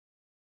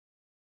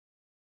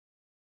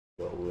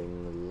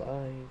Going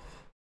live.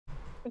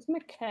 Where's my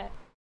cat?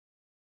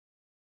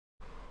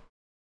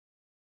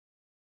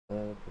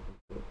 I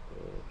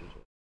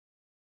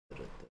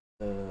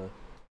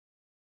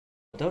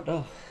don't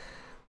know.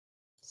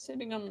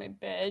 Sitting on my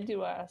bed,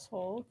 you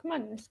asshole. Come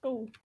on, let's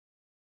go.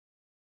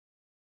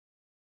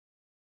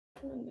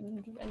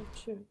 An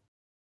adventure.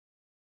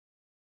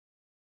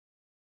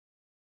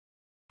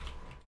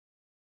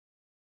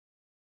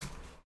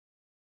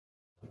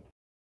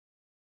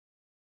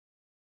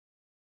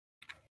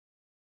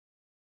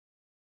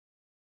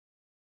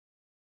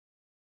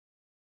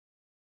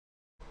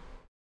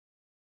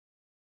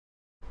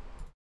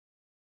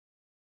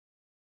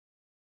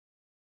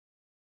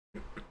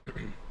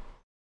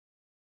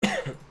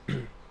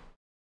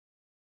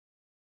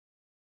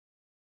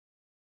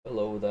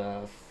 Hello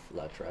there,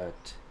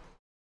 Flatrat.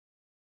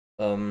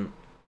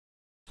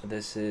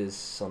 This is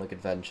Sonic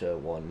Adventure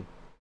 1,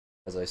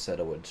 as I said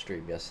I would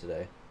stream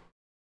yesterday.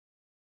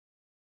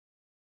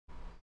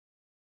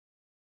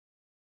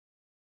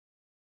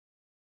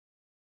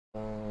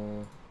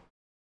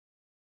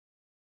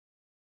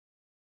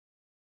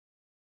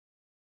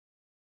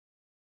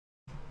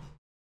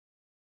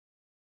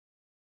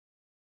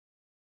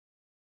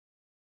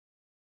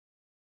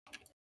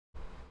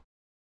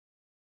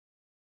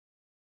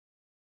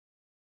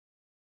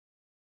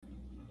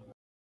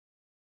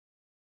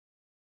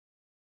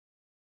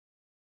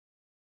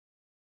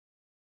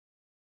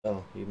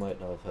 Oh, you might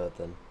not have heard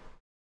then.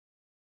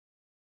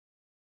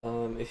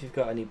 If you've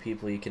got any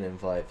people you can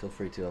invite, feel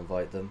free to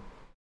invite them.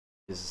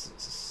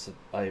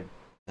 I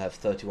have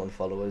 31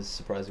 followers,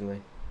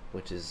 surprisingly,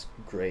 which is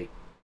great.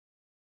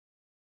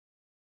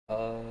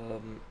 Okay,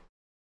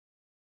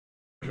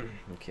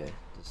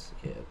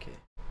 okay.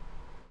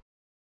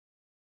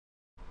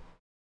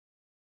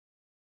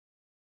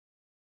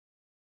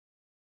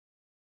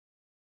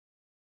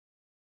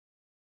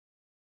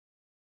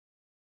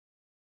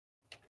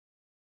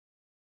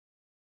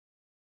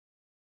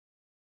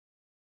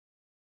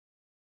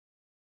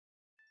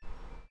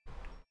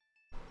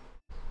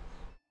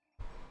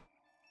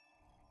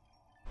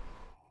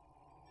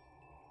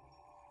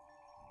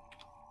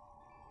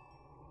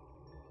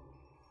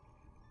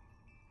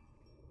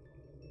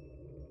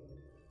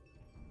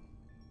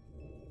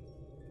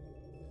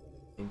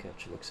 I think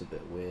actually looks a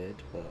bit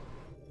weird, but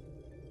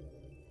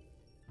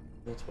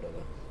that's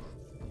whatever.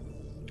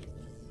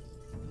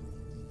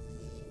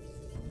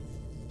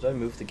 Did I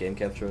move the game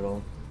capture at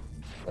all?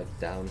 Like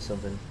down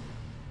something?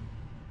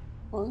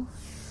 What?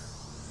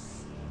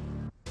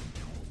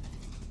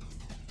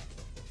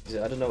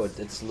 I don't know,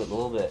 it's a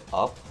little bit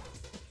up.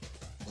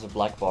 There's a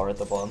black bar at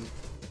the bottom.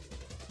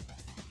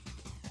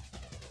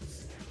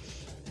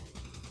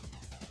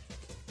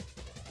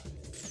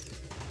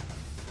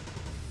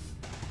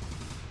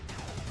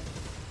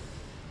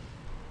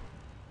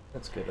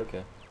 That's good,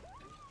 okay.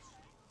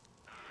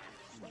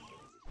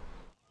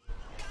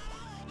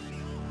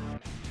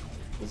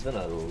 It's been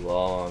a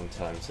long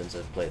time since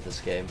I've played this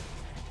game.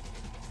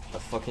 I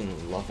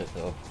fucking love it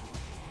though.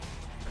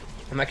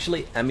 I'm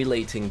actually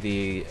emulating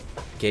the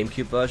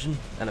GameCube version,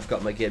 and I've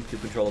got my GameCube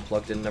controller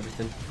plugged in and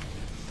everything.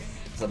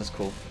 So that is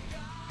cool.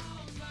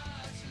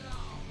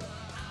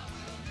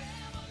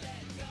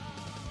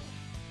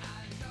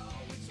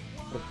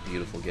 What a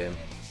beautiful game.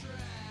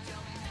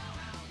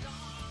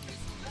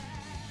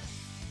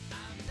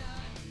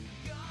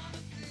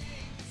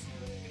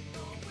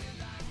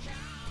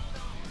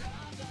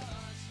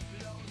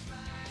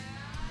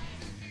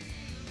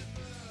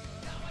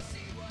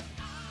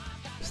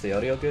 Is the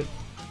audio good?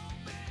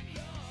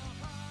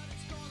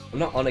 I'm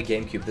not on a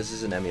GameCube, this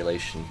is an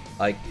emulation.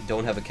 I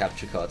don't have a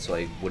capture card, so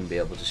I wouldn't be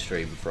able to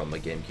stream from a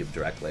GameCube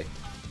directly.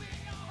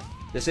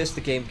 This is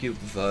the GameCube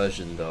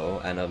version though,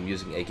 and I'm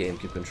using a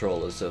GameCube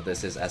controller, so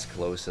this is as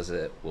close as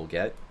it will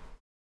get.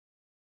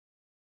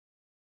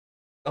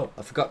 Oh,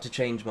 I forgot to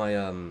change my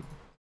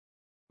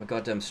my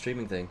goddamn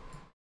streaming thing.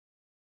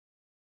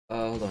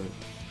 Hold on.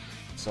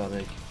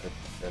 Sonic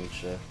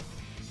Adventure.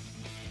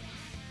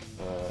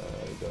 There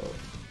we go.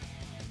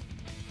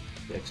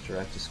 The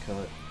extractors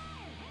cut.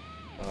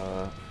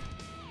 There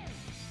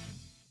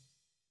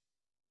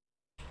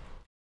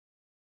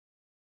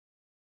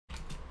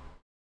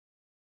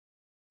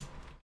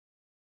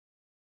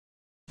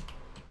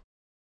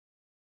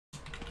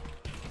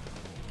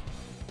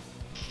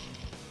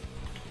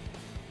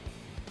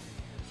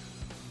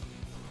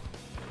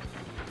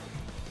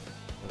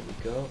we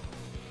go.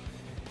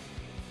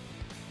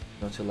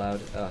 Not too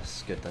loud. Ah,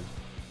 it's good then.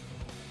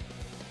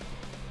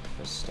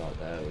 Let's start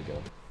there. We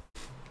go.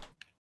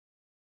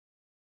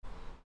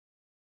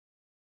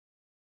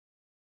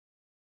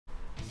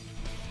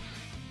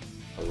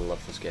 I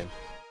love this game.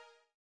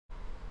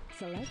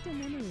 Select a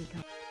memory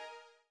card.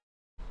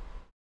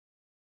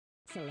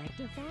 Select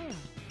a file.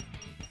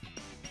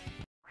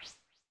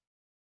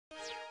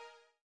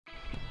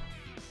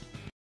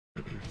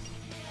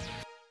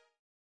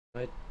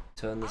 I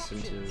turn this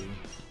into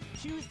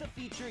choose the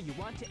feature you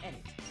want to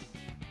edit.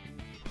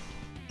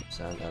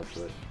 Sound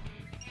output.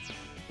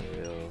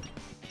 Stereo.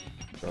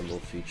 Rumble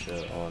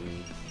feature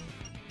on.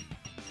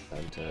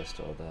 Time test,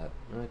 all that.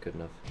 Good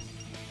enough.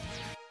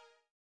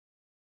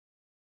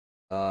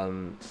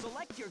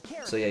 Select your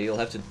character. So yeah, you'll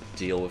have to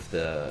deal with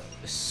the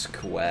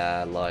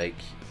square-like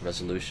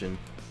resolution.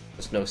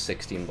 There's no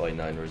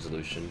 16:9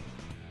 resolution.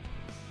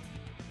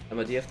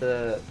 Emma, do you have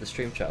the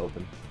stream chat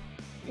open?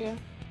 Yeah.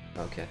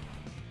 Okay.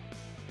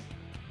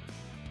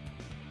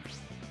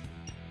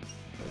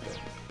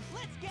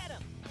 Let's get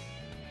him.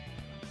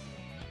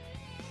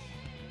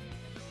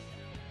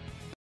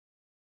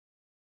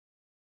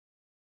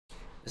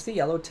 Is the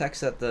yellow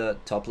text at the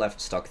top left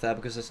stuck there?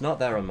 Because it's not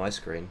there on my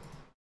screen.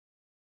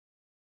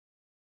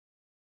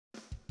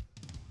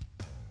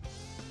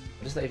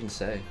 What does that even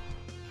say?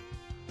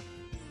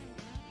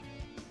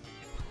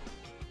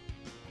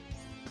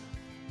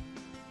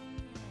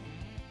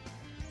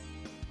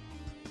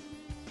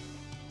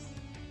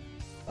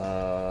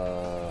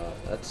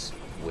 That's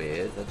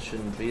weird. That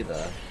shouldn't be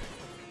there.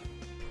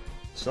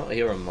 It's not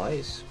here on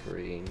my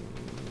screen.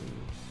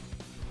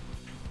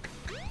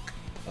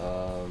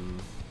 Oh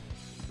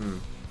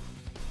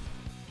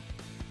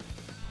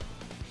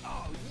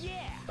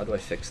yeah. How do I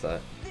fix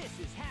that? This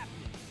is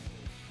happening.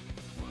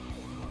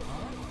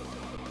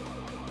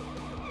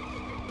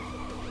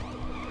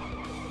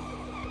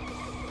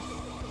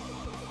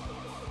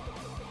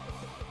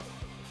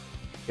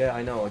 Yeah,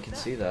 I know. I can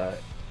see that.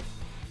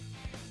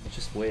 It's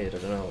just weird. I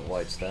don't know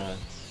why it's there.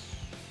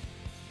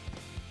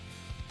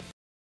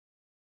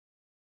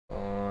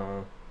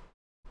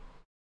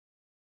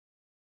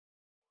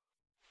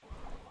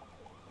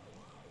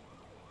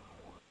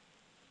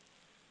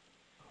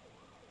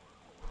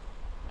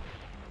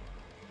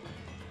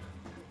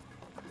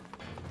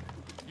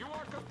 You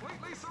are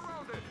completely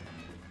surrounded.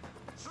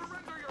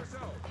 Surrender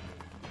yourself.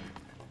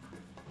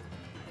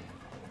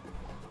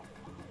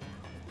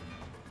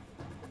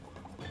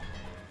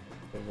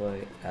 How do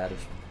I add a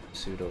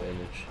pseudo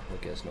image?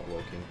 Okay, it's not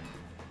working.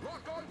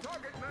 Lock on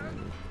target,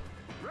 men.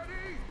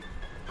 Ready?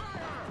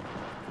 Fire!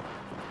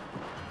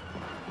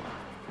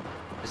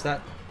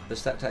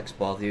 Does that text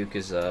bother you?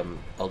 Because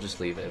I'll just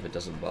leave it if it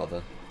doesn't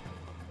bother.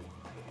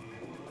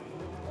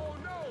 Oh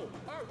no!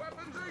 Our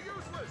weapons are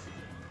useless!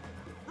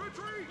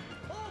 Retreat!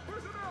 All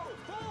personnel,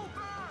 fall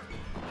back!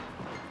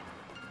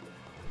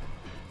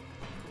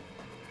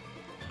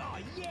 Oh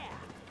yeah.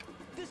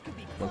 This could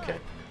be fun. Okay,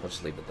 I'll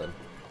just leave it then.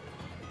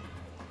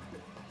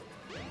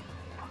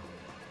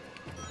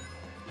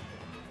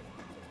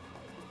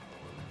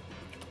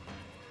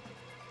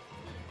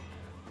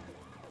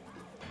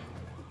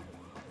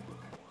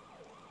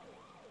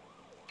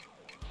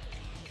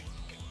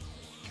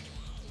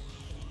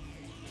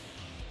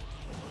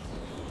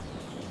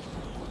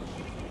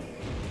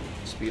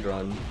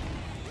 Speedrun.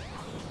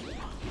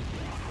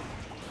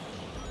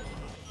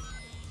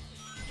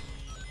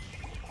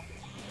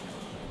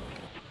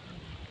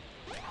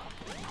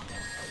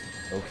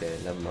 Okay,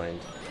 never mind.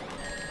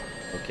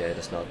 Okay,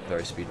 that's not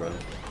very speedrun.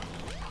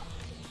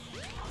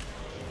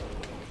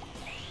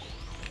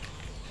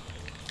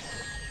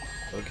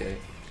 Okay.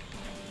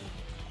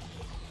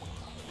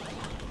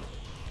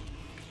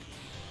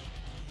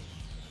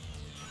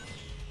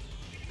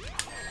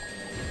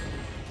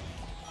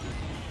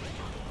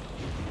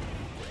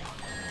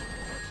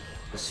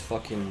 This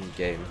fucking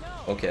game.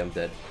 Okay, I'm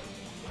dead.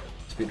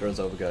 Speedrun's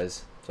over,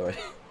 guys. Sorry.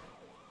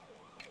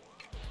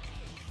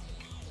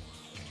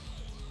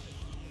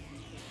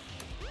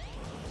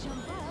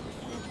 Jump up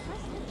and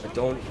press the I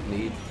don't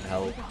need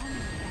help.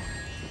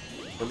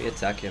 Let me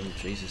attack him,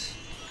 Jesus.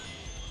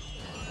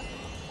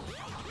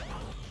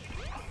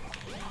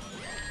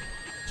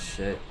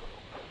 Shit.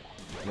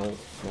 No,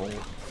 no.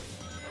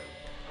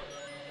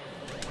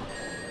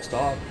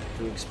 Stop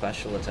doing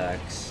special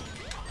attacks.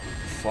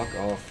 Fuck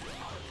off.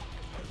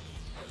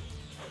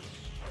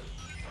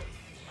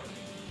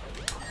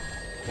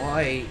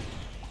 Why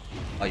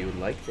are you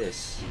like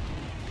this?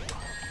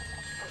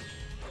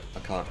 I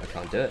can't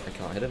do it. I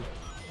can't hit him.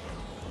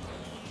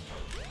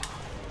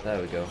 There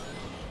we go.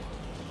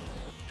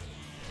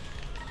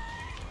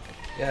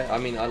 Yeah, I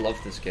mean, I love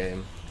this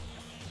game.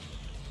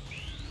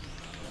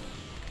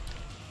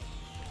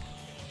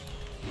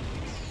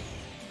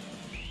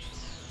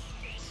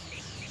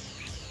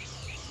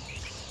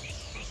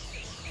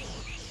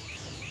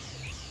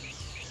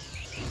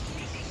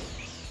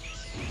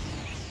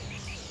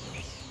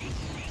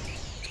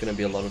 It's gonna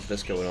be a lot of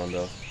this going on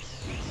though.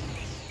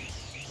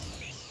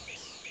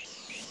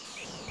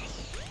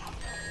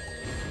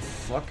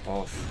 Fuck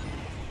off.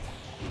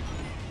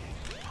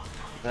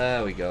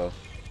 There we go.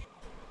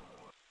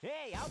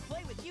 Hey, I'll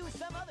play with you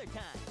some other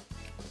time.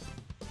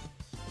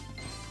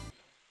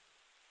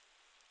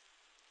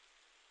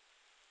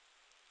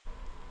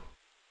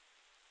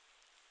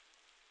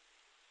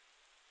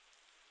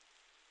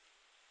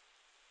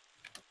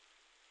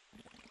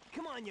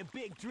 Come on, you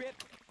big drip.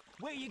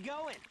 Where you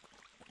going?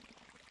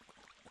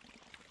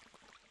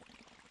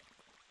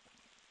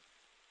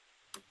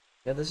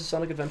 Yeah, this is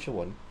Sonic Adventure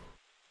 1.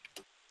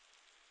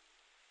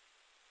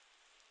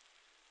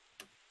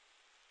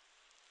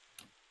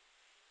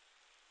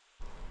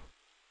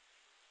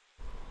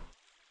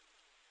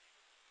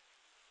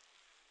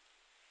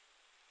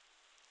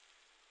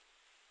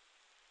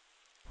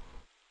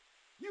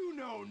 You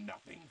know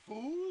nothing,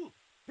 fool.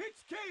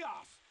 It's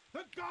chaos,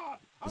 the god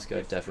of This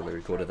guy definitely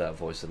recorded that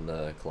voice in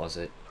the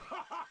closet.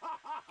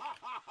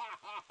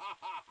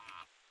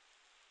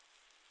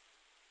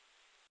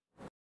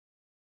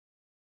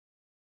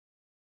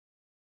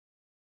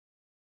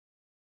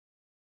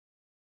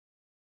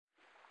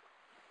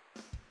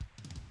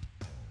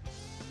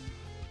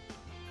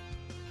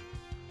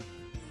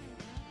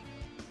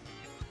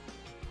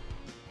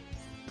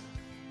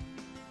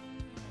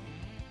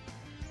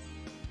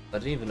 I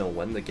didn't even know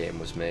when the game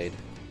was made.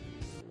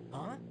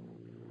 Huh?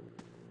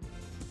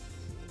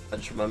 I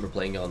just remember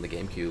playing it on the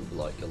GameCube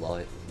like a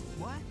lot.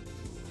 What?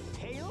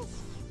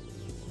 Tails?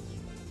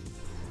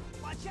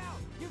 Watch out!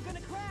 You're gonna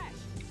crash!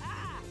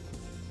 Ah!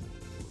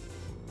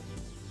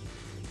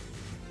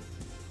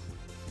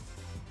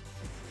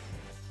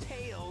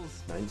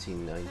 Tails!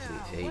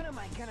 1998. Now, what am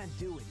I gonna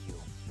do with you?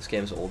 This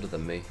game's older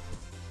than me.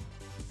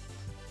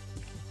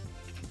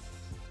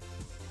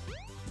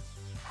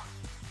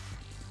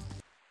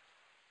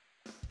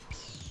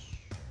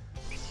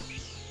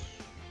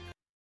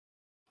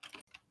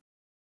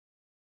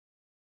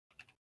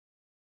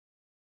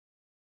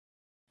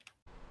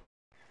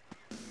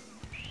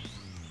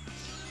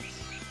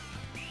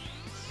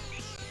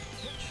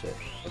 Shit.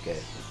 Okay.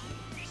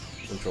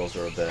 Controls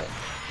are a bit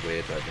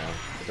weird right now.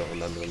 I don't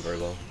remember them very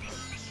well.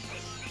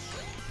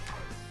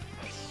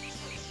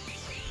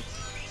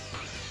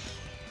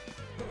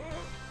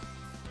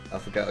 I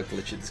forgot how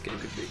glitchy this game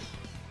could be.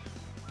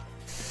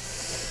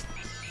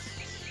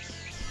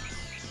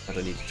 I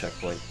don't need a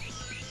checkpoint.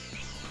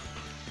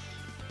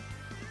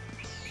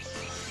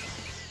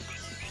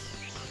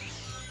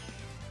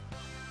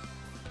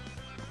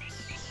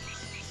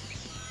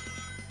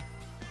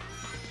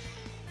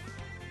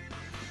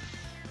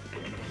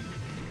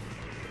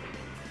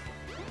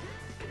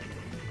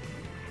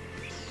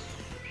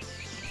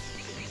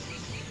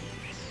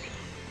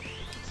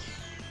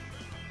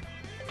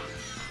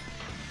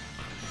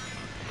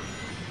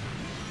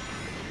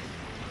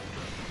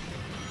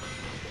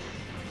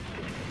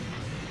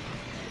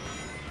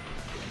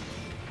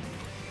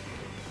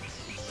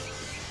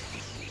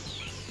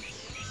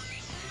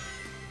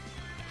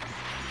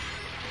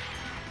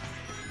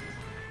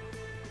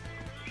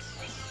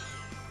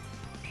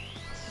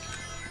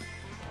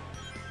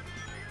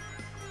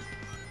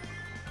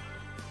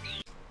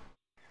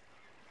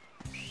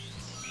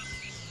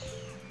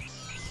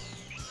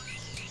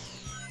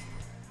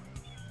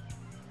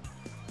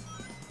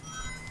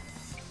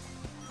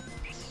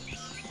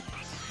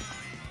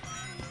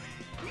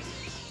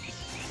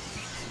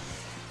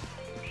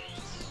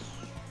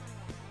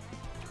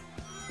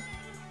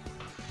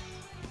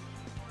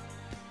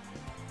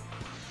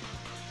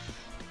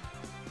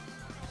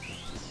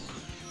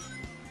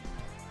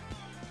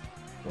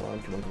 Come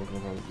on, come on, come on,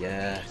 come on.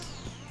 Yeah.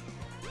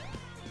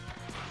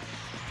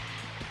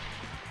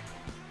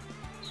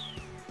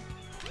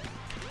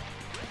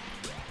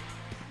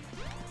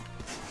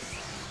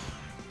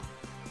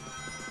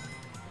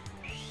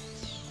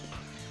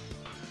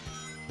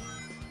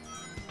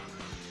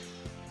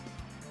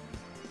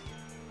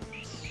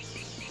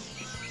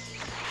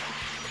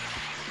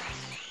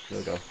 There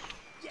we go.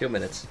 2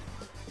 minutes.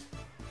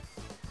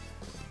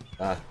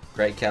 Ah,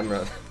 great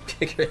camera.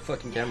 Great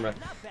fucking camera.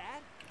 Not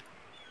bad.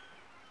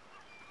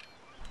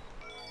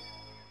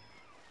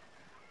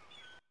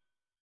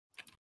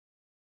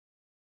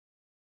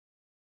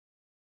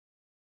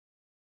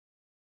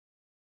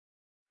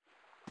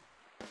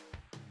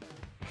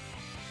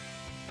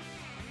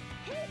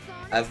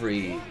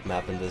 Every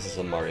map in this is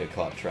a Mario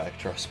Kart track,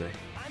 trust me.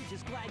 I'm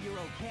just glad you're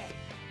okay.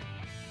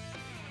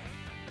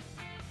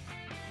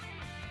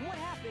 What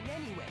happened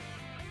anyway?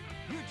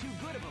 You're too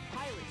good of a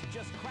pilot to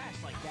just crash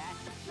like that.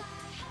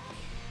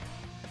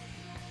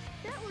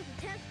 That was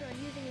a test run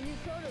using a new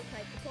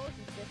prototype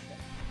propulsion system.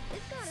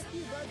 It's got a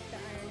few bugs to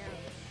iron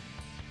out.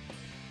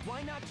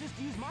 Why not just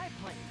use my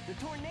plane, the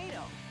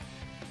Tornado?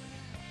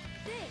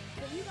 Thanks,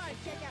 but you gotta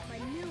check out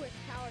my newest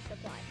power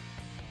supply.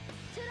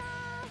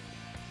 Ta-da!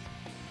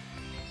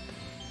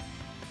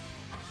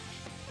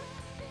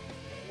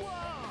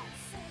 Whoa!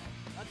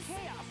 A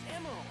Chaos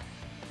Emerald!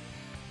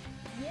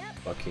 Yep.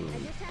 Fucking. I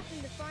just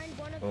happened to find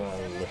one of Oh, the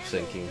 7 lip emeralds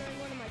syncing. during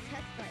one of my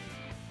test fights.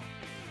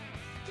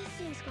 This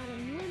thing's got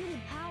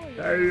unlimited power.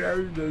 So I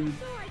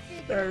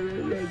figured, why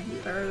not use the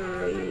power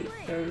of my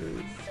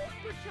blade?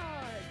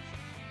 Supercharge!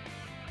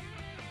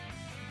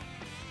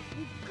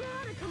 You've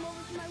gotta come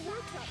over to my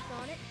workshop,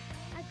 Sonic.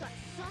 I've got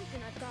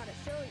something I've gotta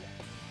show you.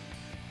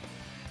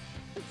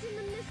 It's in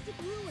the Mystic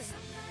Ruins.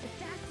 The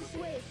fastest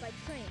way is by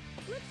train.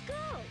 Let's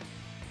go!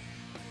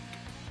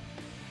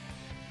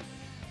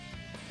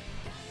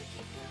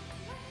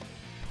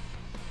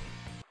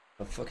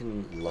 I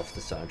fucking love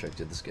the soundtrack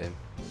to this game.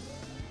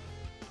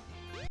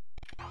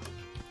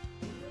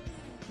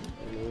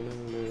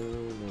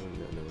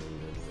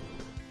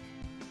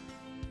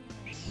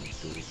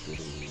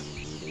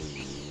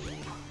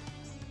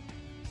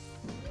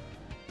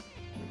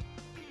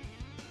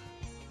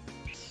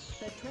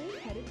 The train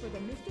headed for the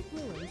Mystic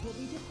Ruins will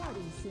be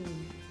departing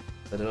soon.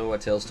 I don't know where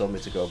Tails told me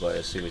to go, but I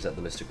assume he's at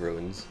the Mystic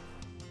Ruins.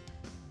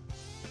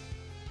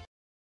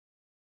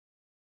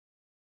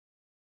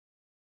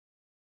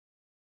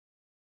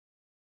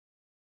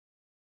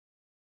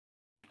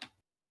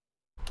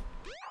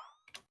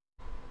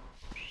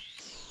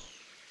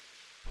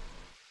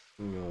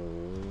 No.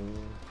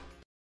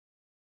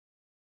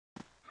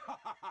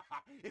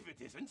 If it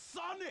isn't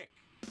Sonic!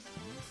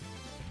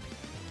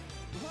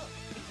 Look,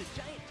 it's a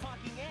giant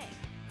talking egg.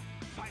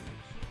 Silence!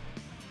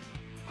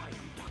 I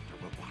am Dr.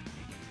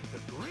 Robotnik, the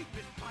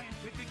greatest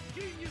scientific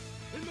genius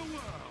in the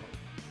world!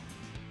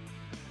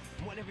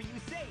 Whatever you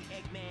say,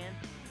 Eggman.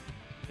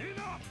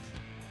 Enough!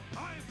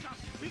 I've got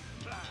big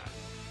plans,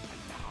 and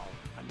now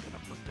I'm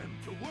gonna put them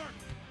to work!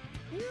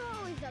 You're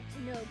always up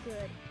to no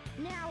good.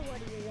 Now what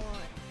do you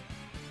want?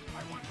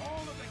 I want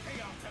all of the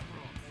Chaos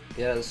Emeralds!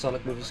 Yeah, the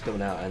Sonic movie's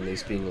coming out and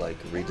he's being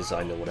like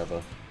redesigned or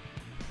whatever.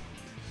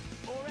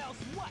 Or else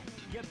what,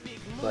 you big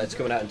loser? But it's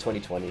coming out in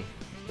 2020.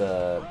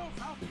 The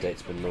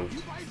date's been moved.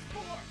 You by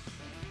force,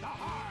 the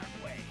hard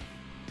way!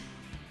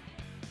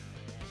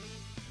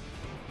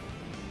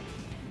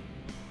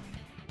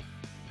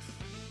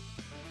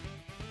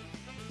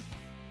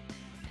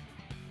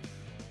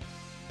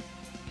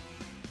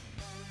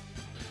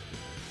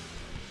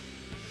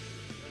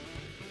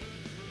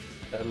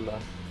 Ella,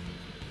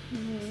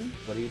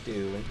 what are you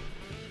doing?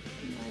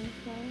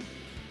 Minecraft.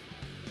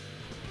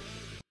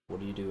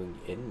 What are you doing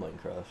in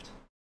Minecraft?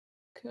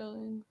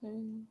 Killing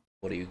things.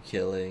 What are you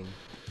killing?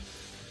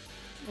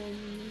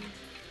 And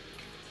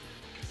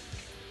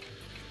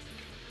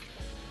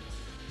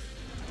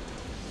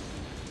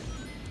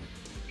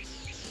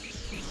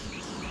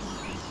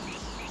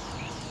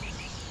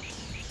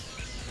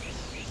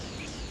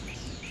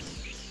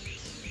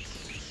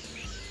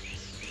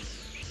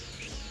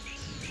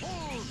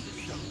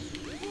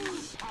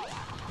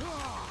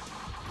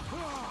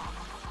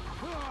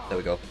There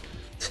we go.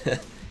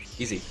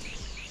 Easy.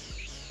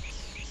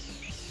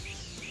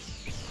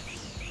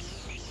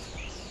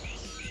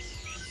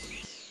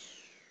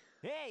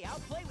 Hey, I'll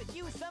play with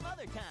you some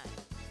other time.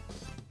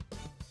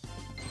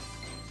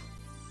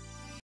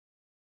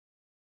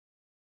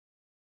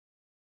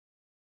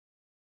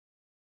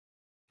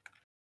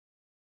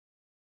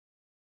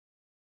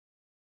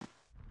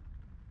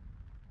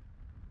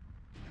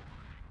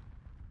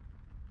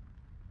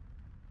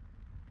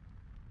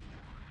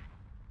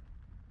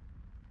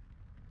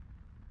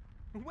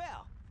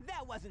 Well,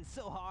 that wasn't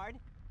so hard.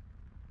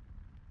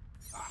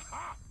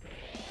 Aha!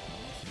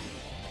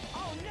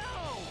 Oh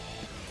no!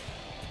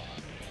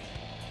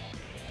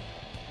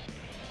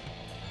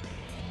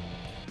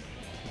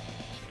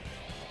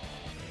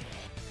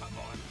 Come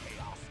on,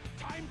 Chaos!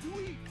 Time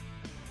to eat!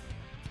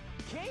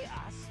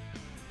 Chaos?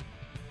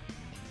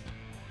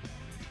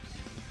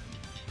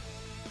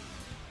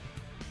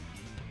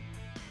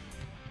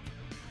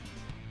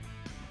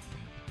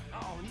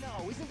 Oh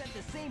no, isn't that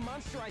the same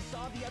monster I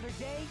saw the other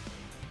day?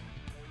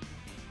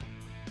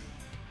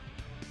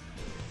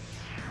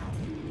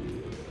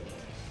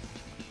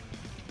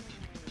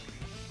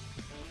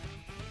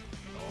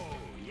 Oh,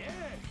 yes!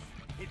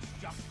 It's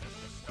just as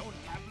the stone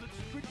tablets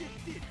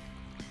predicted!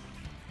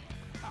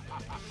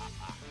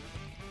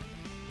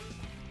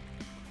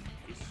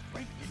 His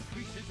strength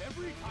increases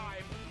every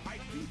time I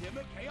feed him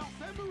a Chaos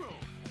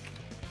Emerald!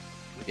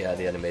 Yeah,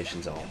 the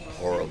animations are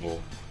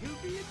horrible, He'll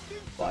be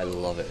invincible! but I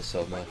love it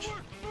so much.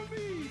 Work for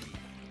me!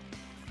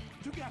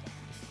 Together,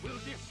 we'll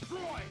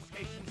destroy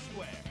Station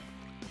Square!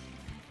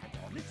 And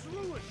on its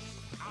ruins,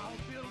 I'll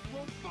build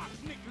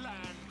Robotnik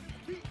Land,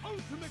 the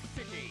ultimate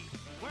city,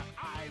 where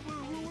I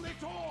will rule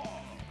it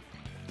all!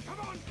 Come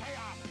on,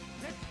 Chaos!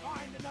 Let's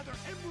find another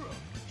emerald,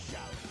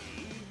 shall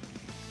we?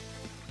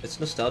 It's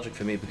nostalgic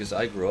for me because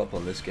I grew up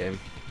on this game.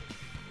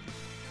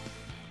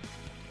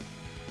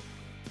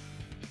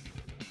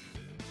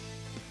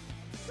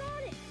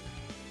 Sonic!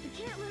 You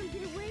can't let him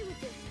get away with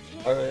this,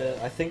 can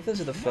you? I think this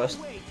is the first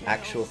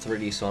actual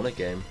 3D Sonic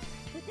game.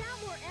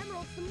 Without more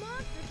emeralds, the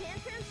monster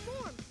can't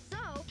transform.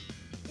 So,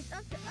 it's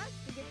up to us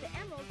to get the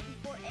emeralds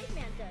before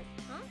Eggman does,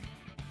 huh?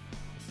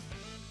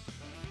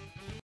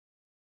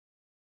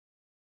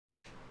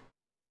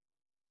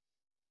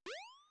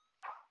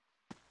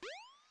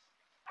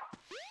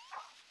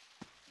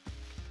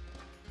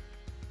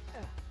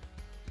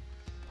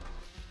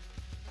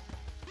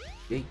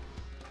 Yeet.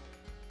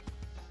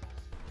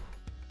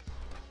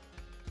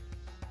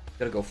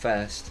 Gotta go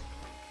fast.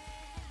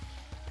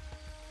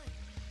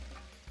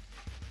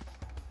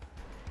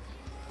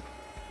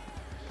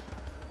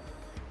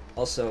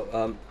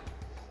 Also,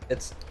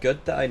 it's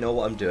good that I know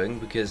what I'm doing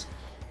because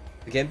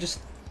the game just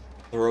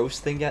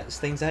throws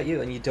things at you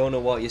and you don't know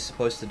what you're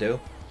supposed to do.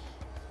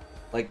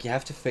 Like, you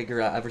have to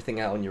figure out everything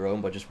out on your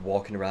own by just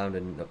walking around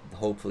and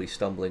hopefully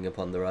stumbling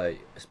upon the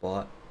right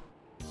spot.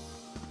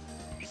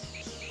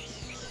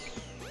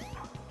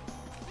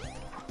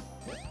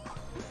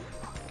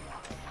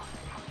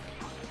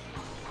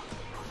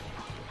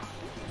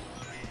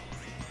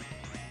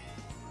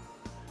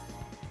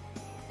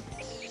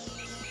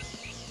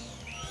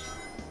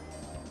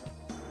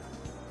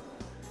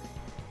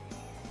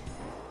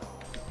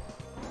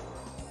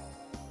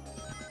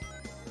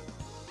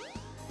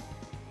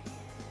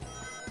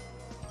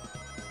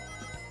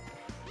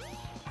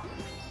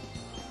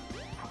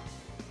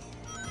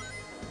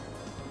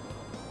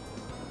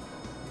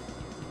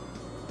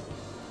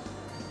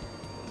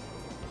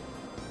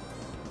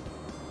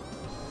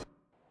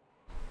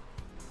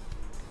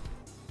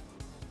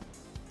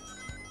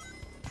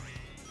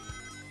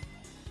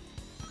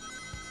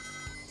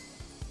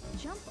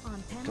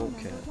 on panel Don't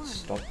number care. 1.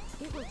 Stop.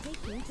 It will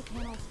take you to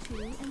panels 2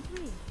 and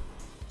 3.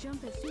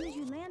 Jump as soon as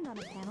you land on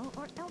a panel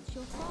or else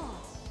you'll fall.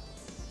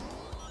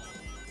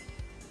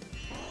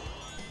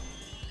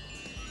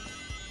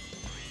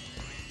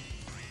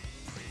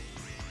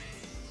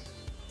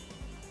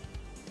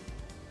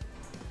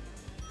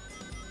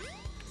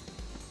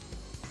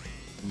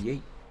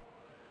 Yeet.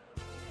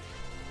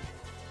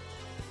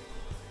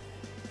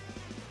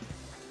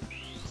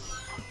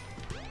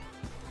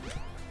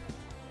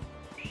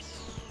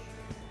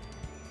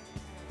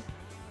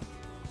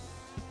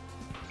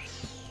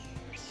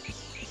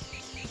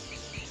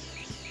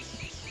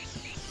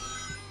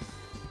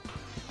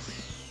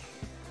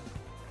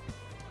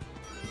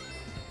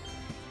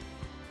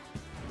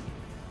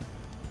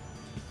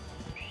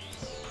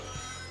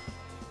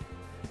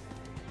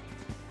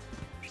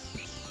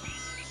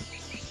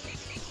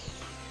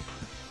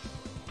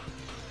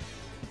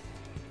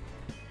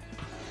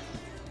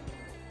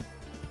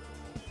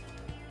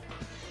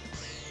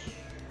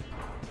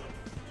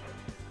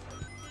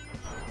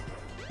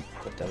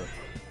 God damn it.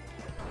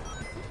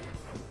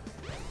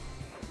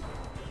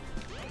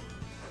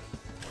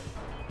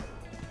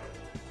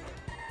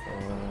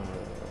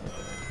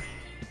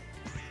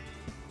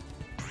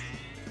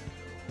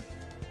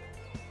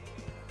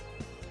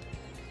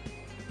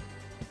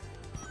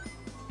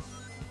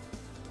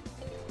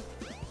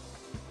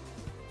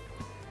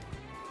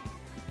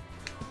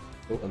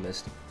 Oh, I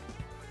missed.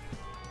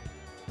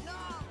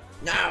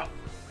 No!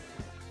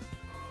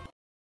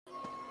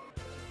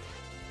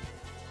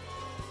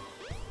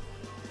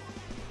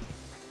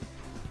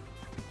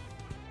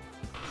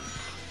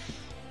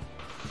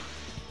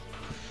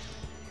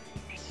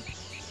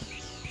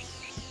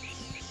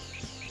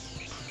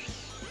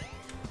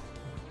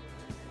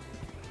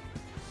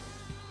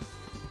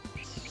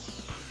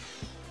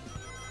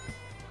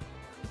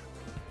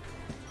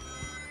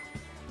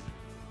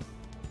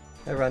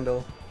 Hey,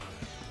 Randall.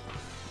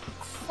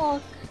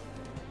 Fuck.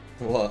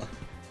 What?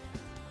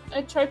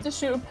 I tried to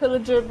shoot a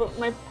pillager, but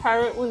my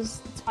parrot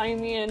was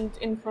tiny and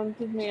in front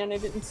of me and I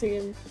didn't see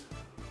him.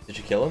 Did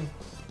you kill him?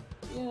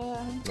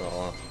 Yeah.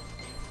 Aw.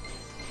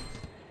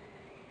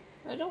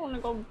 I don't want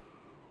to go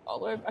all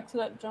the way back to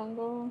that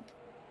jungle.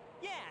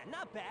 Yeah,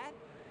 not bad.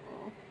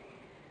 Oh.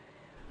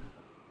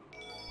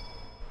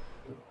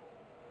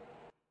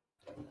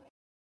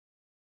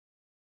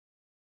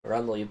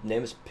 Randall, your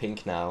name is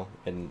Pink now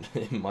in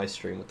my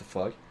stream, what the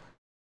fuck?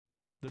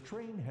 The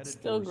train headed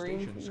Still for green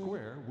Station for me.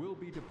 Square will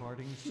be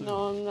departing soon.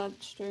 No, I'm not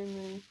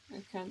streaming.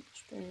 I can't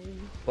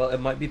stream. Well, it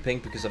might be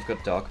pink because I've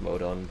got dark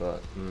mode on,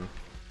 but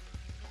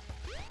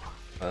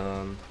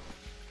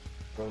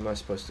where am I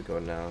supposed to go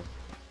now?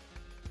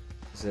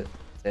 Is it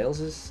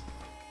Tails'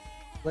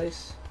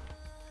 place?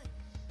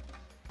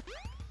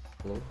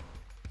 Hello?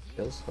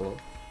 Tails? Hello?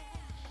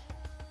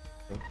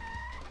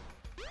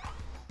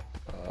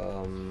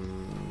 Oh.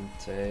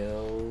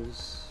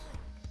 Tails.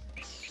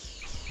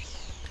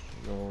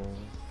 No.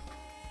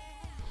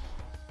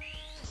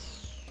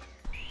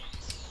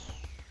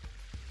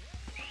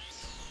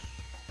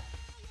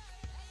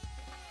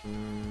 No.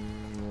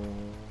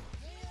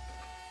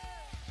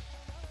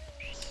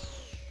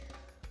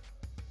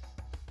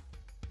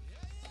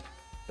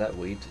 That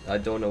weed? I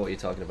don't know what you're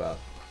talking about.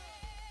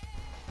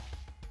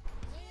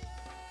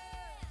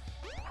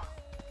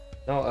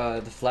 No,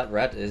 the flat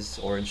rat is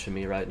orange for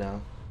me right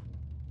now.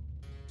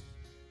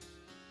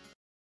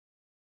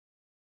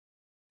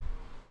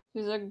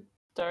 He's like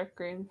dark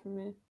green for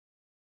me.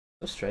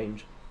 So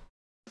strange.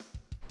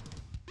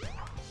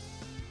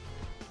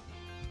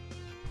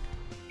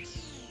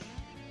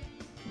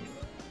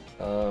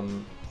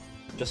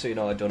 Just so you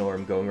know, I don't know where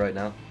I'm going right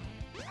now.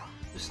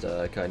 Just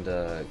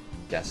kinda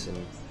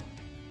guessing.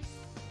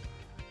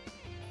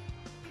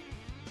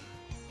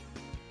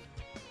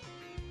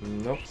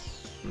 Nope.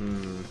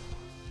 No,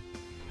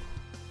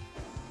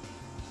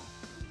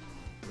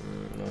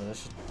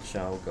 that's a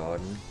Chow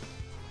Garden.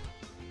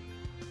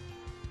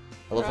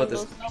 I love how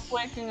Randall, this. stop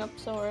waking up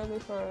so early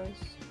for us.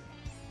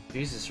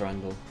 Jesus,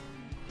 Randall.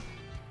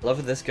 I love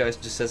how this guy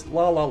just says,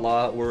 la la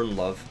la, we're in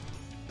love.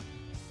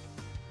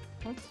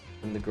 What?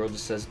 And the girl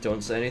just says,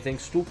 don't say anything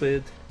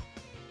stupid.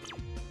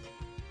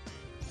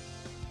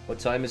 What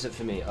time is it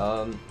for me?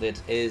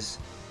 It is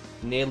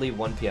nearly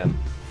 1 PM.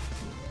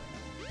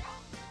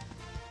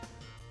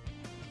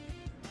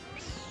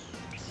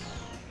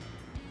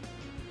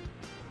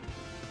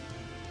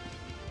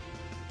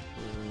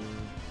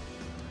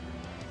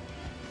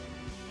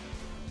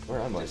 Where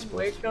am I supposed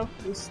Wake to? up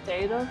and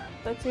stayed up?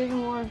 That's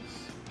even worse.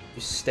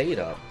 You stayed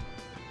up.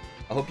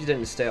 I hope you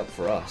didn't stay up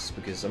for us,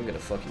 because I'm gonna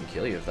fucking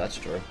kill you if that's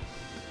true.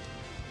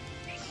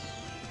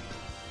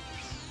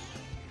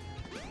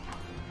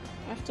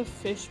 I have to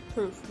fish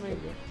proof my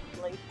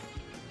lake.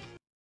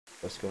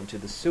 Let's go into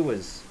the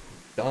sewers.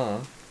 Duh.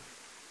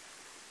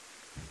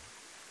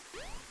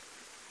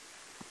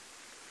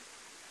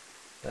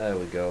 There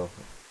we go.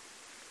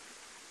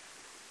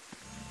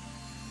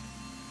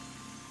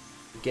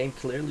 The game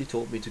clearly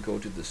told me to go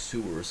to the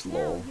sewers, Now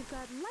lol. you've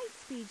got light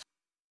speed.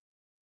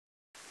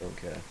 Don't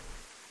care.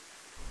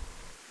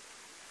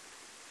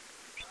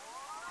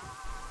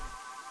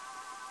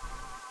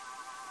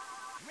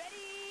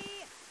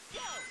 Ready, go!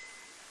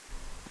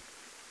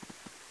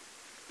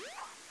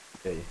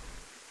 Okay.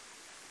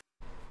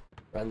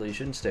 Randall, you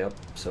shouldn't stay up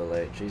so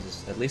late.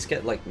 Jesus, at least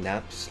get like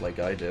naps like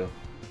I do.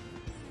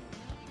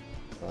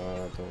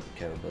 Don't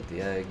care about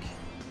the egg.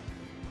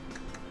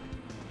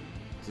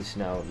 Is this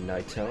now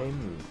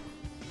nighttime?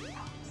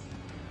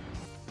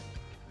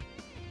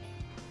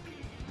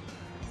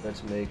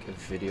 Let's make a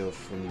video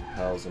for new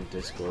pals on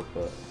Discord,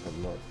 but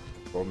I'm not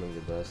performing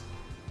the best.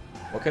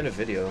 What kind of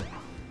video?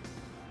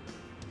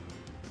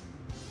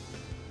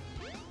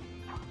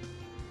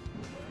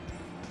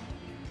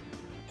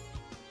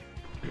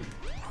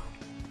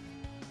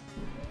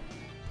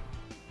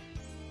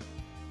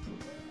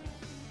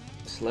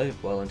 Sleep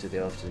well into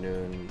the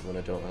afternoon when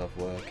I don't have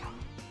work.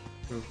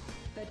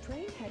 The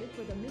train headed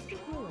for the Mystic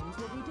Ruins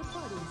will be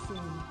departing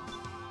soon.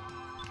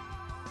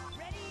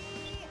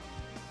 Ready,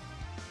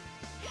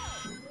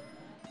 go!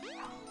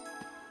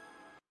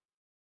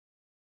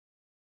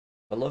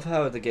 I love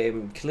how the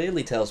game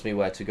clearly tells me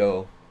where to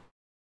go.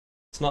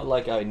 It's not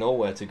like I know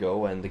where to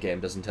go and the game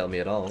doesn't tell me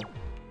at all.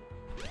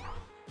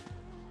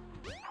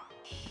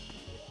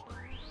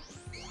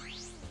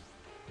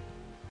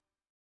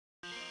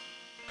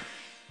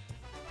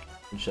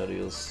 In Shadow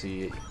you'll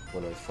see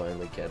when I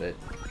finally get it.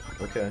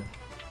 Okay.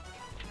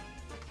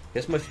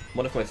 Guess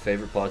one of my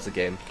favorite parts of the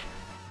game.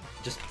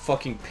 Just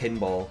fucking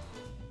pinball.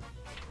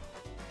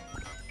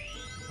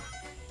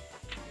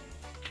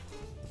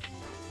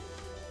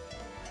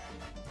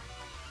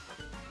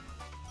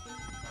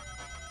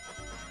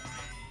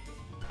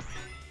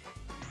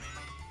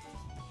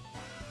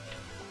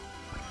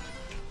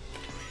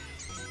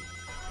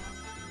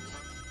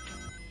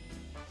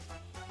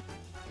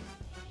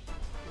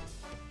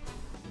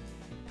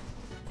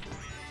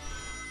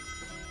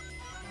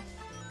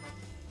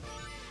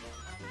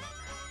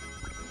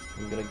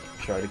 I'm gonna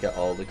try to get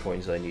all the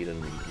coins I need in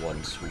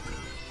one swoop.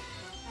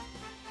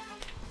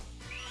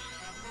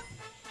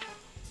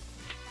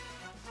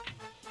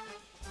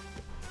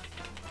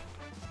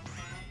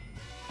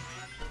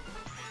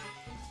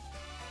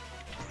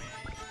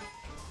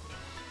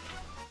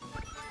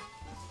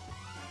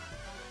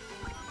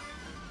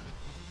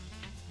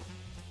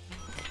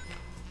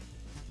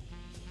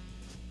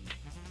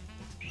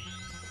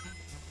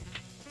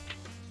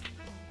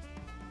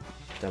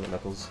 Damn it,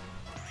 Knuckles.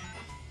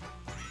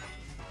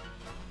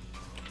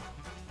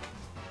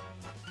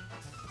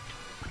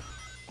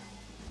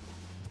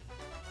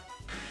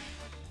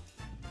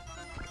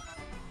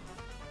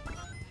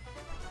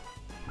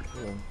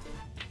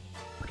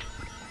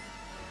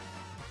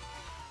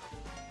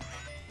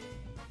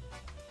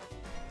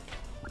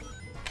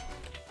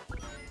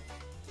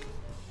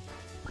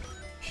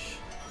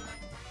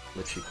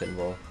 Glitchy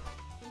pinball.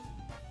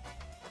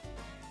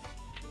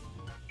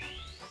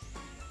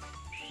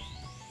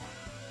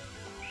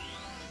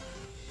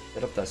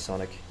 Get up there,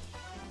 Sonic.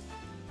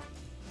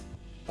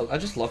 I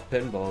just love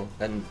pinball,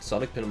 and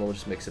Sonic Pinball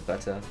just makes it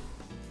better.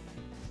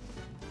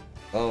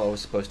 Oh, I was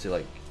supposed to,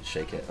 like,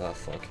 shake it. Oh,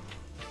 fuck.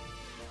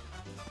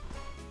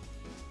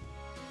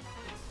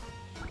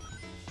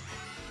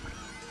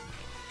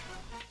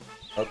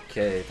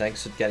 Okay,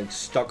 thanks for getting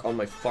stuck on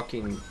my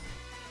fucking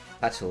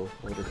paddle,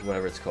 or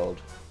whatever it's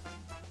called.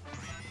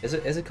 Is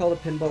it called a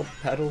pinball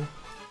paddle?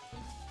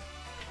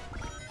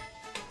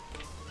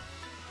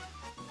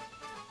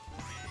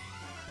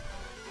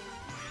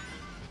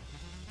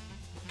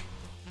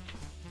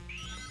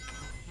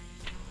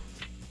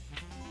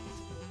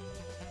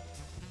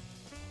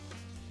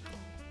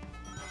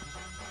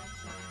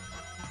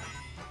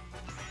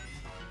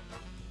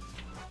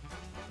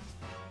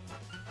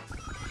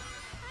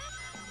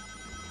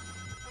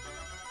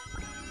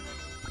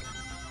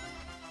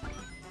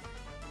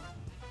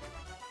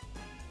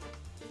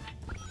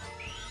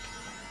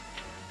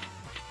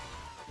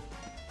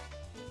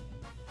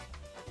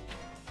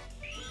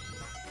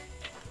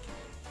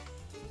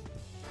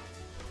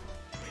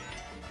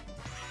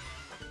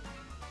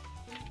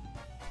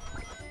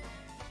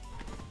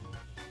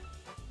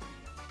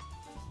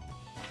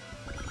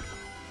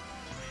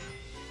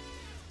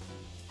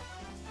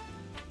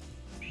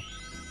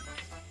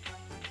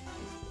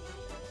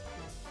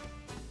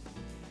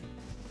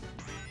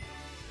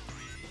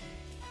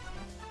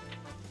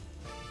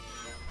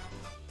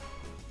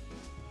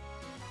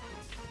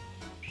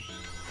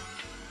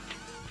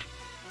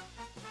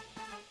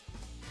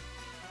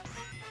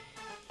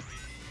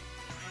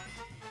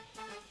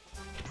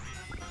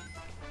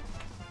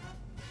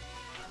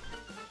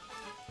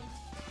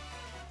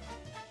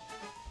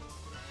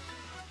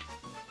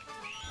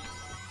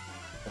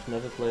 I've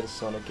never played a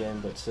Sonic game,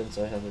 but since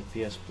I have a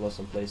PS Plus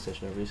on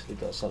PlayStation, I recently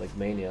got Sonic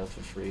Mania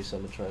for free, so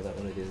I'm gonna try that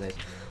one of these days.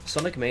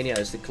 Sonic Mania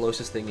is the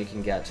closest thing you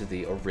can get to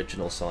the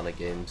original Sonic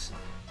games.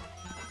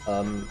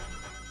 I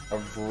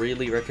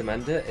really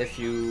recommend it if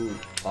you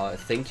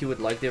think you would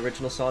like the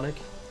original Sonic.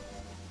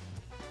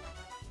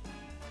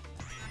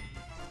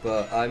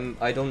 But I'm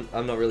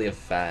not really a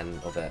fan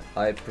of it.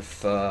 I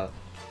prefer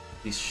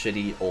these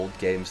shitty old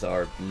games that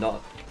are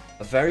not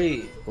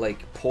very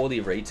like poorly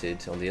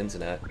rated on the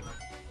internet.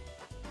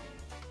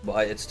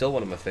 But it's still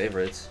one of my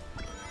favorites.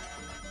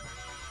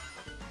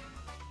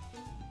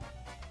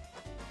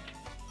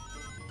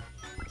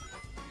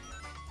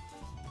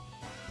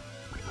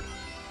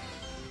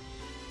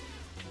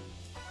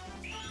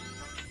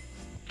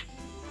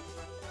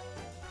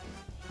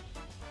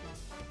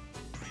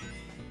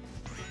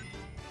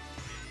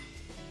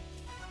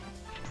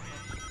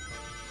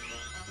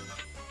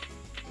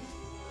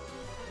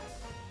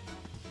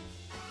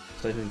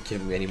 It's not even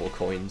giving me any more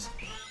coins.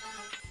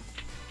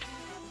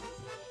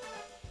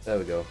 There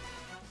we go.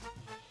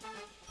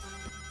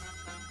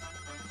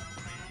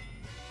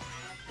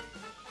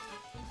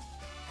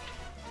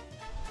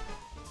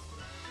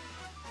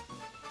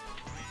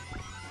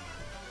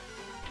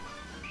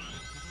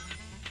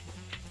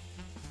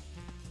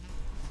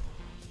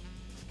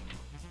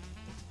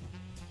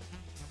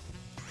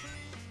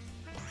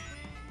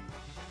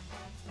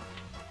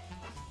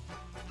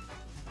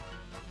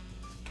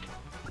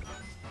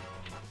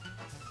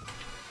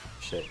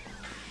 Shit.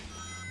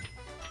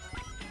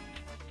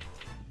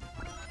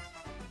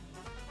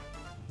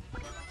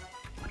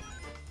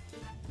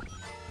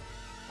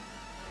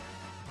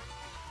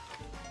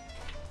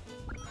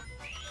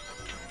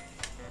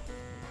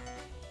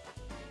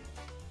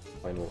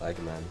 Final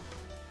Eggman.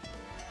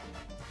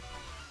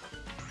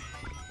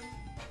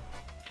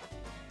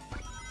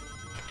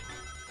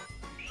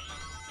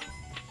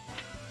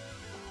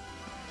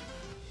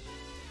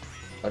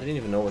 I didn't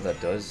even know what that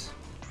does.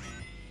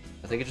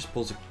 I think it just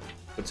puts a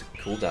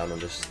cooldown on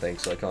this thing,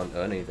 so I can't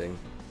earn anything.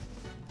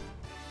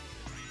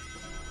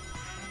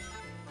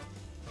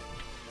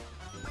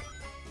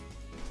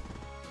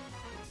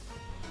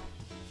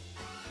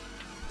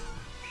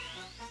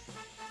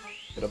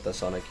 Get up there,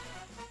 Sonic.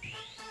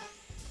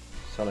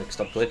 Sonic,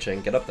 stop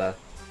glitching. Get up there.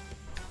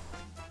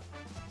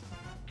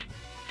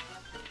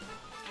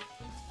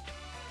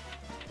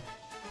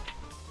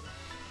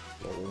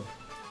 No.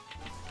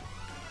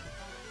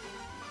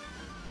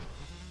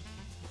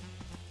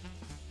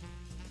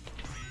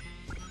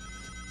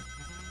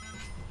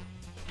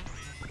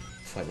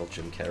 Final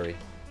Jim Carrey.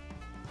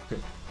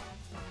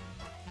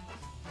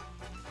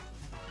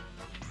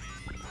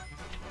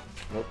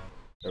 Nope.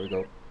 There we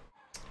go.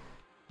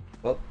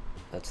 Well,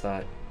 that's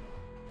that.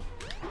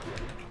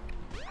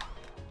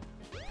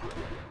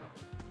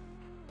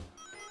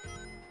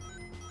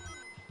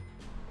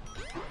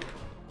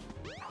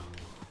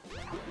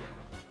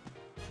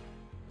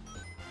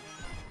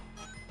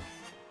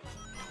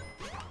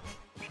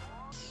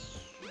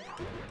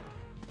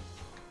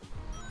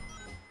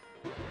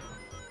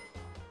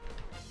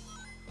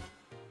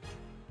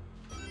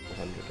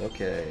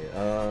 Okay,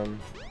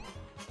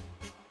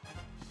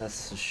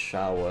 that's the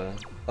shower.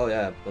 Oh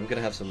yeah, I'm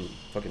gonna have some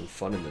fucking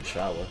fun in the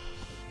shower.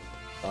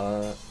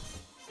 Look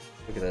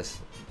at this.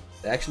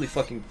 They actually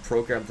fucking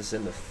programmed this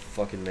in, the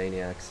fucking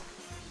maniacs.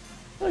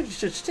 Oh, it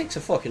just takes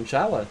a fucking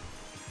shower.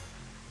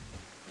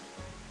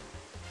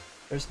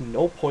 There's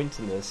no point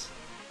in this.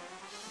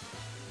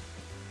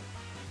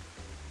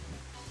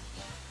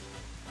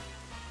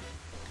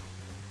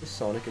 Just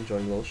Sonic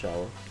enjoying a little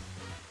shower.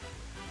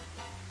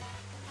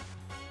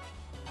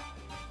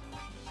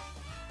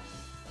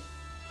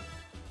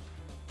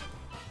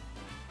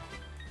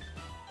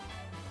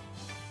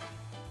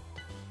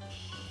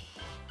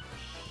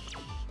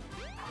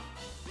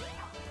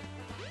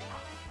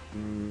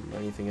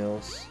 Anything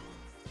else?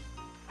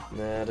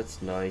 Nah,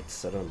 that's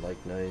knights. I don't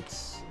like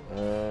knights.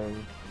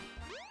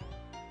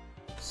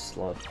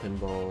 Slot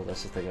pinball,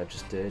 that's the thing I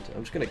just did.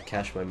 I'm just gonna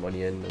cash my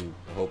money in and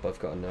hope I've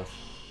got enough.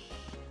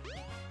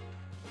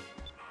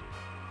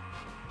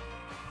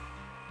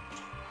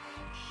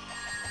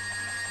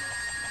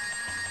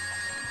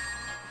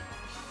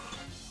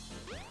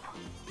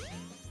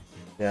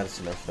 Yeah, that's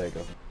enough. There you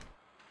go.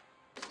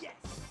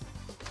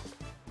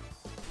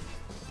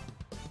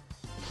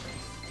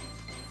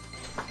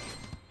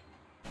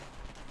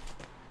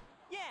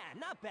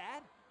 Not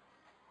bad.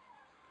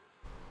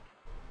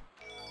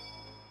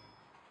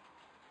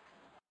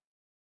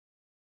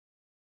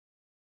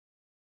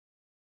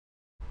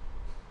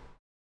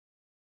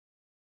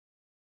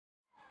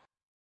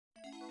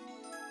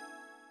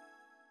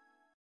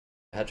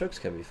 Hedgehogs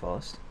can be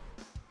fast.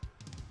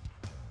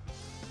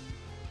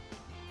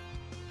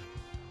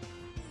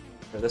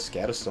 They're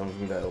scared of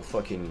something that'll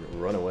fucking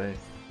run away.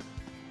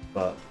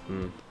 But,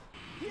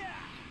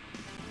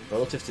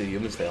 relative to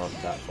humans, they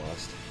aren't that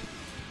fast.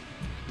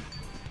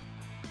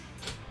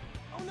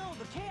 Oh no,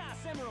 the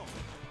Chaos Emerald!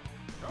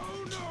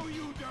 Oh no,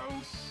 you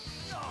don't!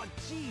 Oh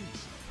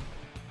jeez!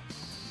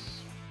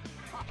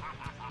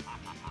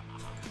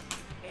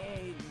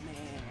 Hey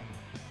man.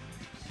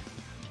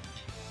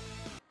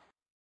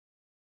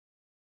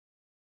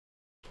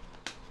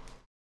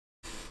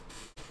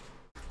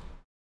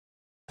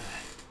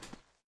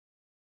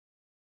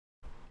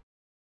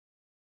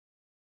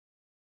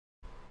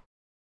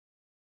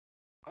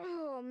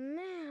 Oh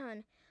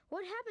man,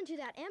 what happened to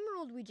that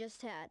emerald we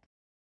just had?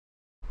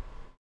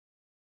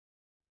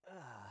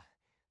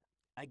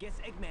 I guess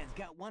Eggman's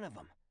got one of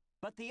them,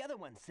 but the other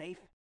one's safe.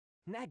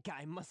 That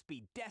guy must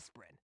be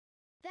desperate.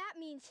 That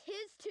means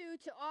his 2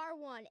 to our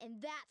 1,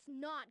 and that's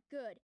not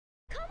good.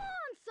 Come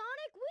on,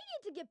 Sonic! We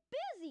need to get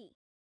busy!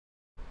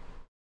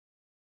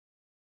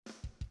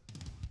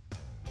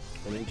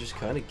 I mean, just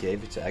kind of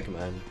gave it to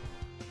Eggman.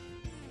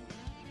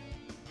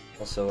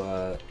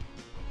 Also,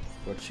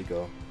 where'd she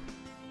go?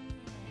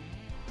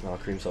 No,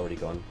 Cream's already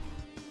gone.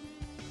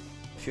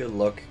 If you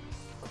look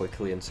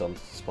quickly in some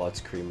spots,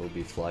 Cream will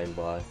be flying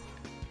by.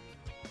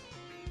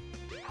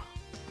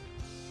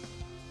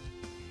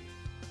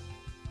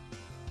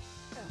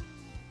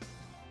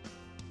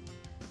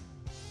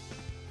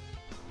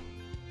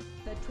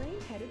 The train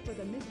headed for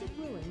the Mystic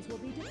Ruins will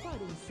be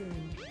departing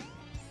soon.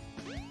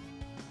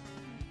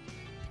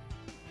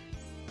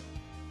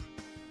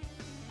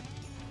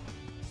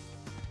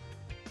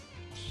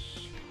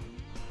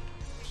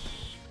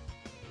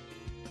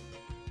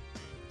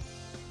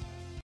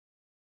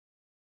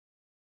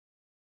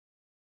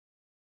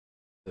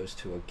 Those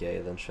two are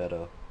gayer than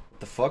Shadow. What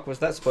the fuck was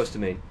that supposed to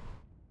mean?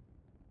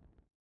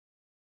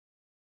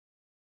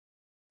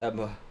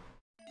 Emma,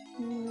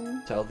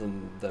 tell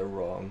them they're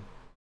wrong.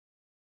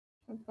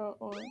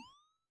 About what?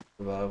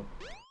 About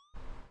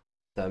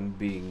them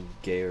being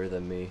gayer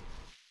than me.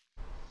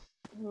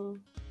 Who?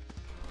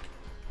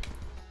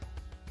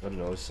 I don't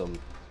know, some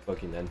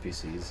fucking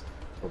NPCs.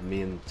 Or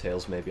me and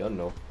Tails maybe, I don't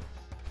know.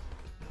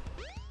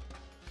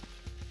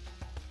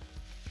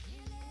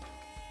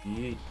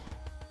 Yeet.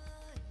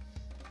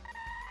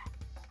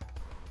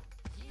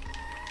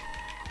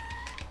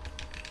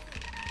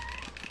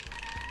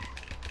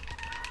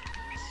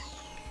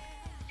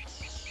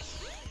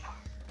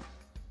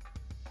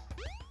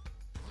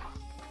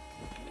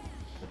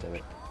 Damn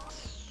it.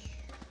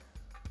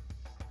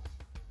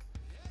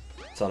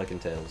 Sonic and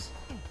Tails.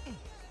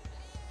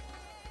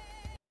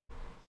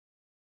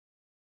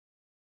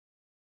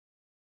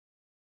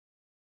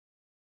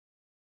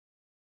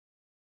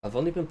 I've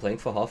only been playing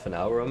for half an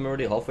hour. I'm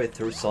already halfway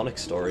through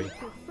Sonic's story. If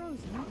you're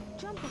frozen,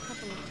 jump a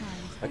couple of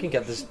times. I can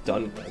get this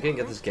done. I can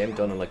get this game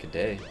done in like a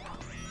day.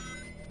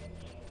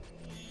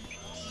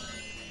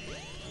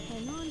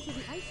 Hang on to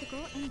the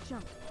icicle and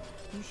jump.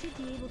 You should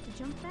be able to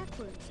jump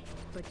backwards,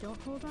 but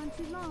don't hold on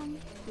too long.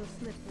 You'll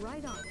slip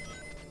right off.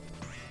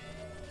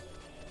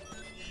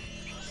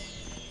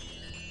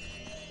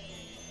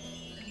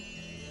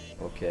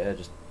 Okay, I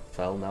just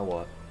fell. Now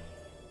what?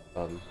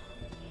 That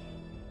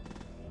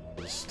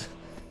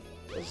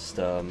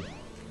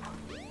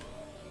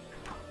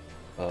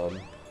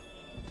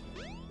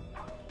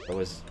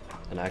was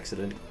an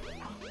accident.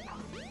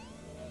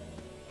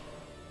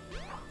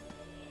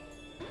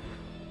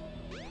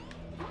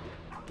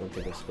 Don't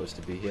think I'm supposed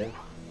to be here.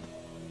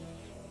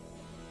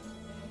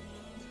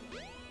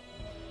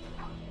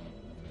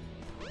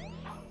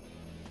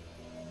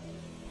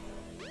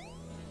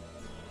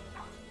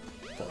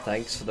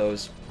 Thanks for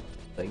those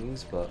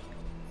things, but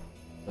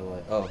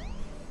oh,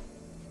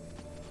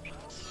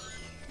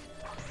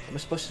 am I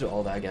supposed to do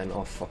all that again?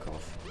 Oh, fuck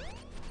off.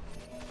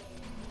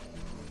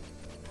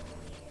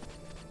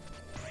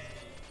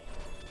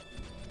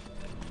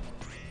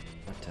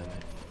 God damn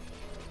it.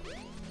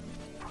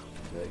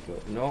 There you go.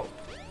 No.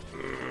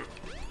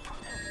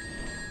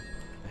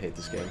 I hate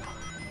this game.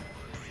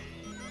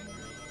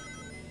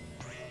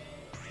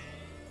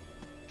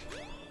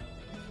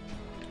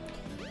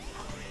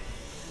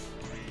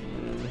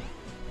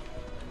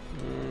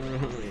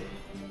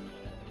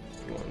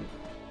 Come on.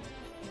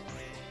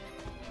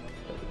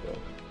 There we go.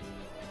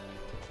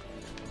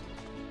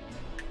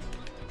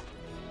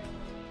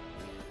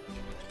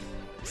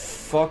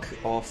 Fuck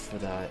off for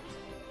that.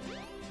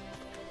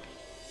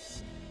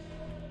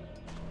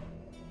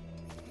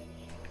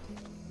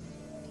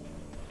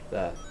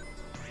 That.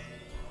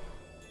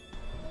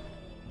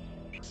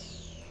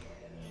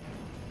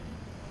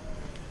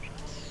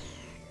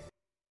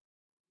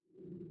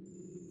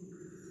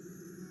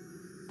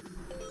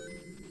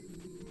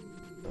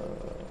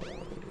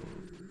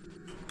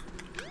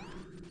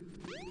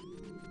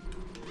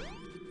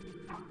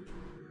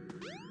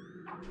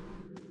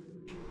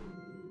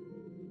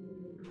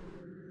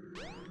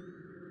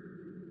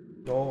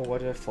 Oh, why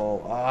did I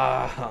fall?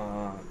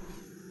 Ah!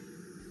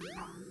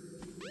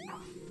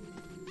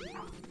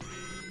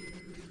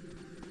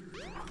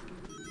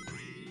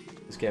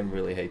 This game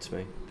really hates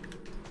me.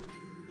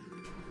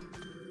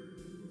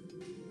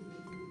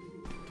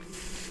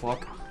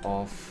 Fuck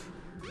off.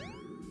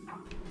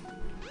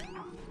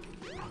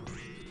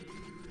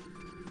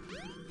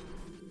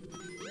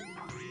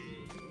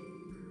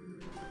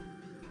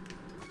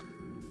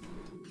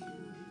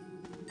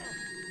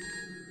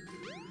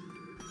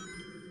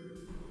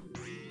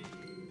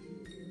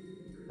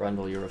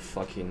 Randall, you're a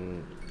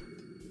fucking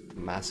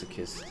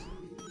masochist.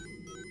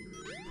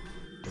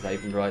 Is that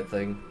even the right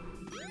thing?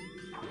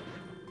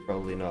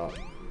 Probably not.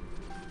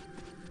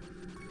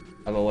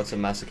 Emma, what's a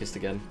masochist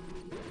again?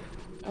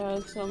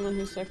 Someone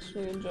who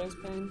sexually enjoys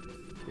pain.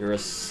 You're a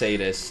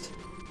sadist.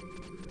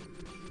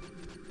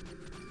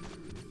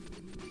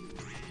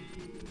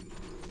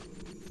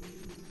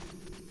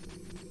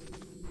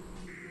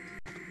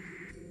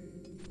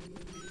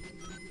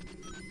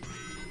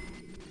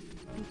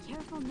 Be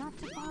careful not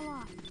to fall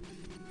off.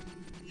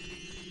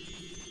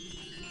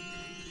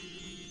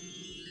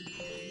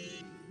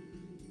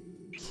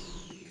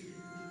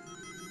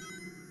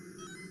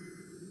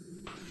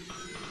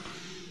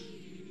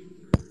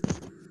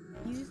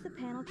 Use the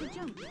panel to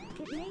jump.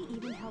 It may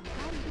even help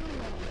guide you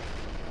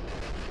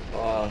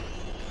along.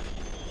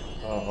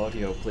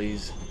 Audio,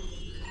 please.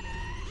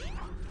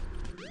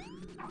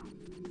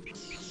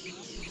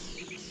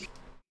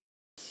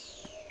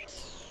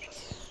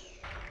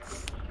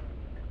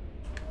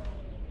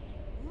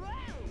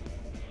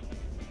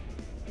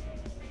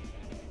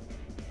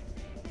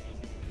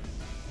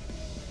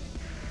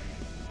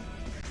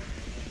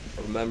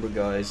 Remember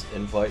guys,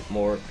 invite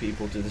more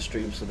people to the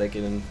stream so they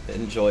can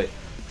enjoy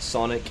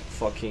Sonic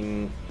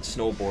fucking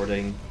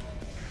snowboarding.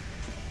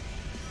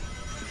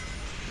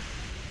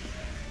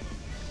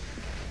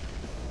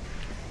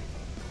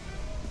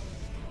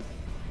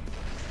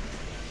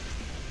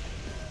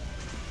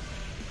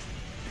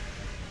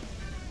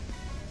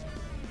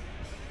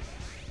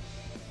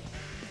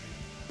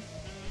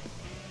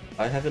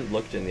 I haven't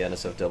looked in the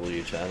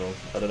NSFW channel.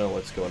 I don't know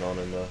what's going on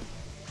in the...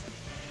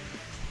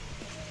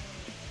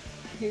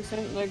 He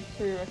sent like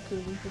 3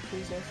 raccoon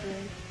pictures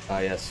yesterday. Ah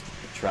yes,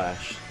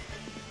 trash.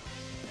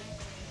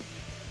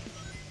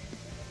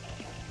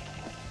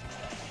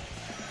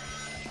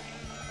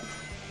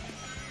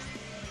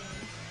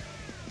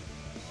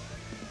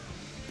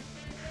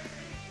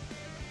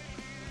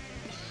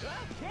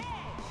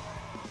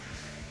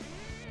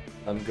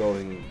 I'm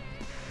going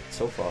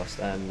so fast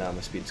and now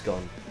my speed's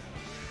gone.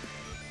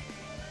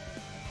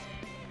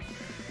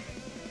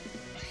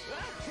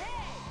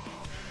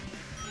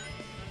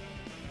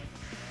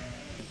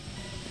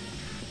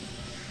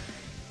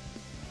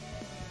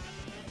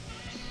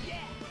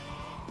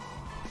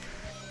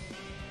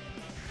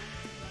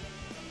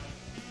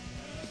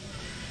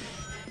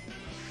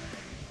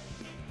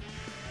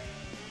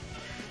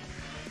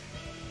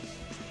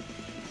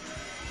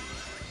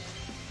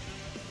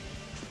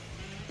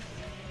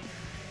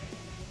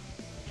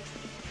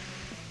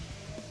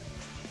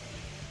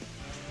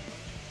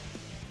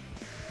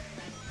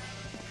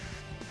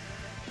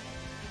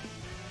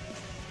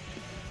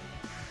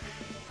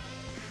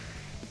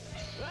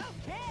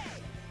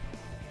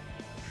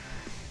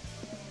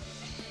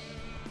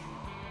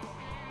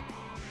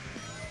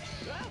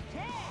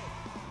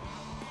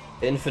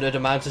 Infinite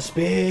amount of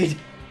speed!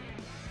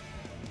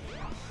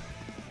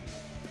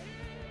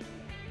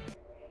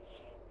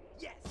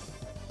 Yes.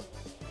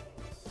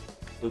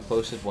 We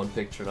posted 1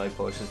 picture and I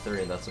posted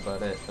 3 and that's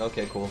about it.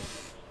 Okay, cool.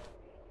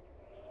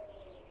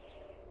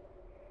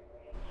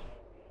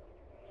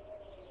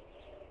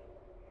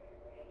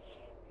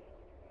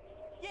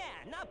 Yeah,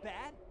 not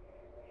bad.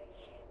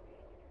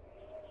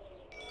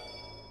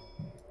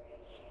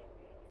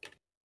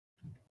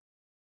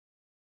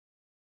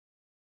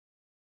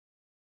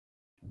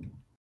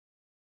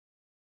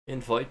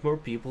 Invite more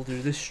people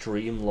to the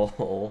stream,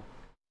 lol.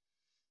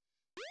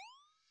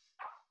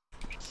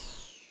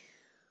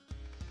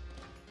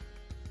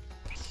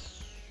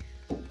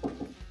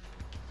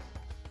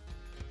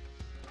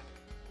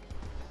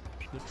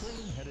 The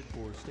train headed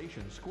for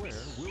Station Square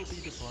will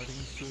be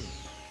departing soon.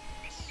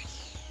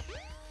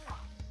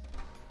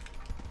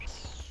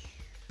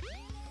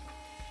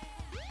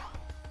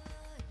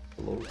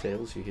 Hello,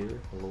 Tails, you here?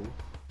 Hello?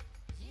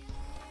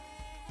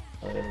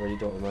 I really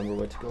don't remember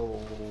where to go.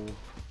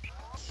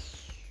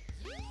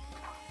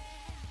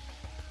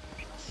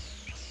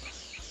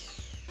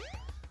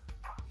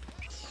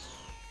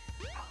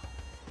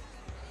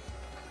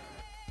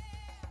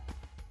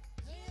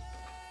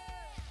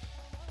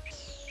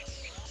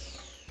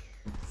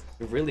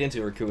 You're really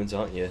into raccoons,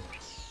 aren't you?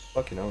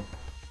 Fucking hell.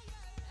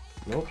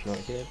 Nope, not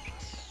here.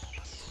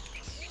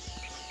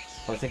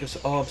 Oh, I think I'm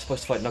supposed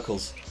to fight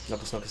Knuckles.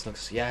 Knuckles, Knuckles,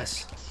 Knuckles.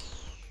 Yes!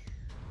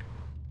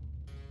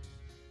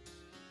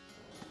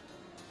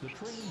 The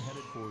train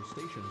headed for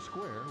Station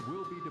Square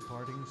will be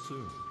departing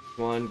soon.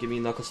 Come on, give me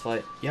a Knuckles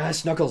fight.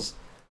 Yes, Knuckles!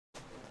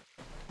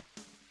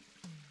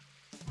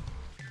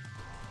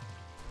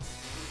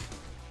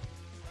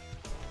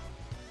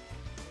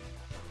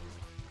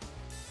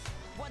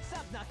 What's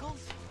up,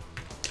 Knuckles?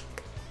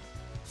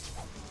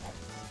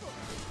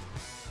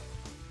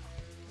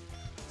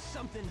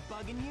 Something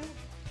bugging you?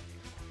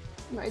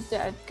 My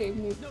dad gave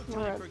me No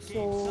time for games,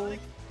 pretzel Sonic.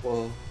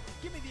 Whoa.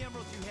 Give me the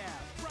emeralds you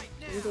have right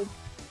with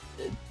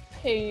now. a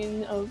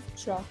pane of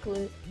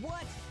chocolate.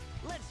 What?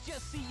 Let's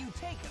just see you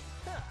take them.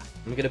 Huh.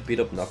 I'm gonna beat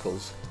up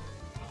Knuckles.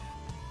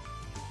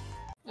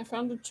 I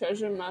found a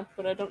treasure map,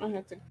 but I don't know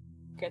how to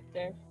get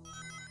there.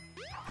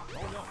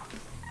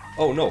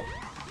 Oh no!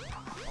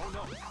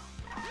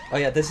 Oh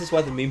yeah, this is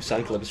where the meme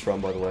sound clip is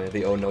from, by the way.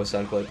 The oh no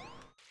sound clip.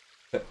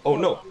 Oh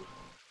no!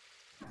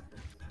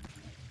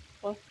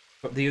 What?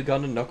 From the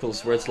Ugandan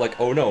Knuckles, where it's like,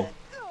 oh no!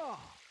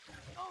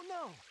 Oh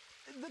no!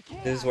 The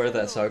chaos This is where that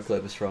emeralds. sound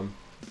clip is from.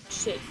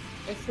 Shit.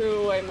 I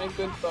threw away my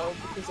good bow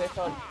because I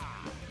thought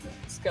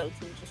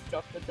Skeleton just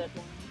dropped the dead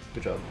one.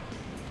 Good job.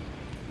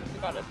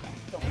 I got it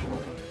back, don't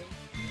worry.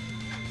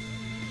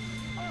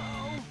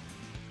 Oh!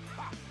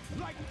 Ha!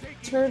 Like taking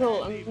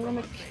turtle. candy I'm from gonna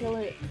a kill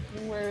baby. it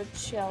and wear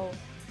its shell.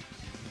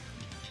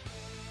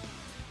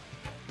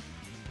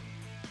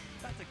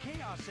 That's a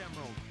Chaos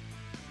Emerald.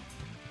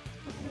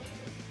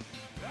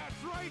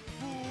 That's right,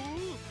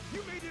 fool!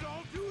 You made it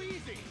all too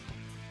easy!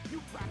 You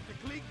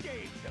practically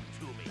gave them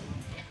to me!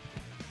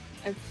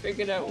 I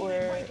figured out Hold it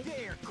where right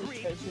there, the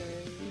creep. treasure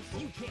is.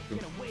 You can't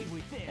get away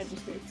with I this.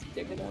 just need to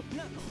dig it up.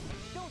 Knuckles,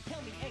 don't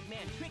tell me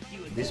Eggman tricked you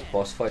again. These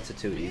boss fights are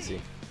too easy.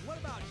 What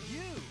about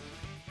you?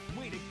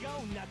 Way to go,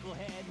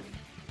 Knucklehead.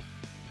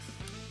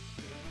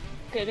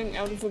 Getting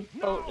out of a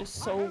boat is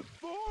I so have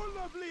 4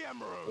 lovely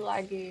emeralds!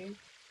 laggy.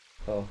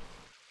 Oh.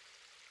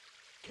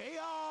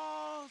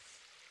 Chaos!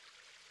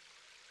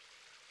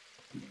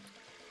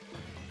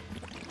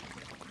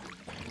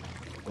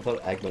 I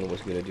thought Eggman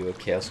was gonna do a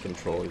chaos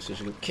control. He was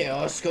just gonna go,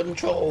 chaos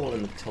control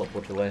and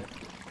teleport away.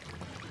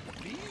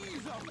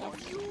 These are for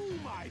you,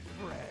 my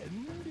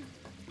friend!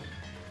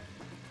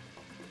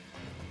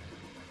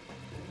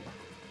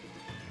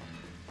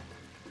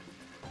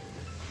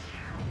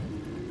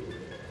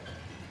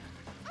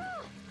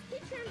 Oh, he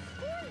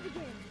transformed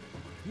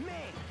again.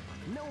 Man,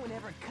 no one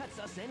ever cuts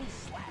us any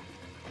slack.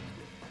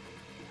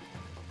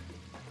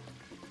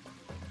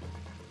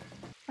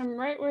 I'm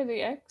right where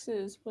the X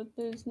is, but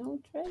there's no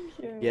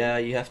treasure. Yeah,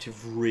 you have to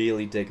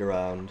really dig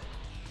around.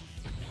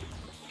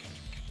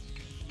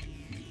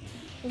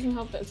 Doesn't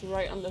help that it's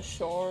right on the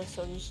shore,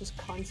 so there's just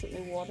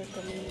constantly water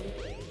coming in.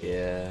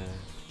 Yeah.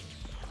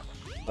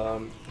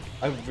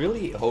 I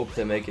really hope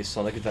they make a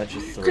Sonic Adventure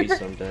 3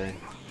 someday.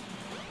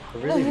 I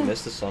really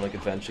miss the Sonic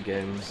Adventure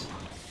games.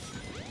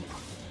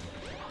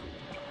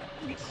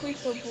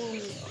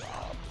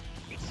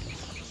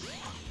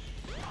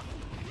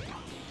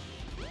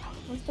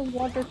 Where's the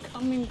water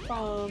coming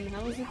from?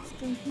 How is it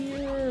still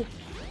here?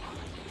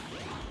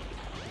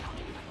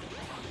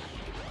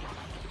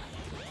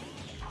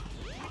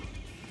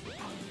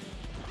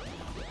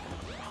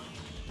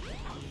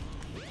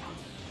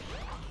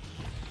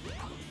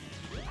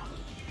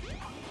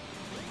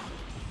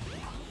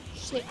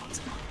 Shit.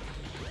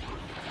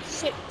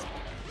 Shit.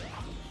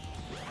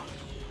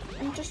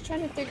 I'm just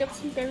trying to dig up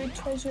some buried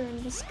treasure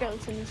and the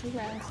skeleton is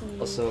harassing me.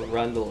 Also,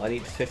 Randall, I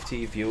need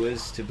 50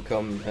 viewers to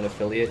become an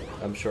affiliate.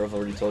 I'm sure I've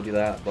already told you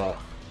that, but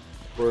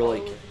we're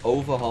like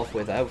over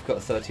halfway there. We've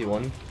got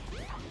 31.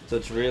 So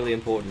it's really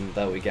important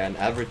that we get an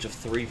average of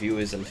 3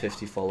 viewers and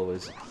 50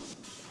 followers.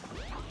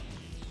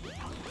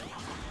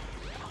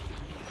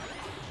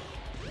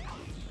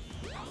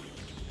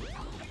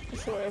 I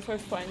swear if I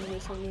find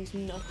this one, there's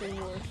nothing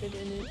worth it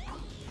in it.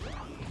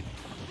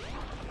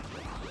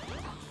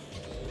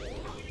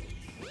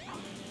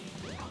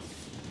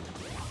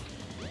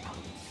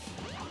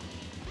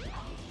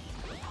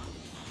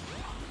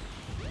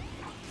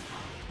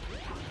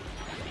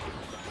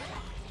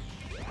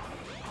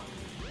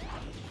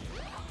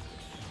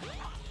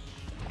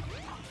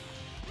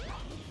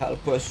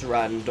 Help us,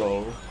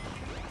 Randall.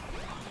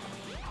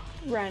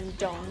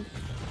 Random.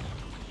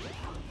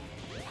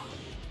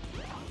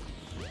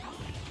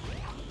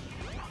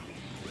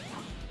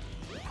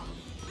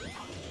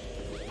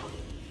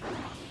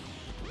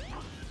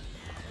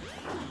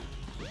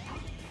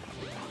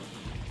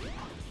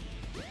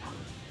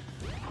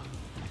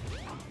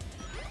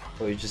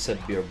 Oh, you just said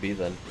BRB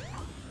then.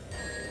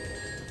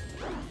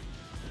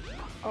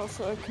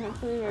 Also, I can't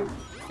believe I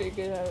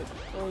figured out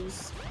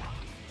those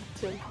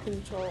tilt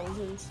controls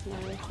and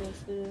Smash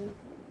yesterday.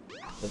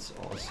 That's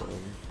awesome.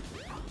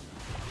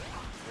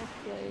 I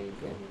played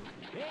and,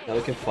 Now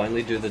we can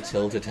finally do the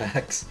tilt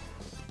attacks.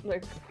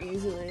 like,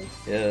 easily.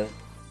 Yeah.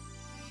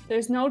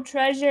 There's no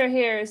treasure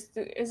here.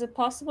 Is it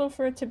possible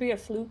for it to be a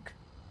fluke?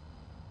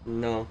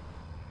 No.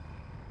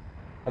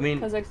 I mean,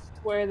 Because I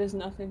swear there's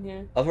nothing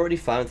here. I've already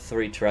found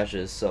 3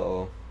 treasures,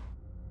 so...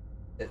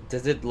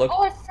 Does it look...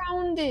 Oh, I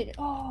found it!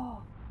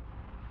 Oh!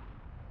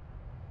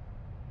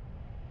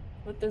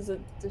 But there's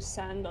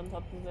sand on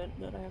top of it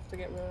that I have to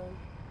get rid of.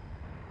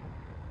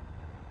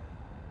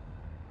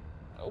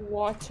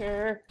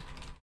 Water.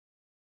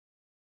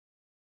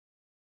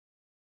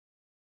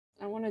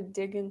 I want to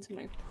dig into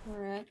my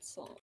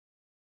pretzel.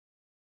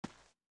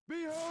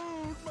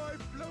 Behold my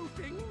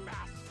floating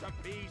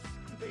masterpiece,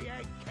 the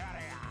egg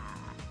carrier!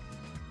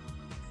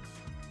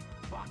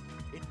 But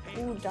it pays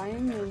Ooh,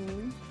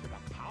 diamond. to the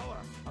power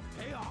of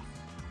chaos.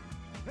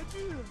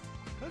 Adieu,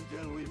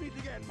 until we meet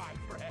again, my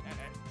friends.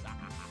 I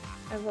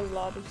have a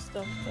lot of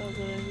stuff though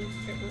that I need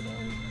to get rid of.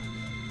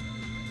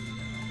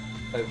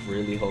 I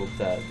really hope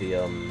that the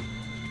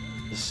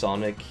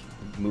Sonic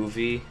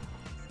movie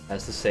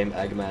has the same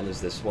Eggman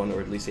as this one, or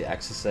at least he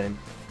acts the same.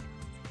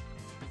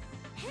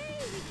 Hey,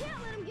 we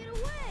can't let him get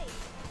away.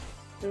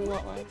 In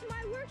what way? It's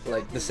my workshop.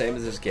 Like, the same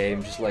as this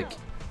game, just like,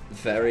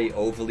 very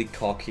overly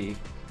cocky,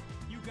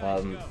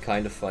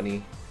 kind of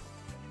funny.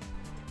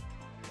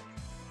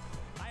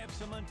 I have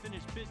some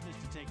unfinished business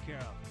to take care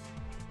of.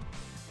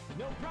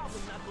 No problem,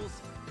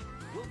 Knuckles.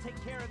 We'll take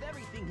care of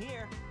everything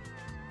here.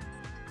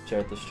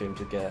 Share the stream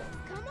to get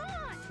Come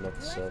on, not the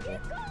let's server.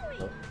 get going.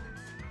 Oh.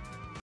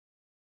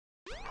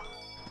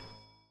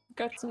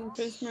 got some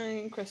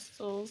prismarine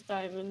crystals,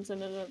 diamonds,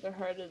 and another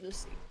heart of the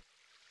sea.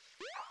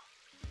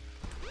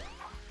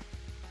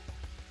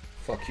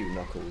 Fuck you,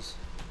 Knuckles.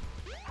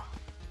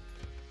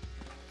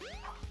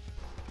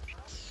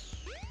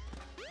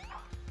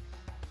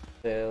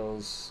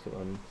 Tails, come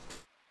on.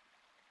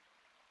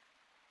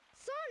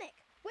 Sonic,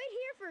 wait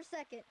here for a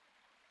second.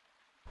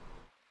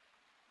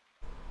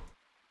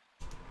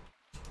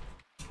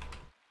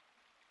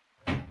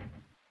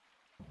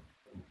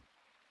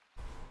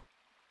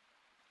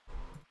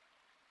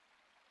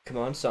 Come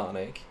on,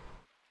 Sonic.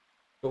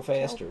 Go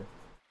faster.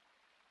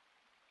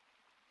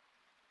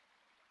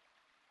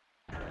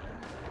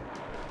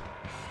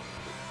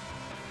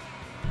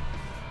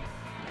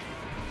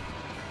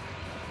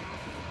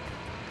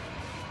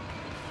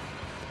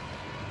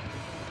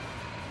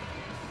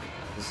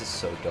 This is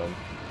so dumb.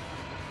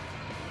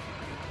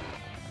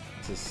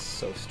 This is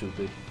so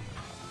stupid.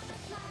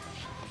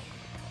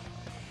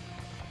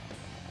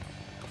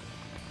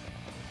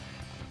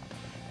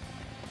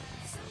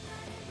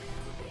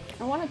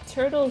 I want a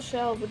turtle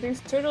shell, but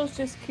these turtles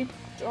just keep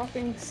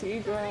dropping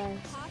seagrass.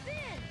 Hop in.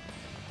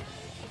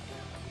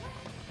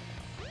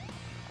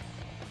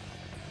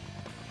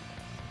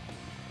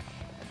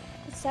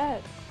 What's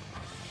that?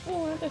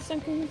 Oh, another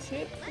sunken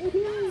ship.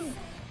 Woohoo!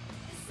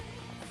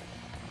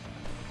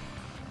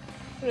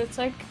 But it's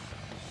like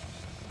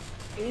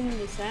in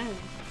the sand.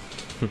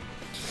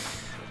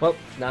 Well,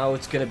 now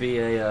it's gonna be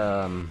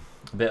a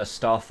bit of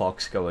Star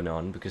Fox going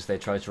on because they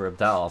tried to rip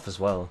that off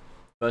as well.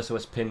 First it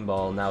was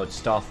Pinball, now it's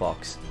Star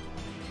Fox.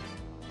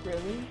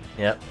 Really?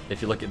 Yep,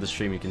 if you look at the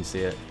stream you can see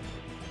it.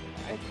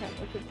 I can't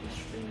look at the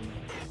stream.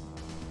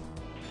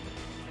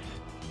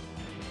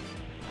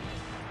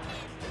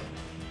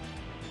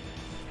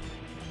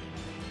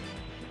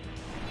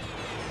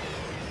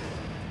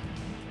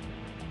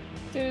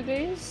 Do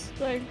these,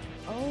 like,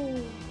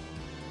 oh.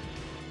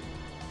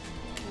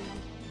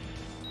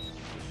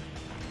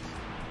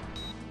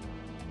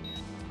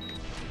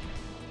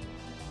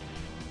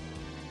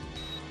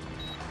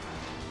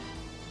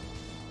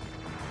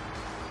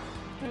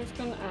 I was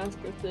gonna ask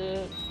if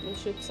the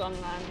ships on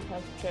land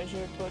have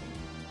treasure, but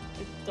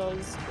it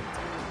does, but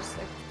then just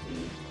like the...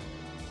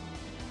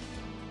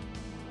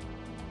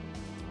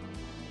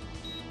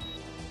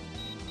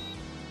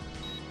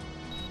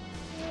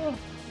 Oh.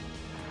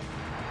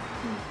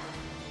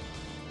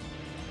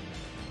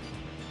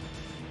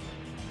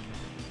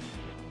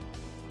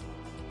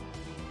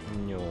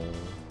 No.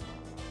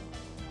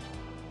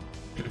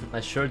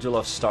 I sure do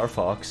love Star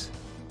Fox.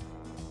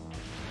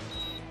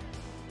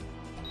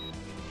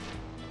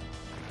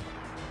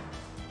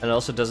 And it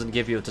also doesn't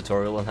give you a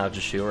tutorial on how to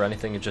shoot or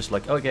anything, it's just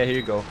like, okay, here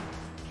you go.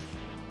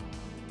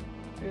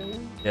 Really?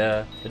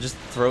 Yeah, it just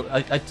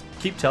I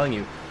keep telling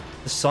you,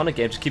 the Sonic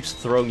game just keeps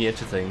throwing you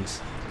into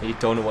things, and you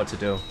don't know what to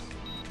do.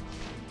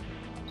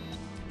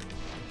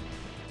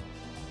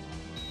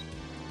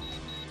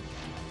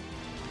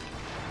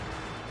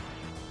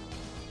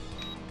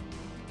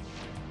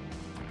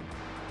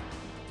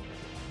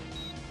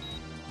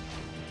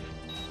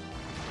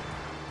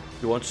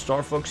 You want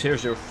Star Fox?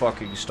 Here's your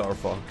fucking Star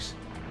Fox.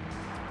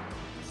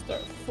 Star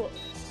Fox.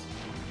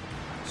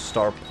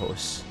 Star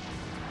Puss.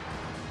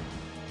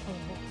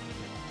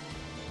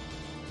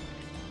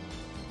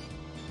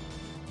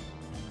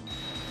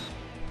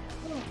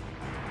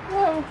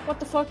 Whoa, what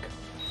the fuck?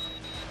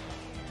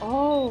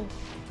 Oh.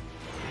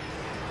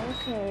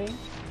 Okay.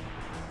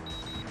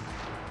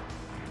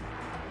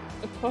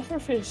 The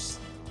pufferfish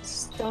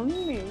stung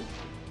me.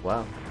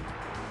 Wow.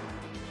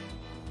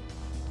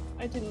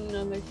 I didn't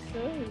know they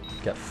could.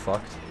 Get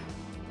fucked.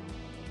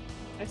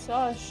 I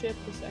saw a ship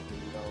a second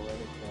ago. Where'd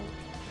it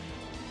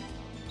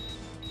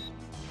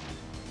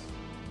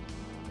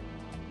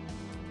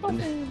go?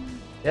 Puffin!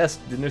 Yes,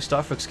 the new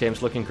Star Fox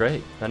game's looking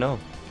great. I know.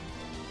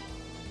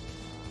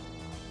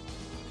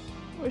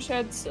 Wish I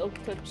had Silk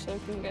Touch so I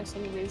can get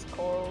some of these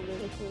coral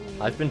little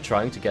things. I've been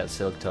trying to get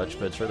Silk Touch,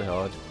 but it's really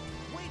hard.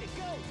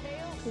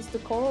 Because the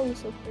coral is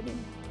so pretty.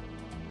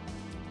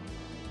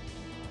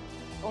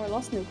 Oh, I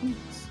lost new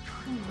boots.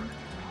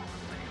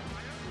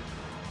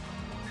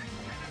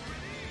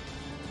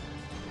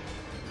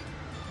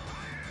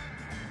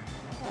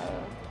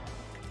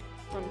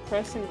 I'm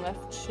pressing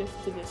left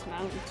shift to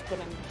dismount, but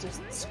I'm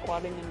just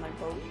squatting in my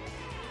boat.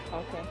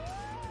 Okay.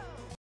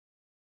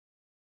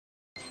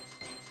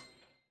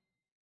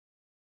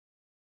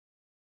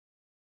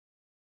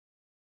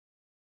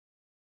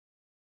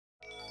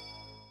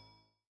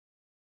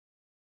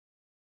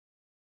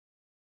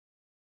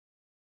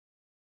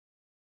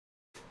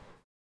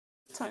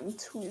 Time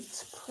to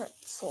eat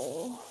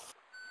pretzel.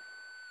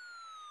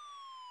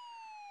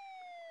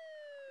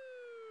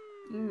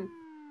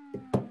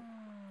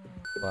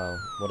 Wow,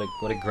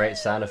 what a great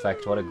sound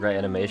effect, what a great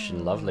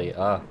animation, lovely.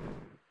 Ah.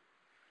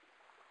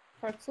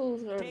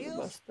 Pretzels are the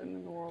best thing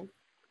in the world.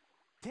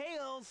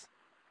 Tails!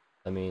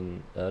 I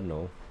mean,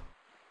 no.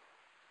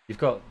 You've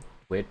got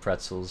weird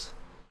pretzels.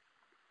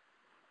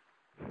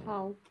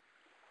 How?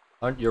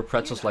 Aren't your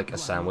pretzels like a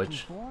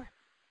sandwich?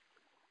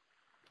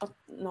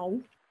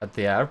 No. At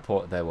the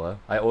airport they were.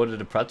 I ordered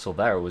a pretzel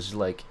there. It was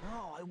like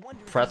Oh, I wonder if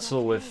he's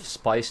pretzel with okay.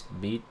 spiced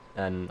meat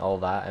and all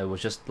that. It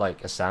was just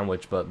like a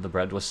sandwich, but the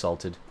bread was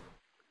salted.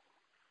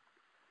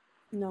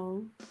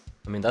 No.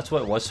 I mean, that's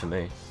what it was for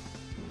me.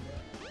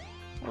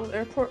 Well,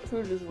 airport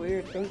food is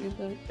weird, don't you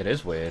think? It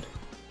is weird.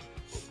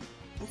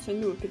 I'll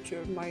send you a picture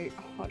of my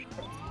hot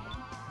pretzel.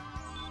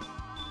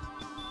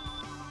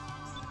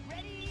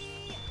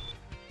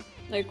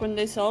 Like when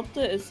they salt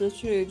it, it's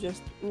literally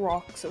just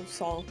rocks of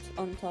salt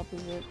on top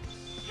of it.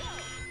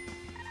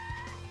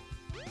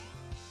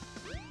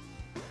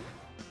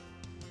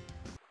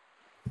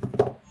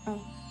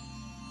 Oh.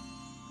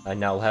 I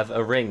now have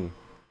a ring.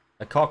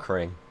 A cock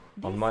ring.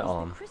 On my This is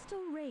arm. the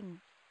crystal ring.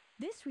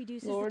 This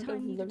reduces Lord the time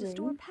of needed the to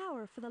store Ring?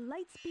 power for the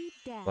Lightspeed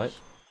dash. What?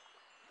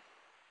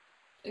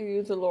 Are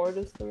you the Lord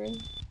of the Ring?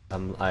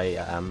 I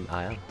am.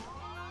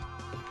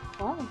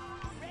 Wow.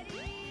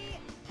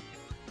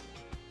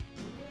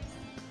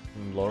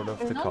 Lord of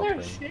the cock Another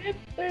ring. ship?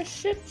 There's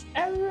ships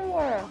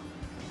everywhere!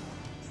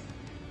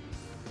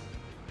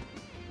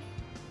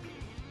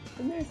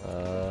 Come here.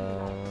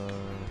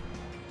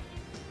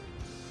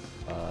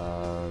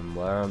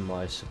 Where am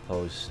I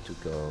supposed to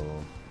go?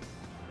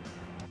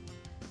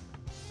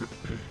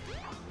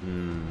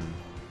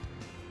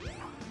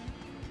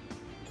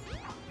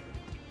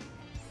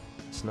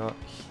 It's not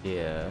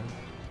here.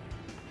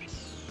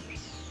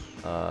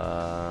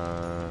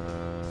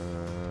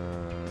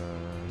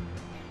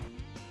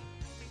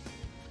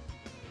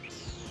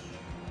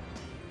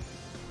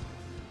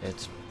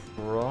 It's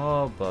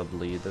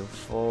probably the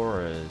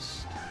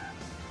forest.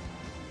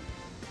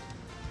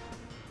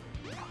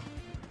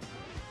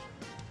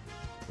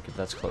 Okay,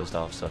 that's closed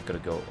off, so I've got to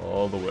go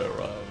all the way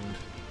around.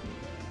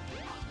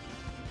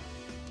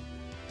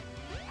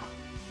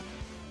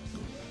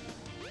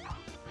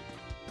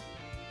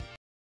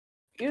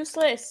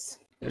 Useless!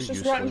 It's They're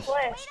just rotten useless.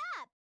 flesh.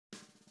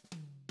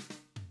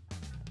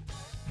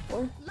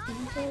 Or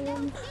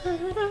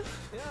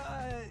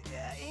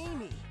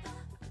Amy.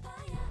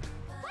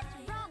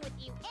 What's wrong with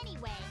you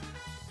anyway?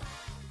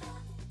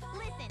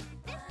 Listen,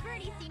 this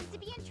birdie seems to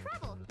be in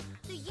trouble,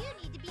 so you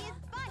need to be his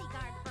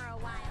bodyguard for a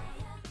while.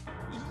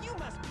 You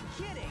must be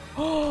kidding.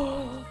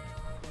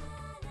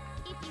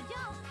 If you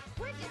don't,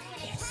 we're just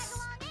gonna tag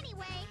along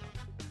anyway.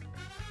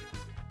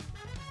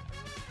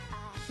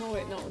 no,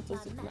 wait, no, it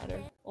doesn't matter.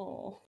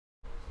 Oh.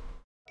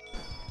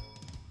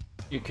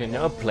 You can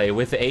now play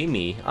with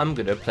Amy. I'm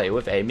gonna play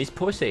with Amy's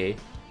pussy.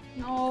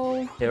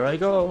 No. Here I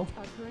go.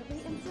 Are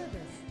currently in service.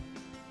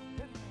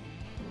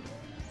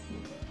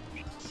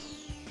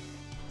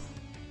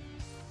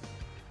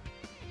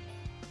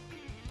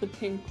 The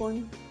pink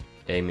one.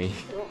 Amy.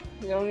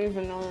 You don't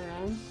even know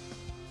her name.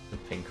 The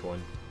pink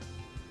one.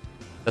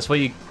 That's why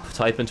you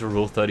type into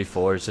Rule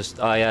 34. It's just,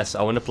 ah yes,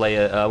 I want to play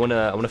it. I want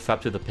to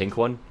fap to the pink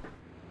one.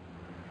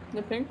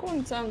 The pink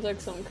one sounds like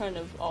some kind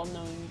of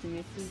all-knowing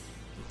deity.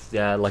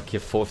 Yeah, like your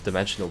fourth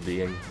dimensional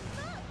being.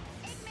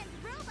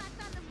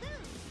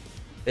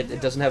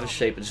 It doesn't have a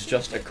shape. It's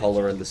just a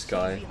color in the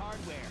sky.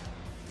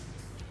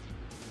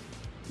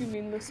 You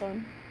mean the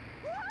sun?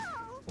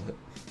 What?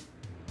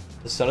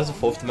 The sun is a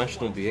fourth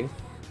dimensional being?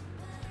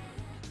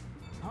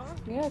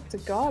 Yeah, it's a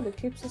god. It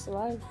keeps us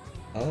alive.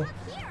 Oh.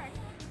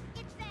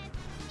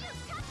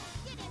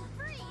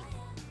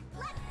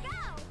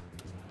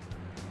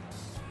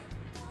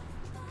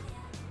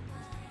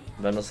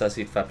 Randall says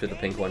he'd fap to the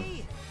pink one.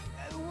 Wait.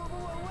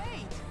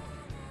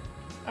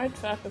 I'd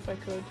fap if I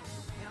could.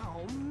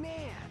 Oh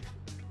man,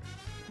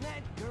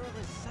 that girl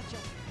is such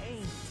a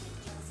pain.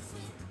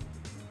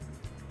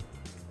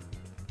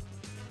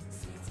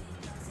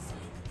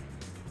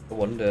 I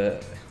wonder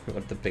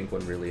what the pink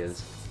one really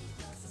is.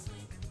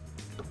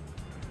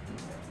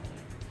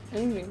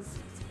 Amy.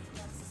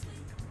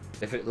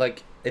 If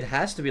it it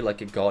has to be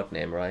like a god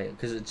name, right?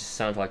 Because it just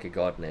sounds like a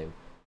god name.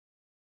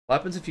 What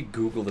happens if you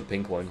Google the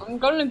pink one? I'm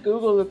gonna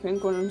Google the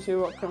pink one and see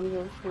what comes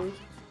up first.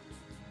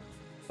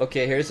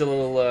 Okay, here's a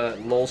little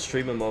lol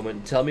streamer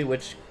moment. Tell me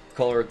which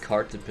color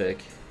card to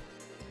pick.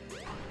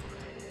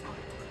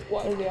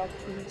 What are the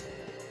options?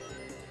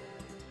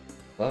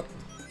 What?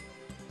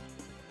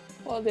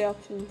 What are the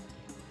options?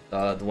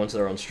 The ones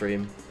that are on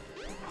stream.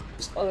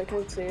 Oh, I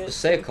can't see it. Just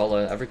say a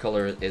color. Every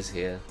color is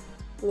here.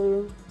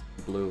 Blue.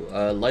 Blue.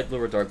 Light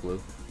blue or dark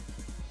blue?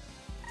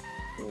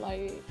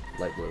 Light.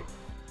 Light blue.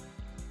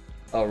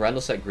 Oh,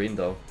 Randall said green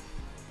though.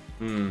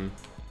 Hmm.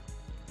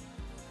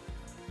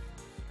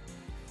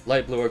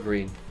 Light blue or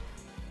green?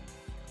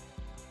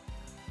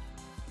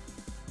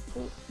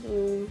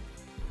 Blue.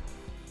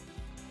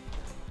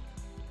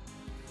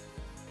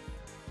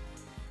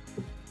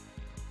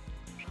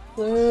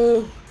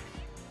 Blue.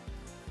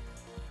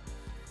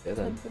 Yeah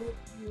then.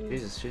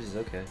 Jesus,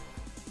 okay.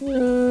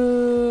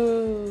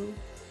 Blue.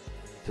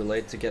 Too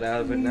late to get out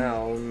of it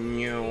now.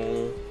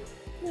 No.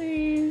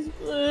 Please,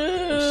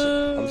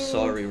 blue. I'm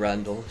sorry,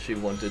 Randall. She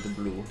wanted the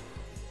blue.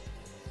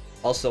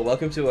 Also,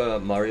 welcome to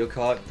Mario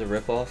Kart, the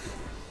ripoff.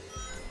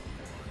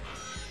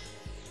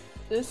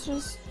 This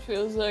just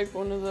feels like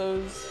one of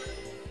those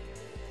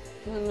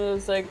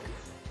like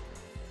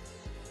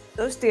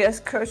Those DS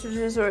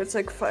cartridges where it's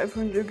like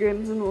 500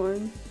 games in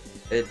one.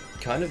 It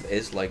kind of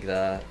is like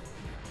that,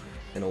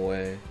 in a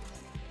way.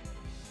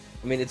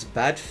 I mean, it's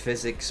bad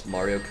physics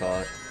Mario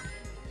Kart.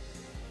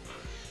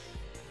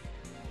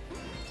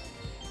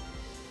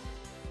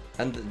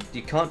 And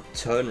you can't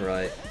turn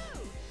right.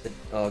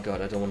 Oh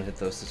god, I don't want to hit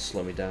those to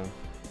slow me down.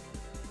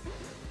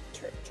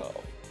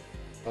 Turtle.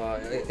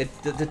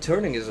 The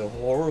turning is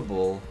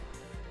horrible.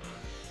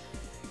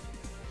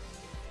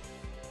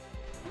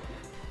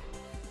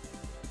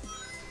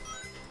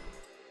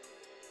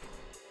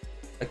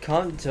 I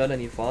can't turn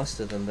any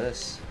faster than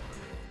this.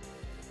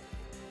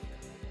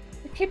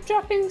 I keep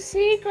dropping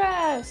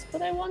seagrass,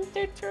 but I want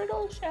their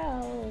turtle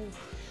shells.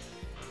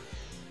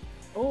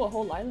 Oh, a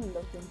whole island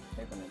of them.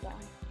 They're gonna die.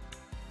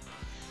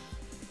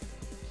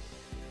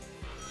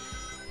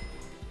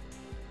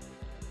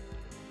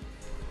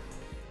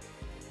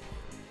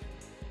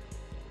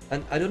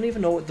 And I don't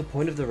even know what the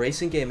point of the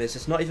racing game is.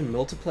 It's not even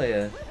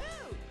multiplayer.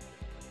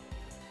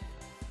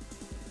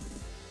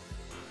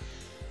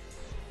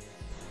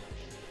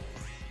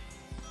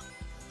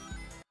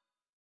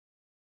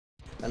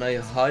 And I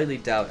highly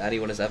doubt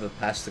anyone has ever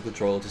passed the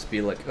control just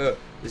be like,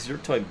 is your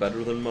time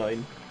better than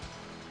mine?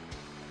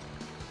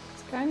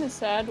 It's kind of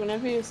sad.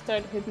 Whenever you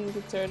start hitting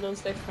the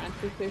turtles, they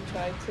frantically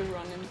try to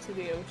run into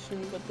the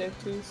ocean, but they're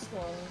too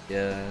slow.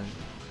 Yeah.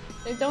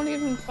 They don't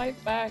even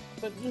fight back,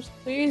 but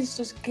please,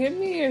 just give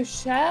me your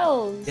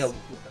shells. Yeah,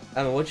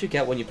 I mean, what'd you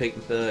get when you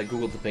picked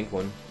Googled the pink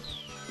one?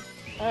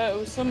 It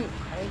was some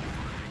art.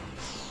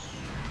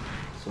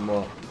 Some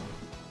what?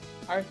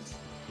 Art.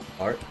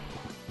 Art?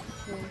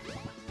 Yeah.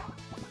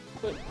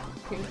 But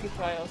Pinkie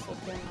Pie also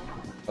came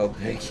up. Oh,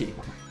 Pinkie.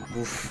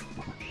 Oof.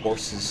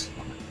 Horses.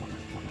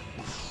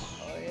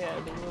 Oh yeah,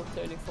 the Rule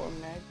 34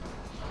 mag.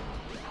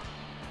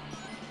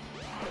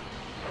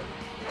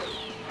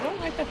 I don't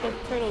like that the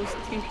turtle's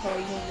teeth are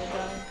when they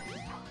die.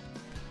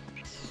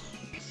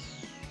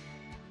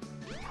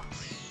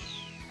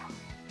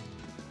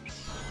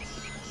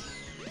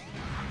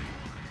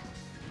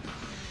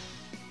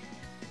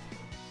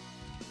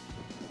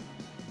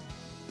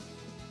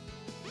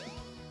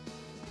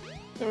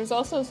 There was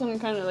also some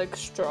kind of like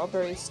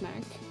strawberry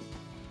snack.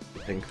 The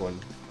pink one.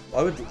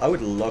 I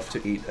would love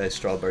to eat a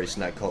strawberry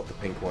snack called the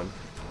pink one.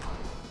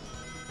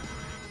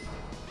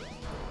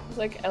 It's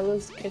like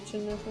Ella's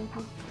Kitchen or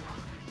something.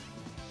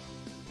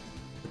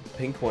 The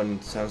pink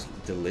one sounds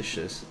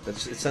delicious. It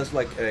sounds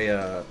like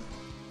a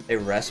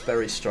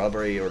raspberry,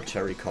 strawberry, or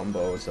cherry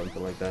combo or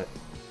something like that.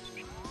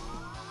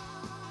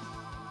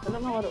 I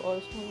don't know what it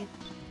was.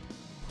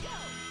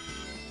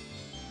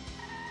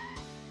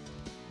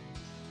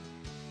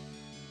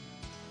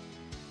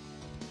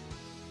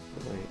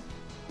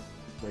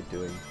 What am I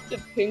doing? The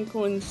pink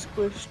one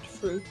squished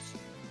fruits.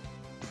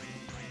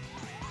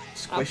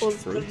 Squished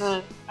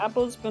fruits?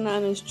 Apples,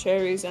 bananas,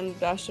 cherries, and a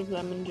dash of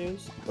lemon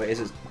juice. Wait, is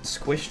it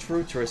squished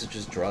fruits or is it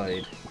just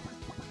dried?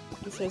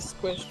 It says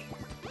squished.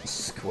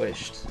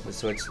 Squished.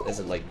 So is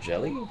it like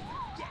jelly?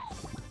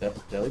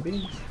 Jelly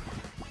beans?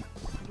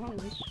 I don't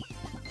know.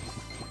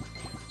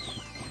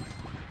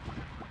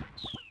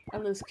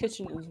 Ella's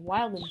Kitchen is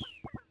wildin'.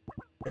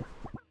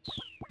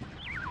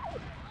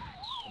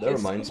 That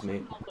reminds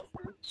me.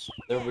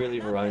 That really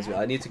reminds me.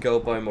 I need to go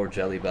buy more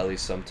Jelly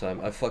Bellies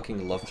sometime. I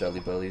fucking love Jelly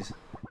Bellies.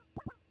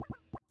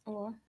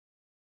 Or?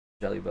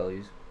 Jelly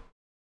Bellies.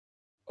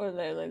 Or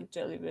they like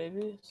jelly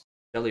babies.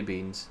 Jelly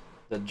beans.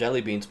 The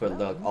jelly beans, but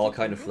look, all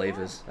kind of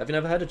flavors. Have you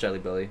never had a Jelly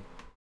Belly?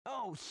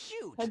 Oh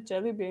shoot! Had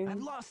jelly beans.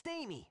 I've lost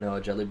Amy. No,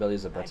 Jelly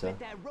Bellies are I better. bet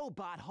that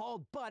robot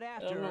hauled butt I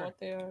after don't know her. what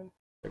they are.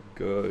 They're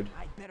good.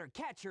 I'd better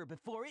catch her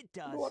before it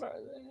does. What are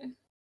they?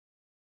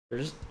 They're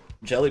just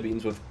jelly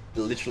beans with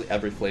literally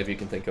every flavor you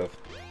can think of.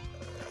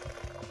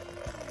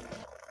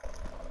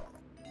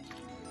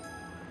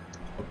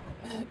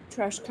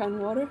 Trash can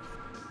water?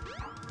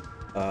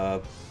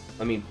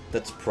 I mean,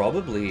 that's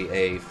probably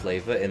a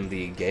flavor in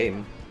the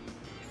game.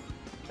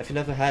 Have you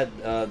never had,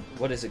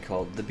 what is it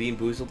called? The Bean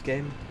Boozled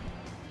game?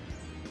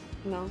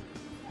 No.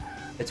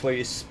 It's where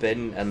you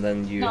spin and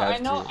then you have I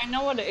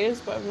know what it is,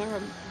 but I've never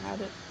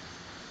had it.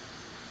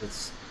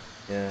 It's,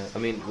 yeah, I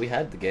mean, we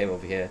had the game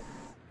over here.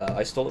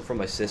 I stole it from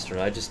my sister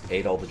and I just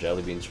ate all the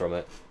jelly beans from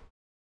it.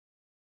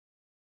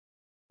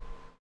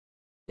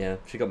 Yeah,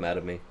 she got mad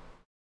at me.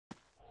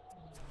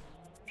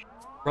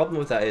 Problem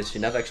with that is she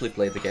never actually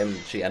played the game and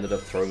she ended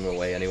up throwing them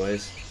away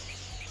anyways.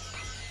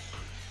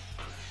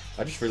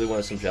 I just really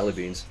wanted some jelly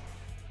beans.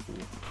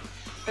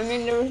 I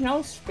mean, there was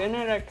no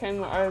spinner that came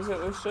with ours, it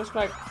was just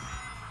like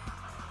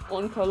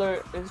one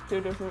color is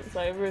two different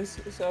flavors,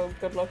 so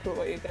good luck with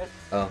what you get.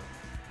 Oh,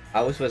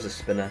 ours was a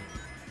spinner.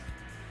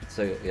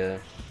 So, yeah.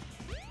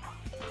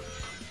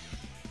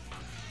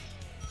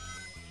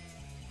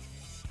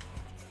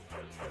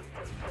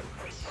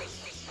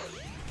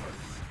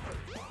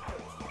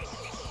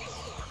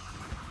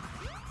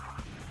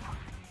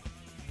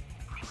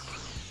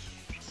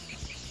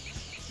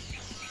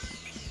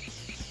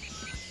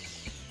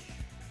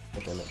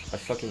 God damn it. I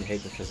fucking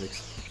hate the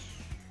physics.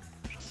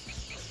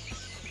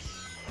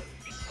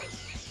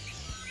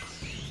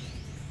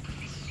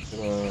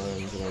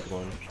 Come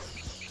on.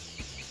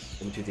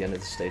 I'm to the end of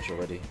the stage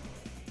already.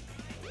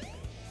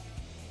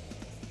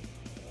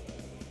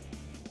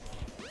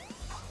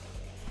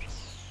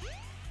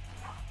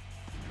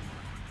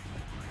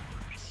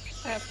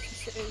 I have to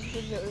save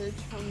the village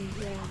from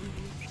them.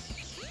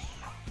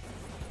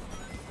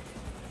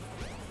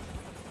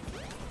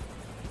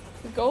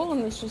 The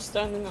golem is just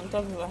standing on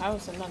top of a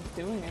house and not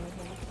doing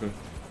anything.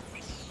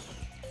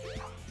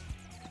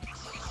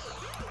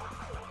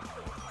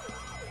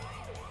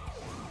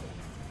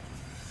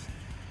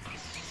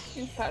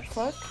 You fat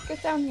fuck,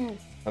 get down here.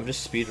 I'm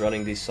just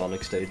speedrunning these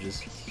Sonic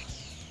stages.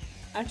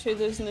 Actually,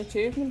 there's an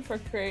achievement for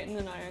creating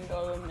an iron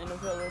golem in a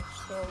village,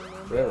 so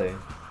maybe Really?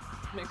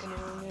 make a new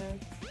one, yeah.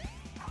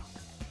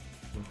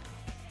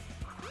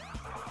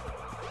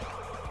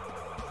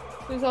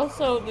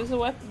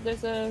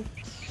 There's a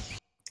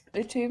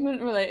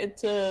achievement related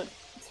to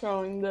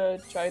throwing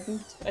the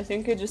trident. I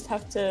think you just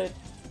have to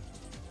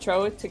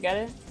throw it to get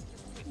it.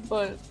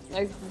 But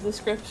like the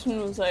description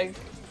was like,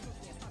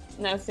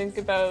 now think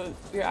about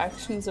your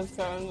actions of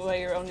throwing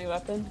away your only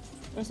weapon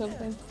or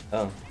something.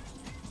 Oh.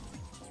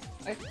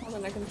 Hold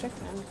on, I can check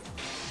now.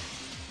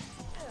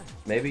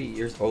 Maybe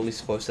you're only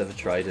supposed to have a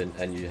trident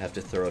and you have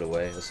to throw it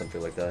away or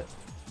something like that.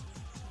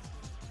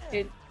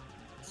 It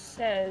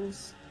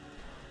says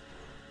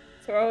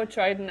throw a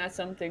trident at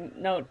something.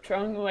 No,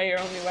 throwing away your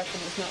only weapon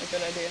is not a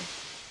good idea.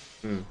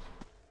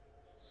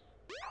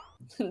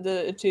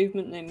 The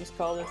achievement name is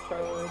called a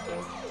throwaway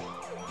joke.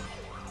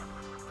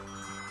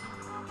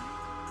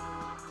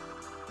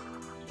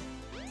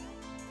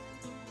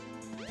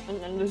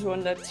 And then there's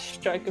one that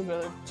strike a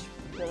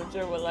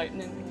villager with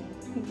lightning.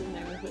 The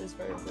name of it is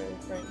very, very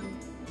frightening.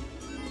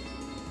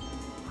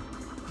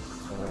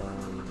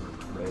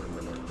 Wait a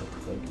minute, what the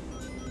fuck?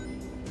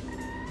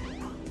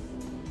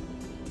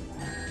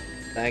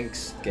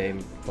 Thanks, game,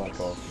 fuck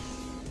off.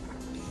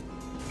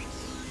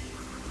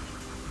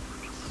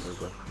 There we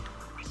go.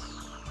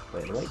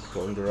 Wait, am I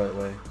going the right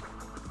way?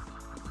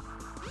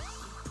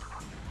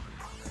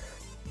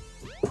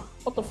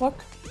 What the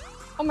fuck?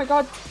 Oh my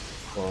god!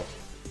 What?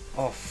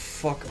 Oh,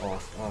 fuck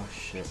off. Oh,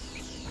 shit.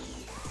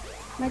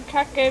 My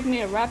cat gave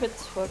me a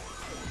rabbit's foot.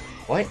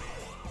 What?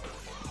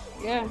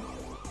 Yeah.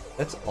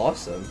 That's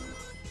awesome.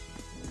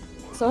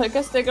 So I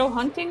guess they go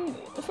hunting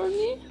for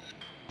me?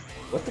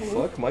 What the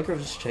fuck? Minecraft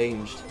just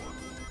changed.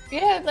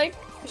 Yeah, like,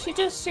 she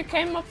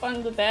came up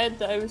on the bed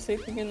that I was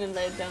sleeping in and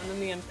laid down on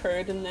me and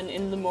purred, and then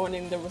in the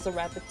morning there was a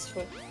rabbit's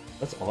foot.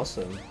 That's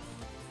awesome.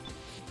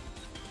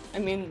 I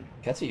mean...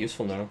 Cats are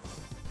useful now.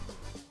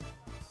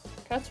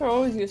 Cats are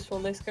always useful,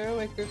 they scare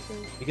away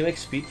creatures. You can make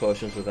speed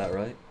potions with that,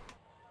 right?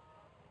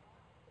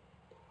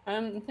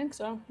 I think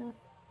so, yeah.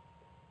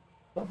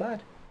 Not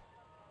bad.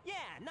 Yeah,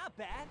 not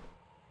bad.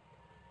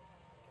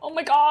 Oh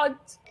my god!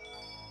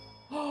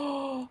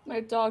 Oh, my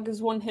dog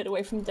is one hit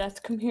away from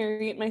death. Come here,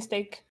 eat my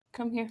steak.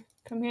 Come here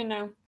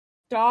now.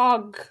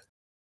 Dog!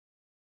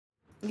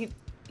 You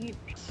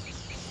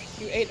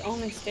ate all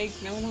my steak,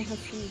 now I don't have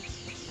food.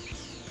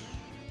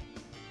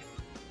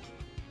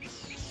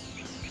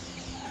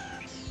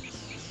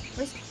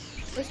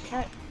 Where's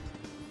Cat?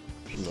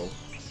 No.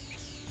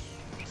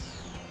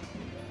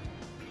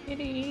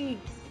 Kitty!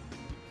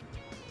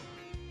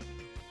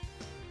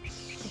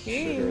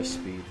 Sugar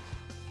speed.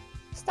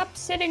 Stop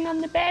sitting on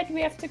the bed,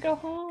 we have to go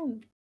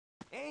home.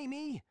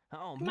 Amy?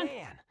 Oh Come on.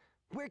 man,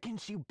 where can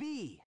she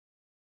be?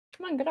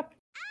 Come on, get up.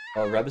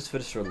 Oh, rabbit's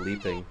foot is for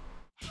leaping.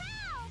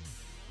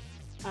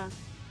 Ah,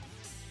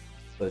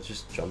 But it's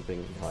just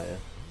jumping higher.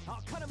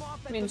 I'll cut him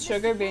off I at mean the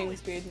sugar Mystic being Ruins.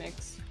 speed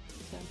makes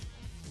sense.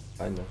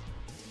 Kinda.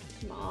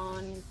 Come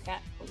on,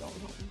 Cat, we're going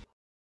home.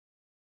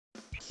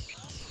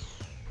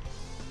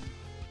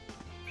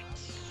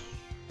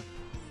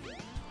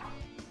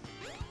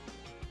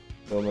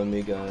 Don't mind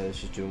me, guys,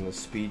 just doing a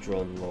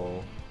speedrun,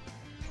 lol.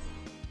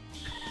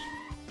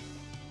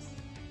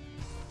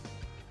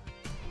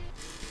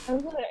 How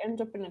did I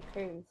end up in a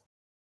cave?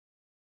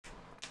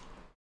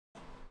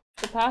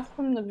 The path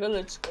from the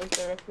village goes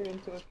directly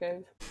into a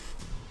cave.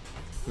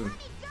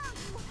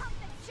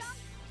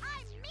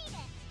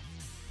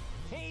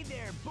 Hey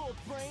there, bolt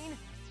brain!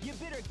 You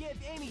better give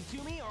Amy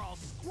to me or I'll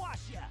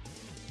squash ya!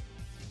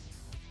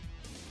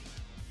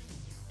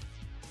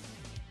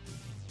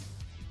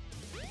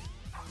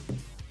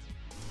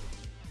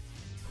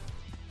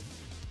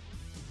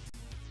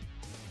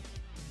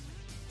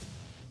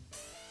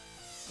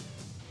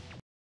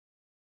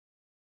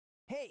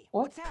 Hey,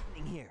 What? what's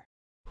happening here?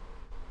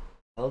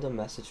 Held a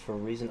message for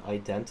reason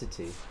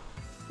identity.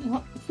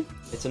 What?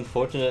 It's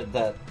unfortunate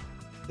that...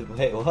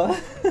 Wait,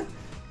 what?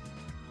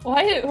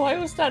 Why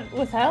was that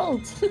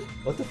withheld?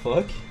 What the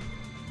fuck?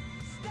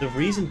 The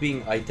reason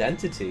being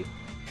identity.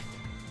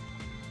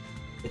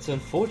 It's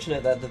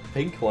unfortunate that the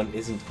pink one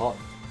isn't hot.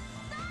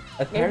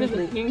 Maybe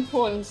Apparently... the pink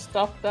one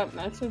stopped that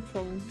message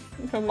from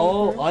coming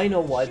Oh, through. I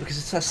know why, because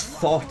it says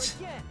thought.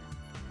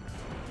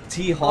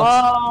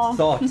 T-hot Oh.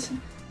 thought.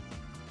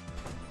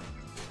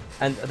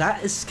 And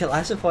that is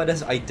classified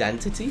as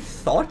identity?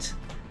 Thought?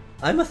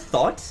 I'm a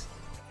thought?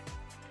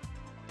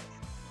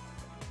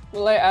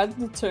 Will I add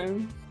the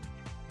term?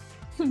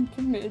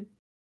 Mid.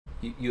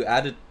 You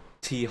added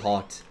T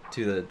hot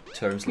to the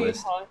terms Tea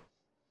list. hot.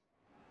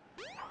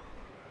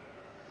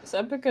 Is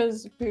that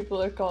because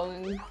people are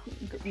calling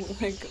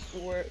like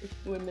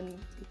women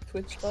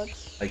Twitch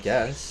bots? I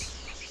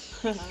guess.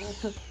 I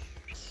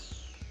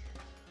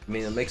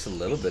mean, it makes a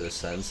little bit of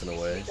sense in a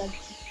way.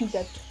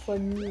 That's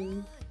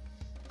funny.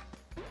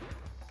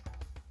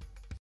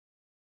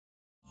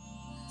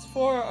 It's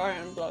 4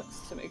 iron blocks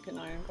to make an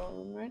iron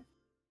golem, right?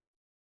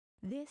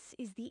 This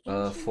is the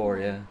 4,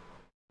 yeah.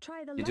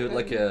 Try the You do it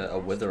like a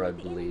wither, I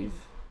believe,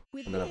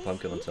 With and then a this,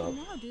 pumpkin on you can top.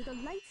 now do the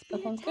light A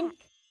speed pumpkin? attack.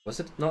 Was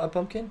it not a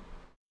pumpkin?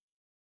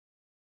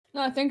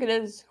 No, I think it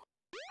is.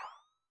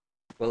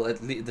 Well,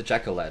 the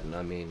jack-o'-lantern,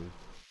 I mean.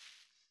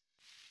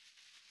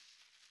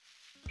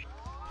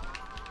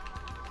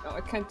 No,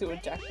 I can't do a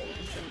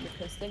jack-o'-lantern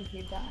because then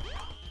he died.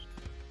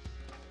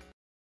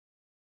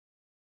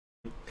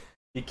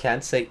 You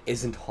can't say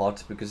isn't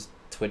hot because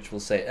Twitch will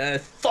say,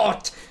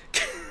 thought!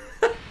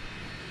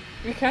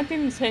 You can't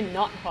even say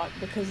not hot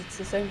because it's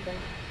the same thing.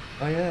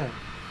 Oh yeah.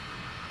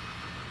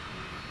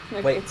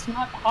 Like, Wait. it's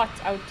not hot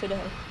out today.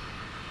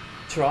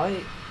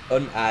 Try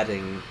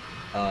unadding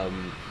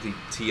the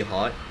T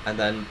hot and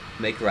then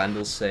make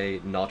Randall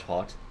say not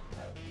hot.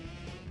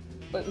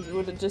 But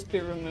would it just be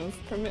removed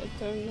from it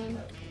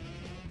then?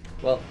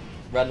 Well,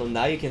 Randall,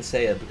 now you can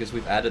say it because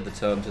we've added the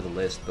term to the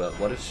list, but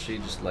what if she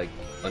just like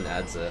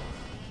unadds it?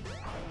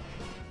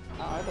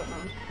 Oh, I don't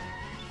know.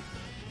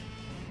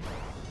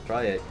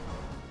 Try it.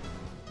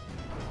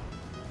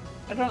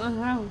 I don't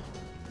know how.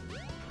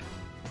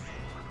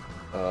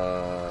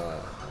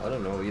 I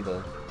don't know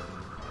either.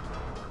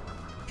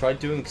 Try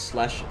doing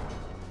slash.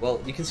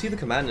 Well, you can see the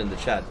command in the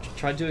chat.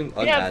 Try doing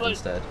unadd Yeah, but-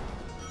 instead.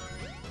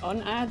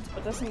 Unadd,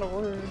 but that's not a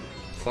word.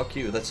 Fuck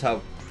you. That's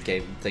how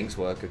game things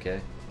work.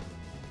 Okay.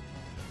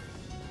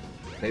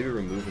 Maybe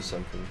remove or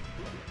something.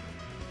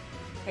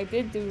 I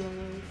did do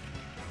remove.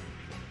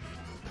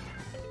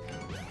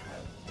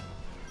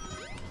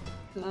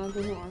 No, it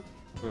doesn't work.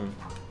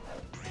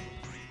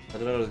 I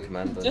don't know the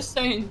command though. Just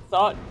saying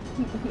thought.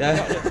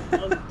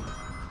 Yeah.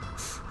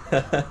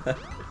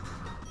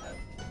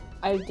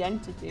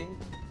 Identity.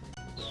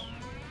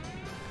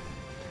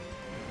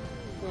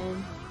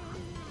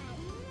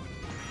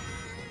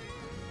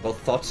 Well,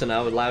 thoughts are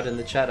now allowed in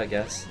the chat, I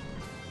guess.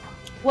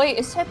 Wait,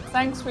 it said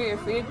thanks for your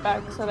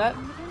feedback, so that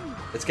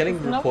It's getting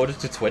Nope. reported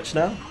to Twitch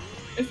now.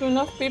 if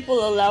enough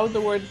people allow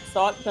the word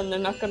thought, then they're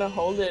not gonna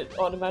hold it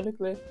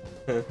automatically.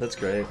 That's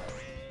great.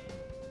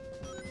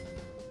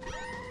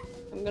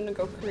 I'm gonna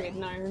go create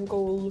an iron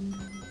golem.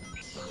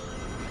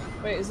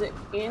 Wait, is it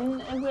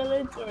in a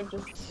village or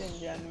just in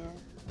general?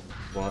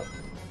 What?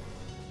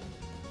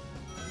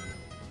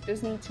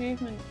 There's an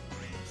achievement.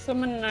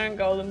 Summon an iron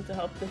golem to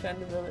help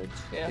defend a village.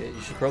 Yeah, Yeah.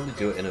 you should probably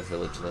do it in a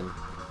village then.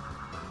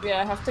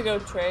 Yeah, I have to go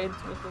trade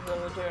with the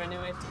villager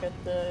anyway to get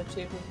the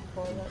achievement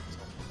before that.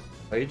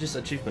 Are you just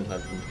achievement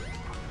hunting?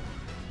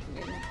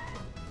 Yeah.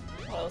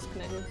 What else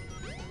can I do?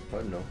 I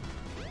don't know.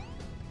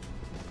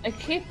 I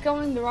keep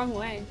going the wrong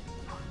way.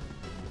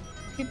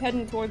 Keep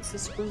heading towards the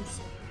spruce.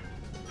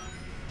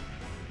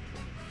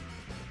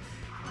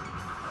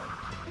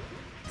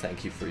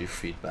 Thank you for your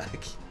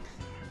feedback.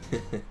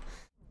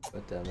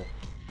 God damn it.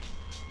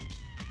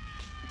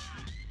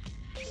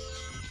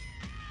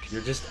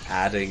 You're just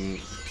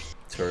adding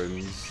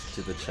terms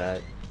to the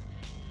chat.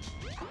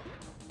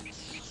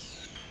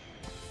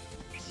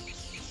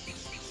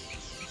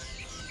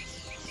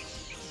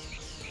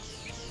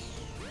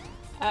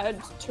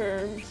 Add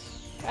term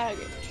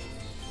faggot.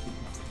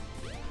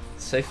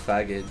 Say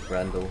faggot,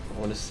 Randall. I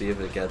want to see if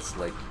it gets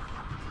like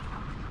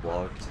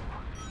blocked.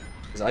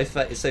 Cause I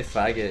say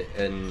faggot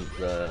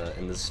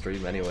in the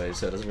stream anyway,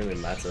 so it doesn't really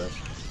matter.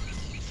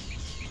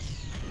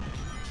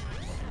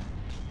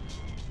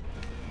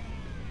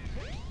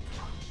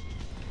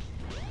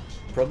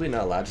 Probably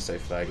not allowed to say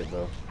faggot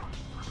though.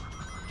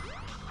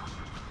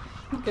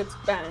 It gets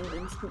banned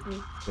instantly.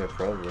 Yeah,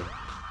 probably.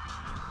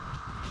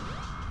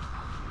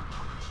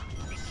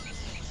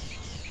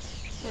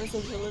 There's a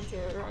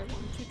villager I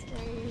want to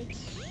trade.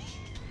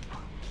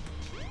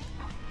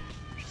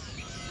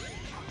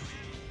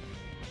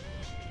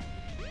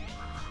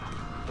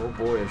 Oh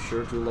boy, I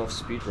sure do love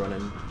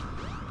speedrunning.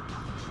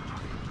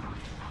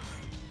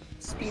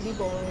 Speedy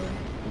boy.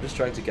 I'm just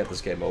trying to get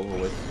this game over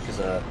with, because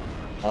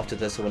after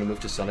this I want to move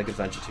to Sonic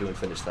Adventure 2 and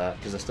finish that,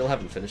 because I still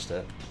haven't finished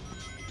it.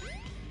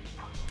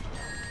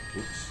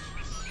 Oops.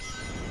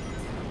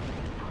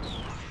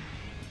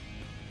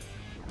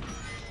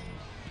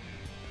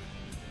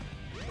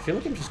 I feel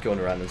like I'm just going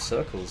around in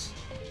circles.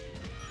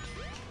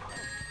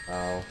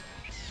 Ow.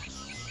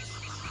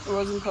 It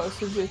wasn't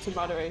posted due to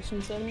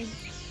moderation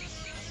settings.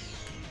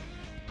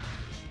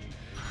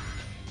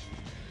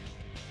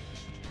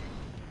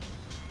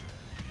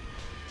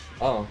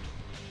 Oh.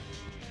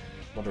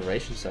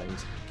 Moderation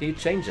settings. Can you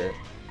change it?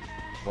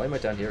 Why am I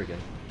down here again?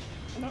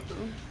 I don't know.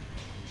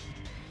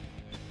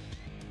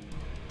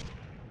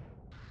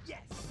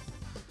 Yes!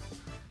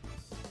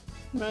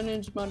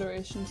 Manage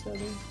moderation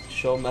settings.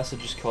 Show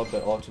messages caught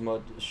by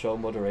automod. Show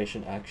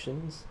moderation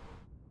actions.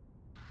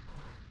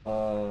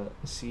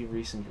 See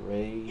recent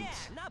raids,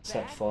 Yeah, not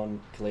set bad.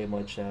 font, clear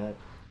my chat.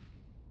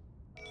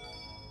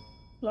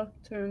 Block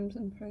terms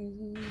and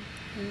phrases.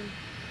 Mm.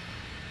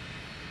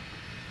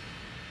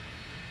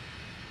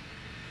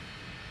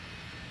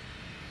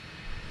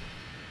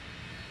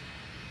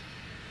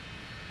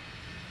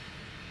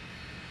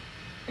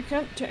 I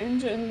can't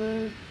change it in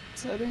the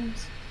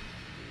settings.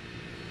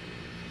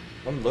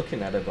 I'm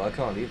looking at it, but I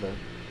can't either.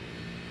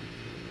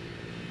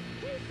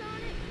 Hey,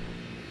 Sonic!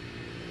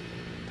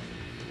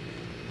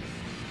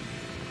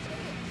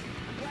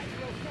 I'm glad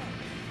you're okay.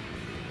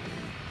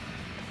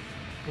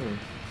 Hmm.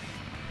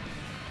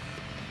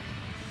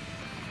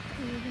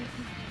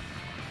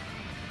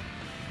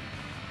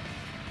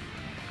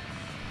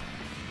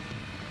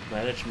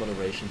 Manage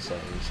moderation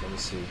settings, let me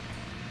see.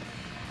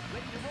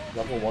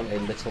 Level 1, a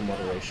little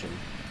moderation.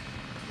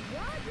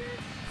 Roger!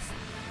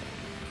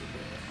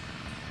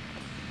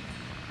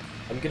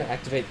 I'm gonna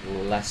activate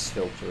less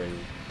filtering.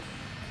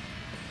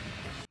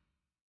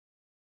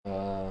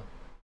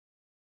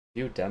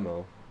 View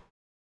demo.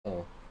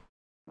 Oh.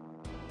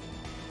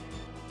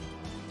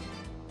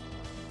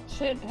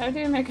 Shit, how do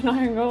you make an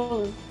iron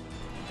golem?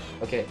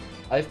 Okay,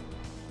 wait.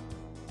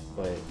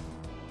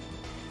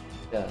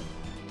 Yeah.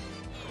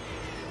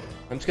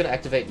 I'm just gonna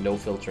activate no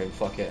filtering,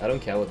 fuck it. I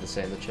don't care what they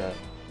say in the chat.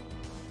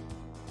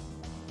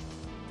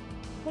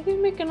 How do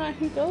you make an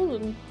iron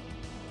golem?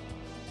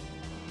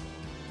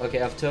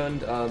 Okay, I've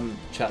turned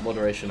chat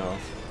moderation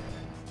off.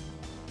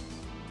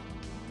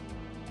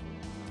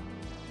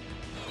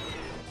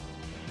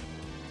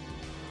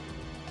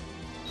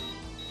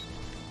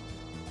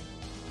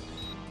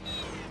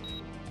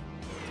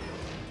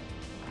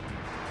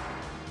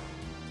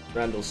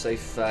 Randall, say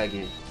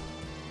faggy.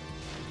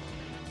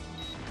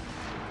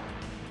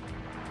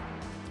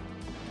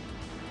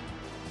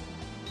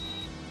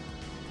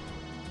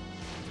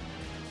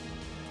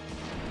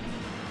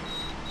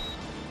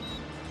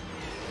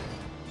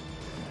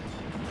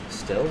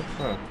 Still?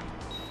 Huh.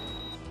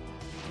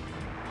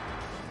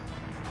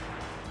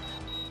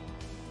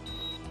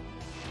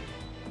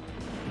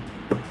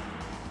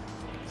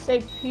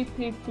 Say pee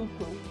pee poo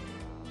poo.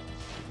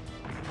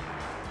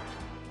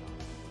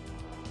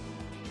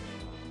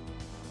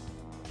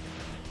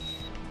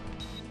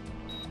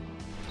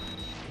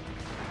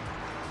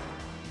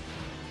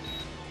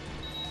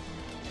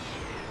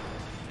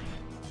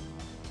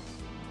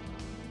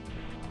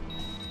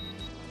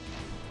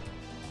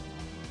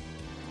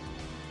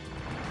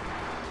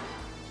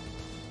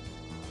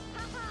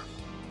 Haha!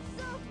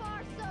 So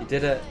far, so You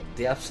did it, good.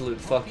 the absolute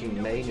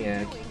fucking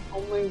maniac.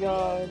 Oh my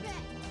god. Bet.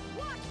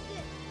 Watch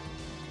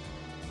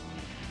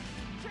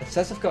this. It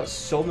says I've got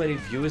so many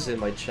viewers in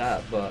my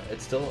chat, but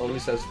it still only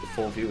says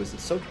 4 viewers.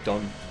 It's so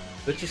dumb.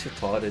 They're just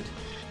retarded.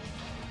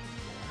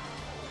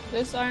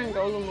 This iron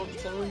golem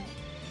looks on.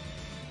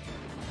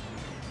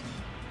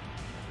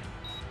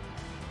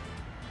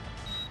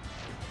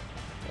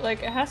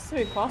 Like, it has to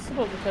be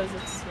possible because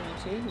it's an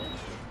achievement,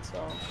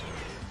 so...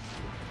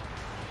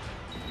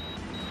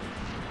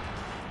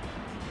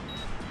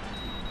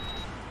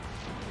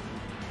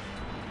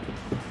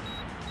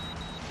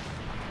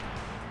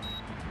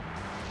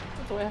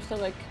 Do I have to,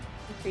 like,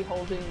 be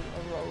holding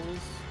a rose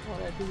while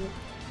I do it?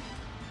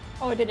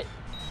 Oh, I did it!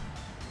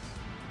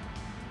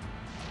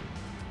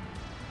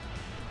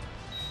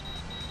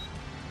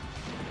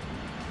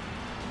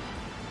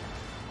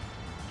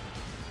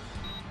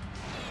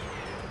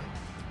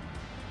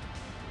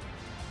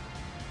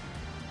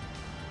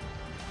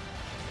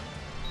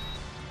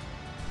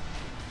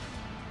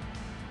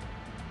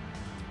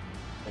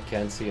 I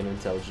can't see an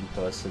intelligent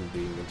person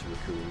being into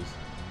raccoons.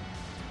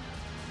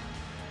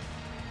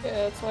 Yeah,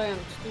 that's why I'm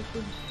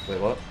stupid. Wait,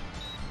 what?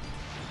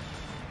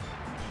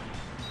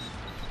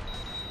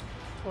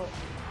 What?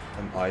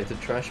 Am I the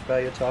trash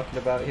bear you're talking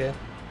about here?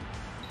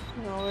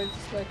 No, I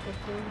just like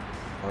raccoons.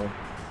 Oh.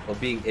 Well,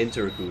 being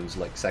into raccoons,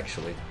 like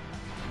sexually.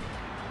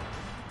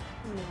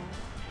 No.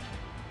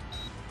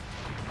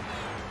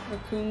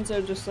 Raccoons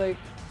are just like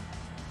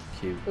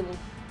Cute.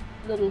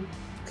 little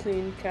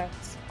clean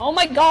cats. Oh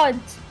my god!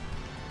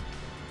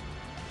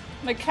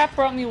 My cat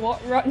brought me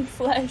rotten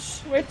flesh.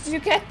 Where did you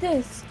get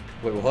this?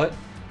 Wait, what?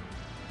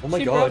 Oh my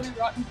She god.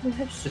 brought me rotten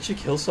flesh. Did she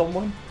kill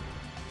someone?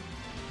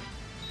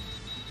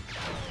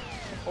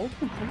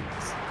 Open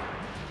hands.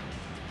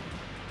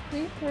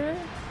 Creeper.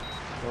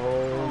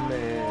 Oh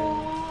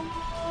man.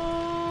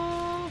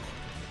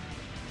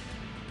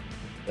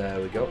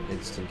 There we go.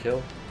 Instant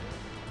kill.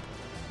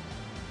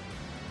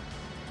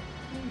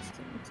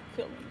 Instant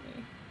killing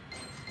me.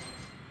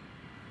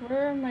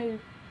 Where are my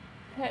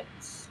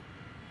pets?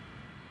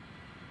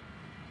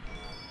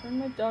 Where'd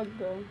my dog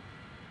go?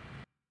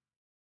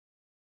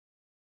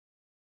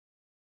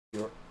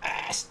 Your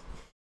ass.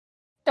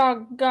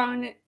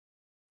 Doggone it.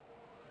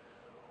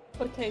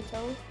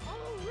 Potato.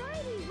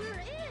 Alrighty, we're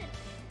in.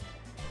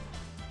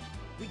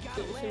 We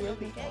gotta It's a land on the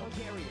rhythm egg dog.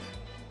 carrier.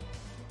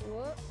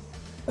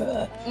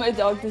 Whoops. My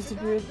dog I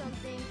disappeared. forgot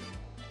something.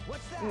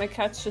 What's that? My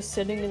cat's just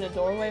sitting in the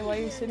doorway. Why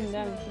are you sitting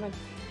down? Come on.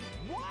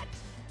 What?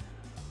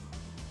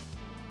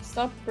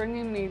 Stop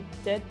bringing me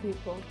dead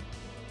people.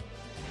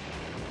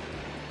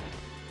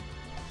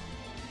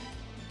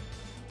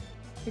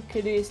 The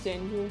kitty is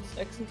dangerous.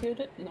 Execute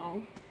it?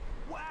 No.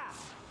 Wow.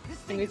 This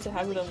I thing need is to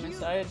have it really on my huge.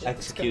 side. if it's gonna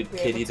Execute be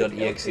able to kill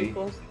kitty.exe.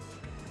 people.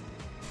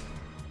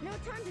 No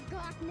time to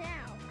gawk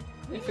now.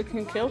 If it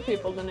can kill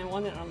people, then I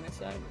want it on my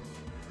side.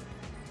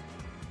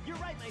 You're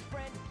right, my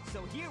friend.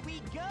 So here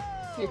we go.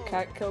 Your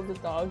cat killed the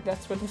dog.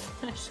 That's where the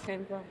flash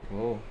came from.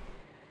 Oh.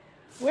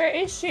 Where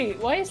is she?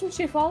 Why isn't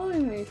she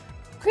following me?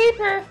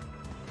 Creeper!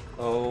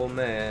 Oh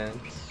man.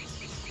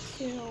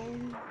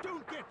 Ew.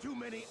 Don't get too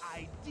many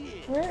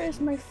ideas. Where is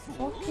my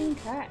fucking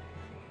cat?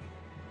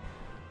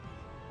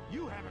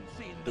 You haven't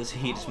seen This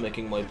heat's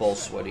making my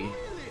balls sweaty.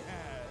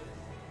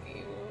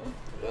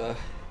 Ew.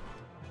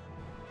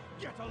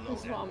 Get a He's load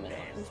of vomiting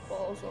on his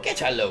balls.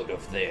 Get a load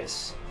of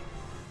this.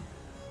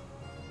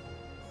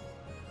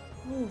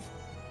 Move.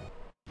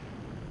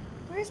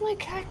 Where's my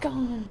cat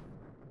gone?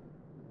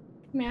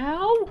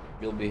 Meow?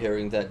 You'll be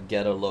hearing that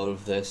get a load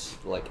of this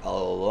like a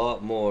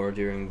lot more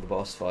during the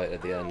boss fight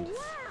at the end. Oh,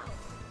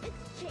 wow.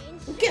 It's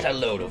changed. Get a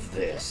load of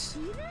this.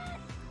 See that?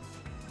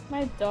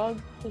 My dog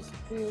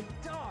disappeared.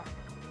 Dark.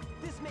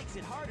 This makes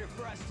it harder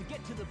for us to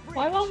get to the bridge.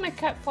 Why won't my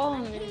cat follow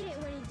I me? hate it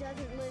when he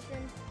doesn't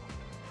listen.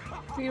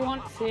 Do you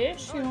want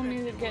fish? You want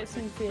me to get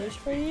some fish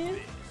for you?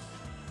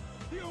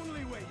 The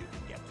only way you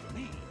can get to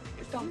me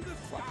is Dumb through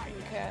the sky.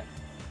 fucking cat.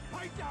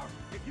 I doubt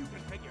if you can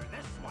figure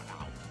this one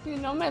out. You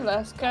know my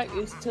last cat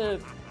used to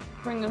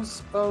bring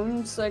us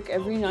bones like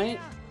every night?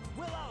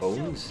 We'll all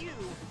Bones? show you.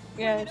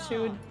 Yeah, she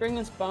would bring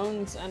us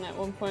bones and at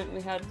one point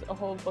we had a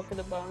whole bucket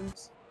of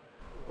bones.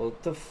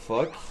 What the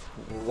fuck?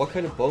 What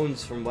kind of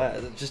bones from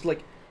where? Just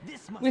like,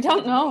 This must We be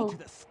don't the way know. to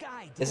the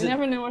sky, Is We it-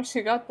 never knew where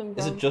she got them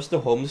is from. it just the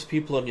homeless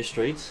people on your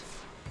streets?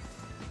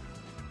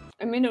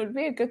 I mean, it would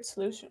be a good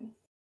solution.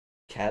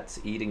 Cats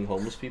eating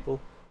homeless people?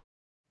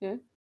 Yeah.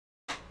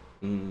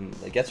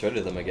 It gets rid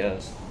of them, I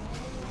guess.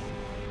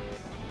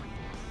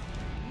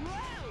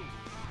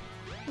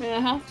 I mean, I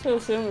have to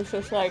assume it's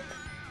just like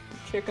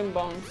chicken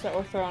bones that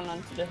were thrown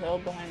onto the hill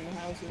behind the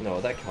houses. No,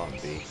 that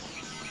can't be.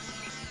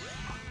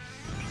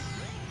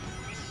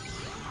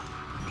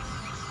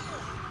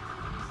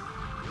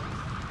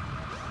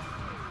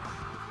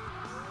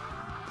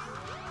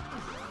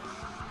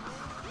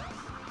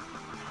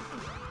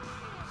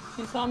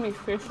 She saw me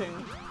fishing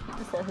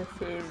for her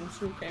food and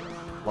she came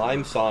running.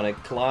 Climb, Sonic,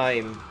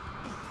 climb!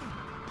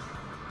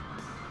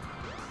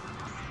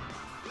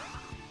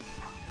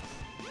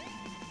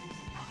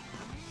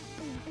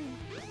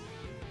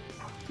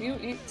 Do you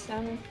eat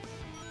salmon?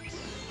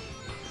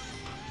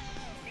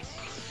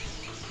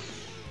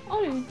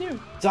 Oh, you do.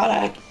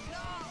 Sonic!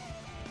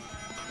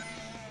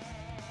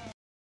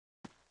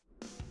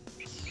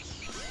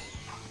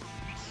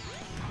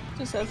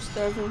 Just have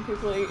starving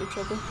people eat each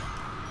other.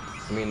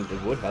 I mean,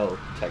 it would help,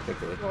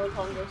 technically. World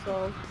hunger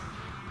solved.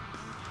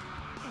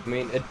 I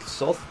mean, it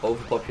solves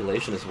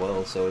overpopulation as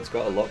well, so it's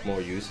got a lot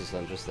more uses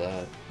than just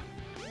that.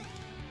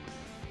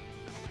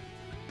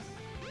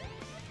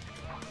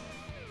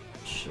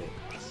 Shit.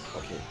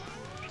 Okay.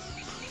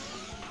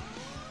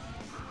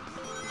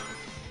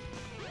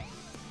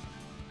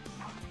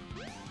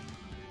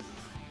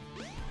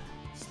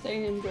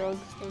 Stay in drugs,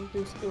 don't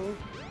do school.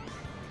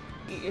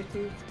 Eat your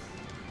teeth.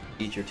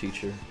 Eat your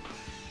teacher.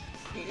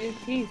 Eat your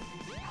teeth.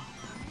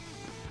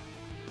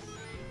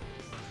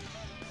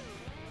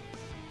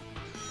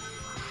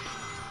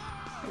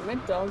 My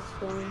dog's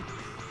going.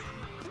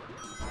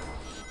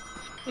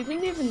 He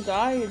didn't even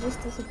die, he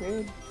just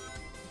disappeared.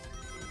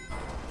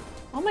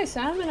 All my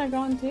salmon are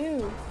gone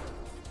too.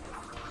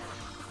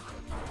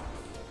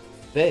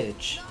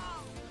 Bitch.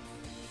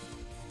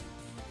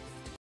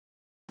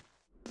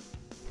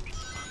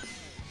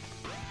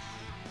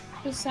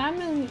 The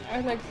salmon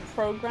are like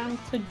programmed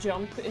to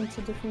jump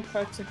into different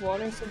parts of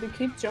water, so they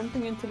keep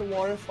jumping into the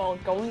waterfall,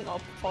 going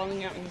up,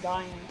 falling out and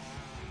dying.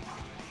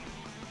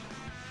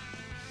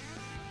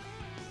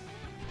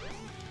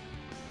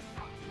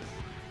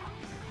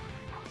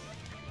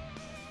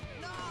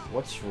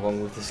 What's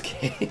wrong with this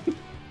game?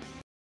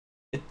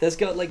 There's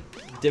got like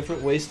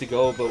different ways to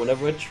go, but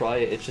whenever I try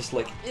it, it's just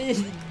like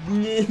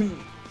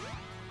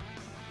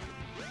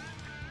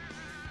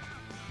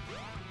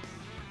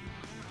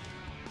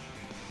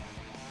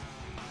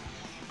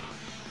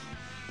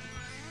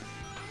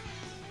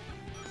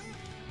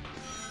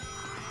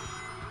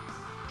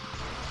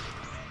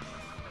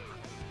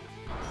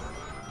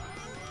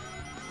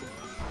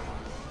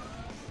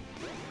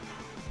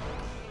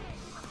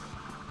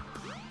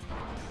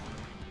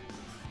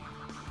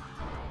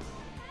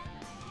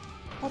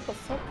What the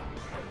fuck?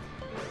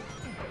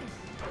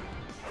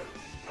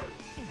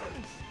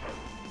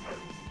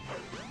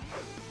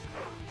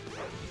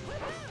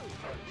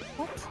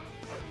 What?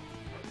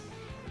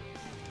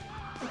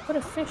 I put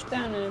a fish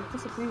down and it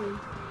disappeared.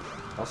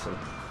 awesome.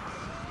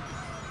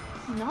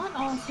 Not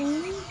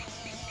awesome.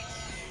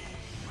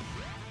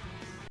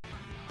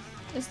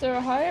 Is there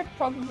a higher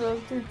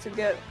probability to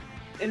get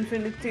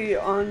infinity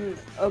on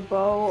a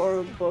bow or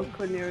a book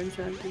when you're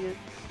enchanting it?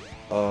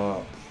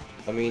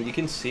 I mean, you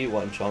can see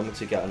what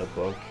enchantments you get on a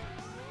book.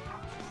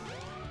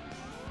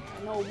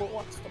 I know, but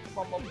what's the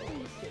probability?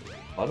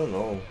 I don't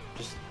know.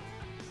 Just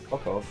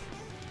Fuck off.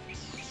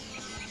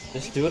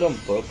 Just do it on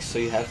books so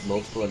you have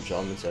multiple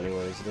enchantments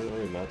anyways, it doesn't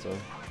really matter.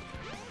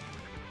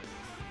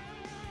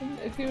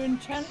 If you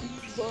enchant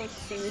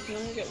books, then you can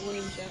only get one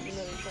enchantment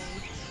at a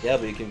time. Yeah,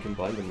 but you can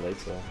combine them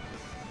later.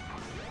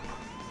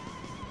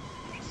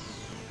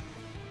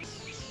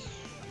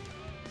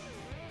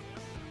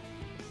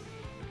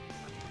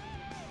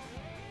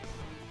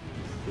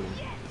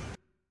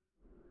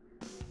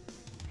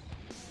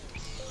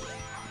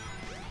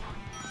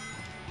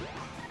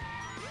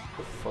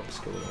 What the fuck's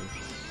going on?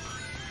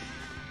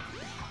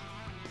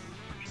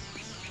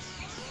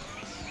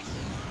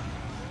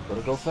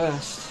 Gotta go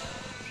fast.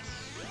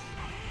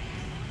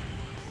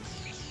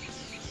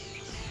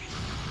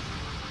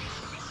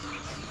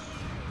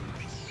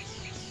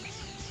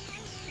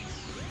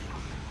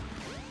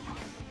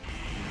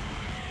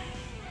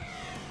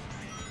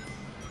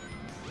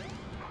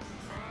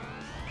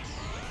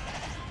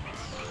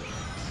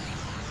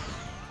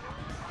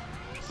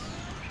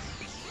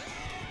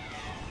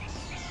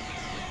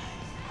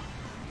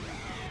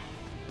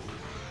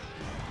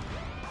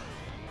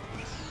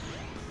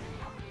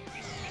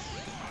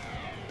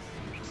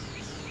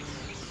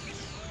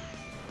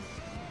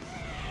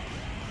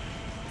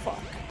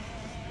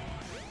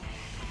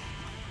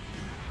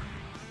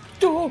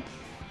 Oh!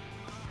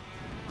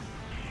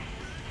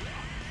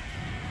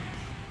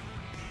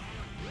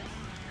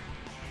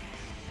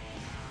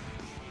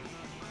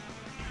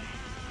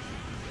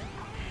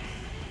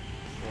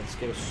 This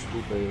game is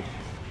stupid.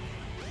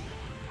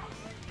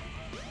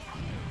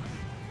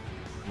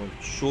 Come on,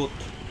 shoot!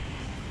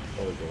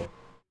 There we go.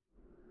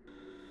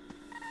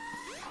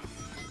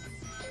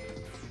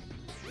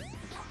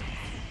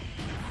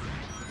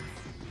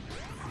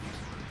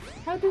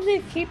 How do they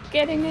keep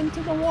getting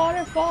into the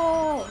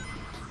waterfall?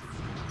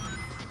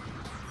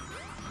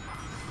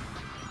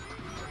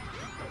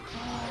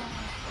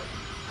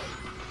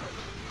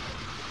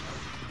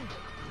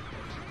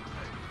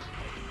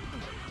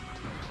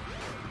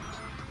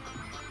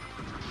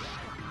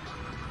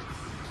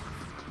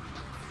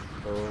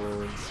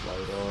 Oh,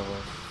 slide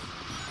off.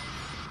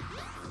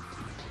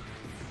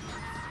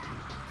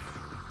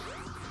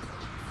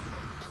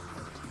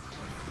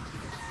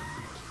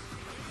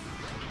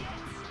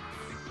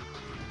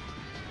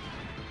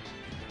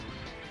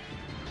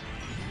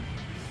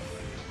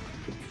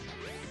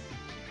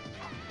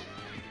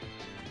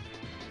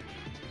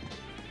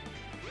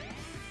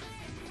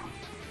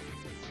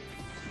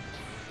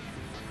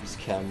 These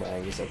camera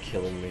angles are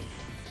killing me.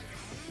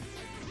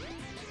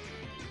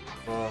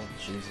 Oh,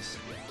 Jesus.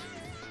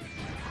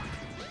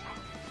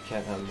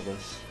 Can't handle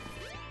this.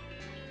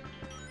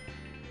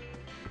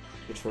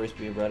 Could furries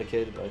be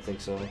eradicated? I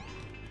think so.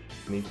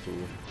 Me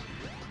too.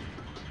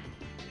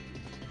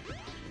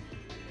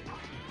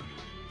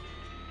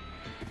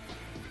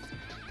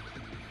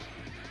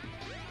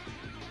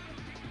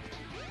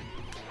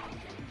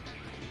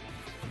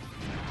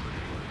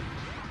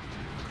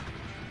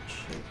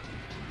 Shit.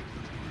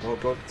 Oh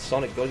god,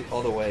 Sonic, go the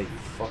other way, you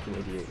fucking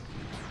idiot.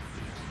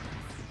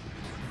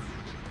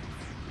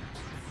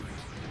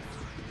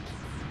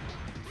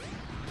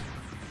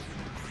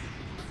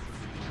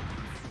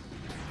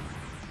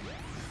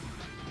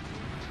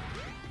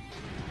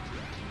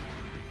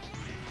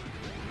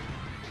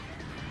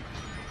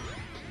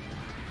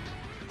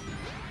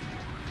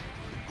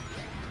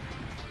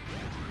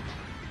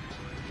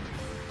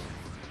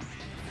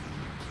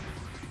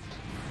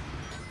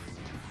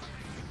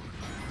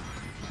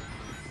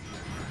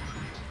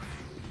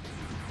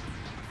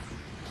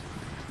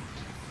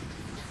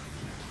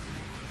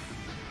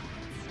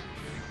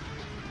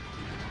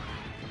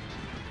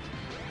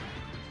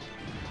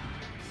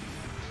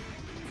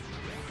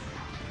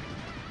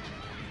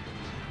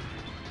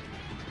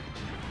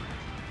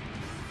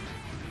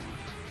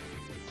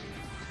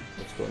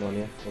 What's going on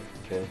here?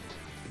 Okay.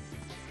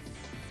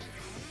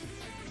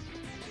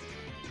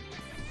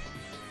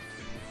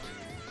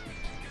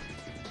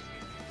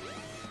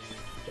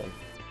 Done.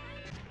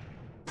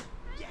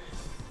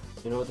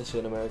 You know what they say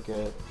in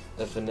America?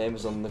 If a name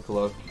is on the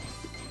clock,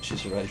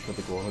 she's ready for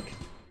the gulag.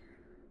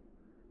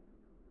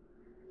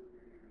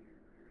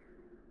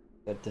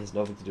 That has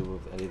nothing to do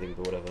with anything,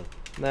 but whatever.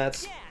 Nah,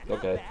 it's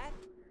okay.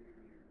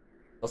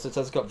 Also, it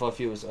says it's got 5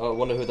 views. Oh, I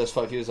wonder who those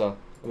 5 views are.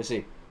 Let me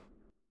see.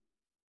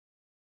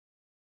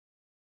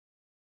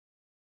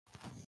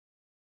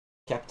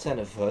 Captain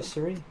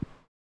Anniversary?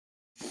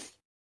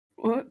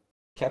 What? Is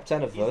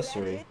Captain that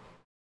Anniversary.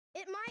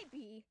 it might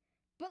be,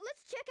 but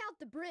let's check out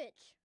the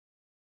bridge.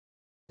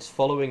 It's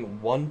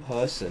following one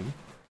person.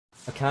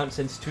 Account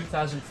since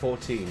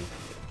 2014.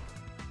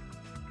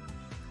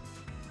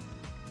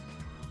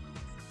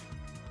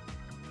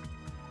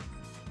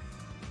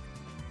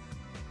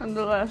 And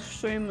the last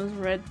stream was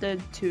Red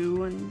Dead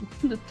 2, and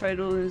the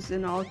title is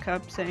in all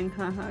caps saying,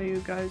 haha,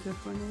 you guys are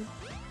funny.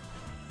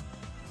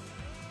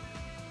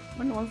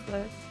 When was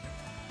that?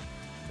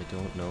 I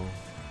don't know.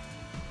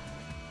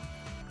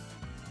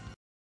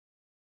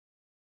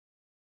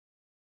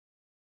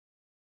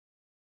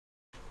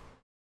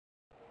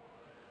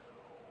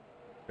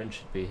 Friend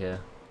should be here.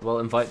 Well,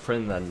 invite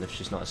Prin then if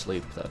she's not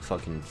asleep, that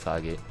fucking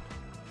faggot.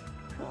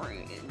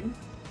 Prin.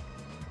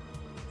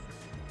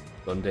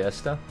 ¿Dónde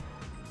está?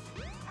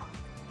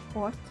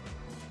 What?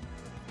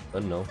 I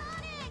don't know.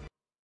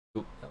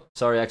 Oop,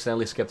 sorry, I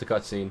accidentally skipped a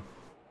cutscene.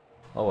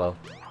 Oh well.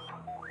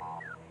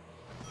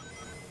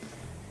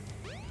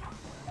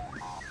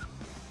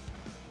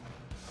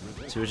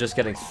 So we're just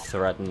getting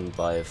threatened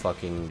by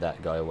fucking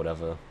that guy or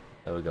whatever.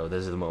 There we go,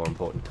 this is the more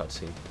important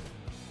cutscene.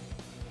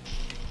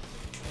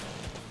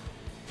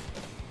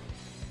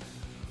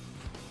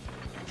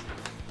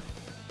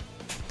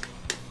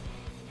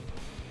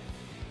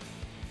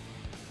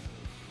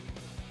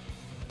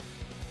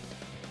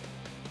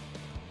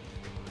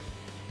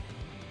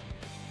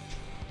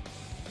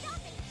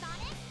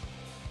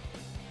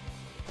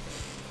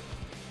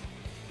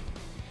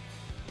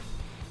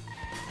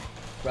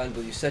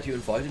 Randall, you said you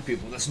invited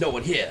people. There's no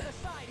one here.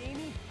 Aside,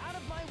 Amy, out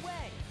of my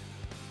way.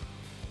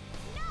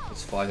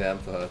 It's 5 AM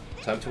for her.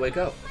 Time to wake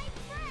up. My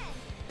friend!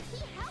 He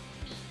helped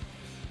me!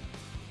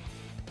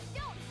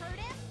 Don't hurt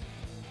him!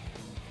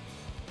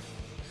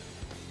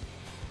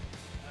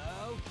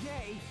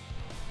 Okay,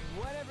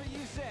 whatever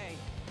you say.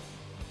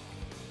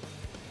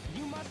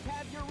 You must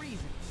have your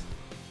reasons.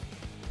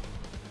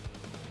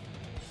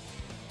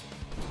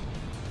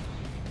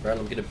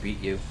 Randall, I'm gonna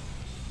beat you.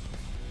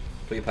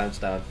 Put your pants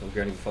down. I'm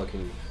getting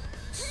fucking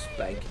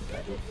spanking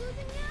pedal.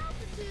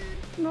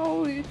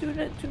 No, you do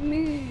that to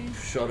me.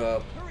 Shut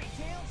up. Hurry,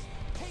 Tails.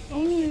 Take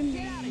Only Amy and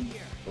get out of me.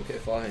 here. Okay,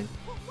 fine.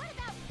 Well, what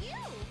about you?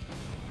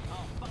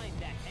 I'll find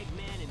that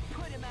Eggman and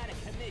put him out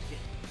of commission.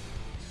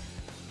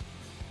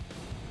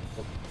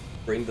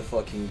 Bring the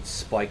fucking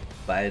spiked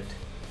bed.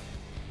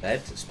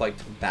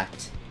 Spiked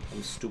bat.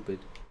 I'm stupid.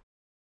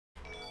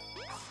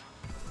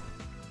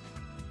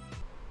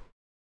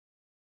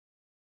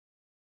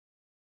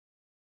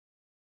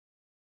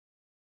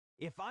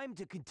 If I'm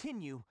to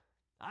continue,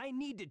 I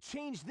need to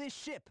change this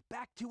ship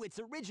back to its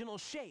original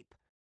shape.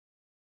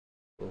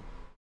 Cool.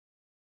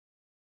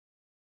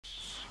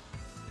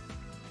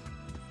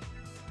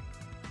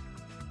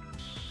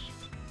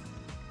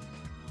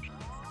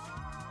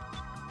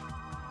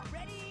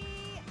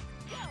 Ready,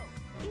 go!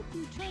 If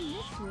you turn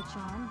this switch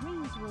on,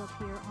 rings will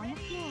appear on the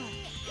floor.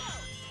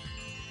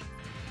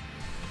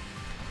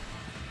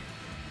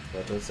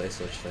 Well, don't say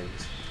such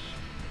things.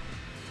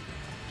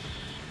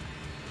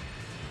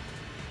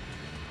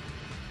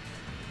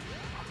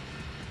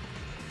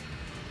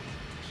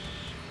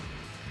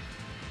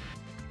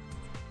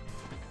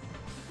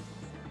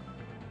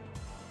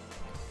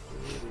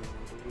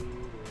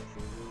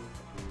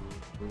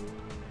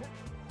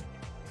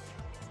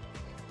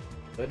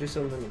 Did I do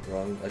something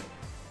wrong? I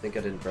think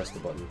I didn't press the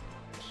button.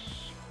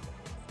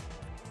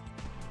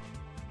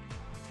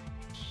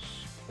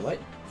 Am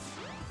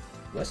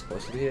I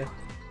supposed to be here?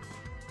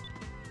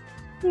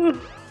 Did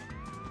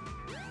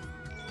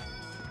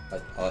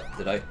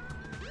I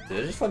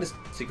just find this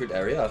secret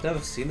area? I've never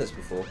seen this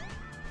before.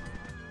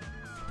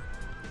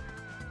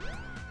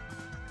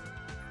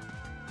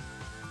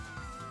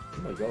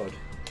 Oh my god.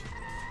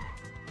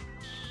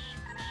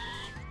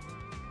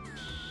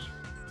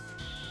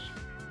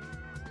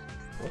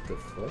 What the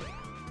fuck?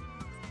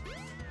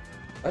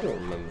 I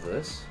don't remember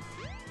this.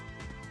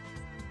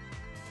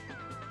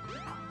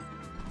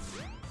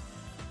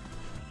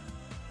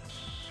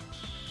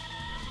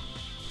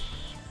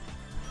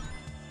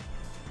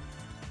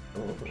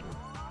 Oh.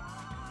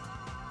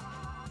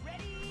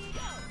 Ready,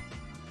 go!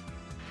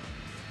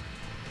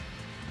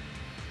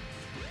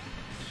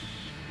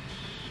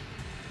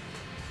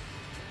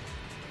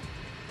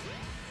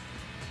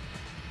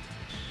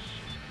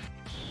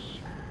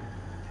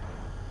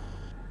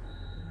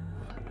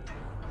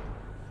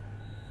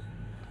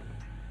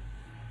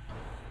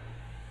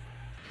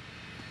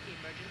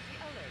 Emergency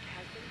alert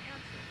has been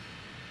canceled.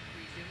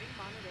 Resuming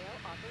monorail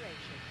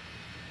operation.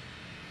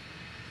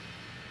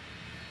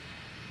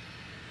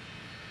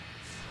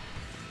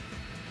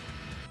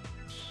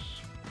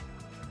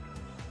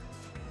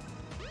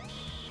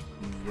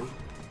 Nope.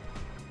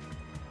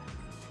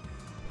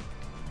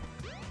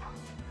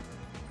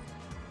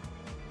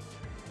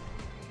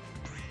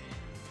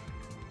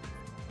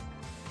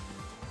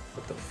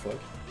 What the fuck?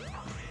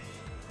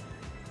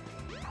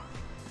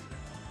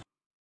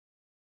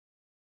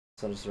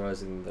 Sun is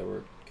rising. There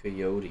were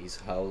coyotes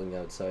howling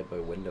outside my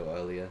window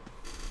earlier.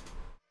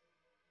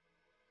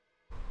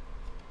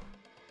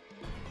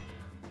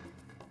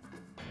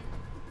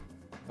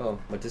 Oh,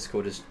 my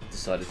Discord has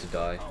decided to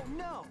die. Oh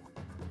no!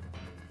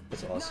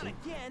 That's awesome. Not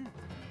again!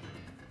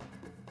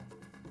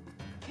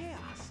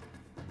 Chaos!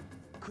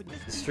 Could this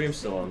The be stream's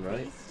still on, same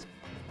right? beast?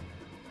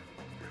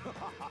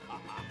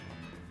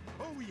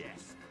 Oh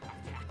yes!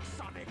 Attack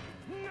Sonic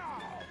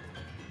now!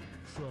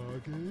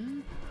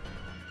 Froggy?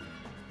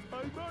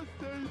 I must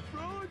say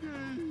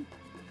Froggy!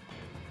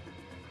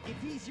 If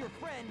he's your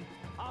friend,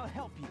 I'll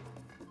help you.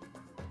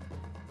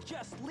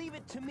 Just leave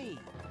it to me.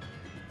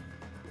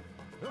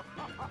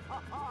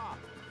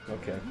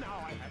 Okay.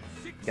 Now I have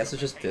 6 Guess it's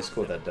just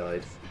Discord that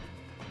died.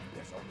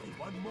 There's only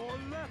one more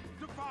left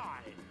to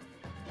find.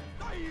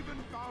 I even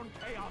found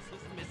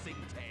Chaos's missing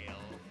tail.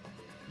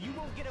 You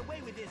won't get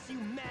away with this, you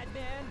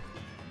madman!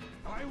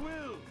 I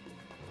will!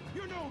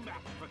 You're no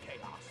match for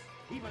Chaos,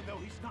 even though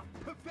he's not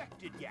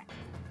perfected yet.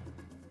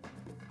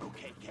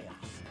 Okay,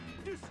 Chaos.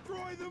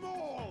 Destroy them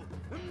all!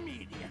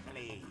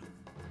 Immediately!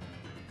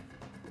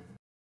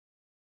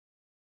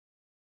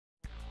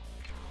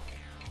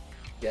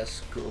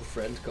 Guess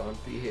girlfriend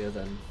can't be here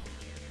then.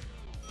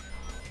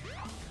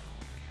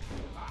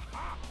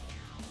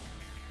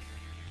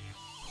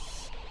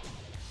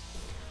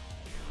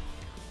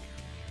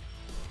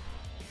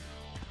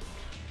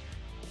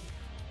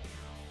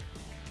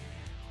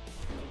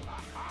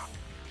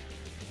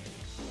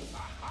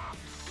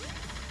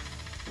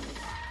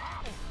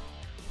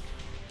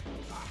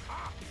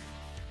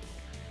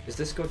 Does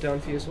this go down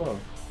for you as well?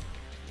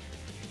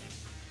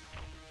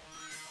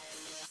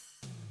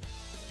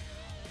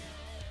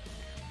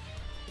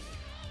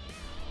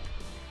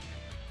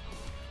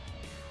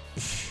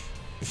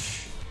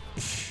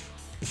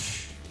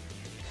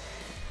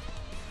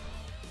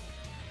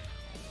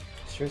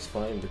 Stream's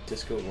fine, but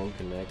Discord won't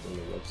connect and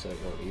the website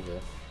won't either.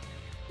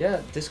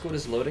 Yeah, Discord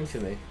is loading for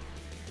me.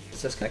 It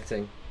says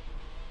connecting.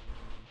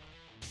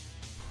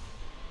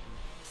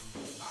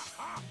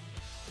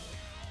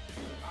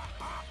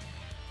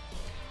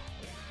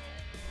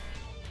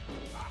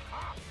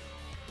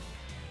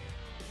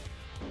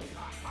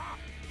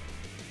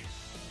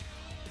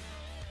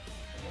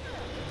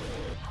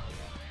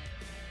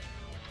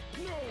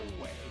 No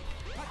way!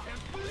 I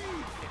can't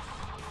believe this!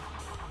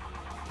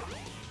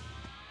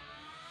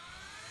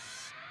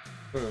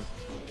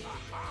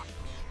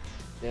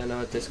 Yeah,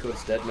 no,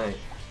 Discord's dead, mate.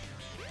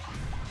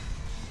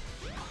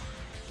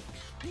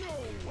 No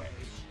way!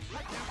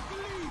 I can't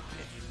believe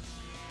this!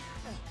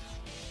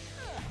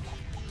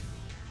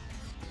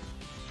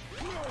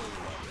 No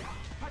way!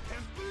 I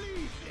can't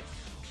believe this!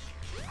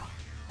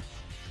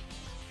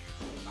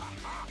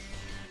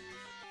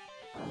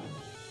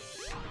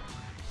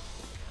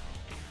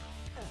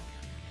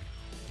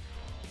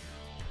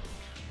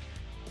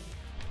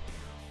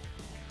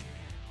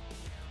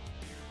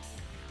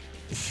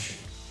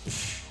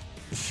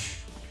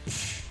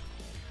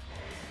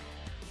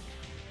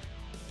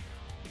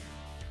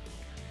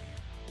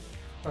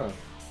 Huh.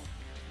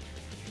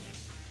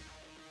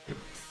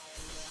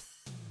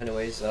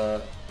 Anyways,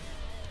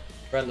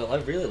 Randall, I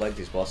really like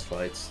these boss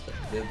fights.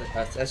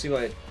 As you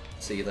might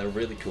see, they're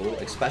really cool,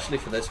 especially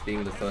for this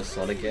being the first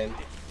Sonic game.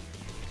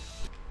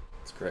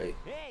 It's great.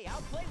 Hey,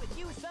 I'll play with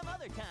you some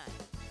other time.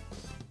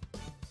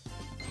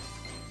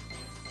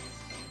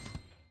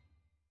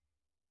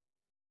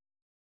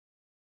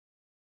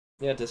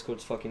 Yeah,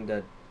 Discord's fucking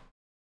dead.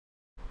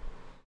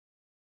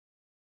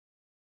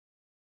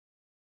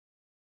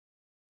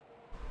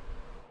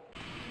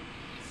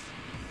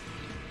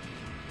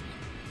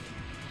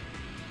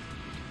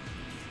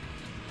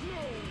 No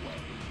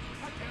way!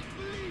 I can't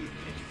believe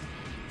this!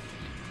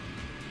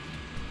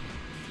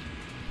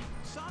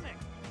 Sonic!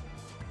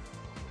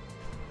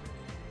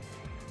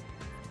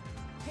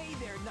 Hey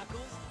there,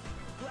 Knuckles.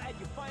 Glad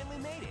you finally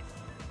made it.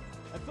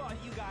 I thought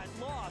you got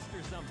lost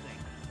or something.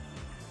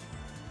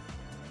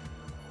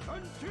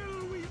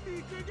 Until we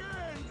meet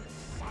again,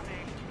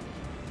 Sonic!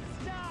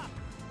 Stop!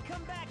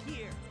 Come back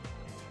here!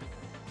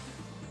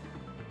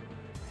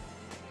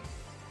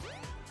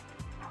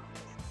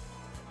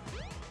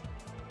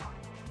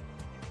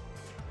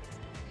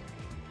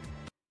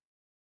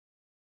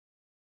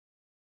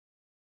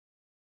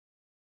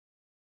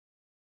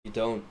 You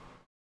don't.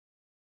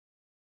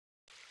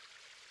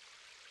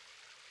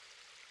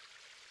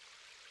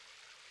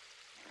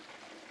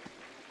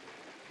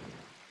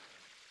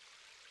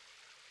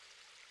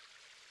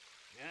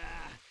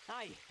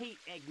 I hate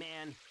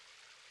Eggman.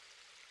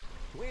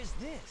 Where's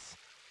this?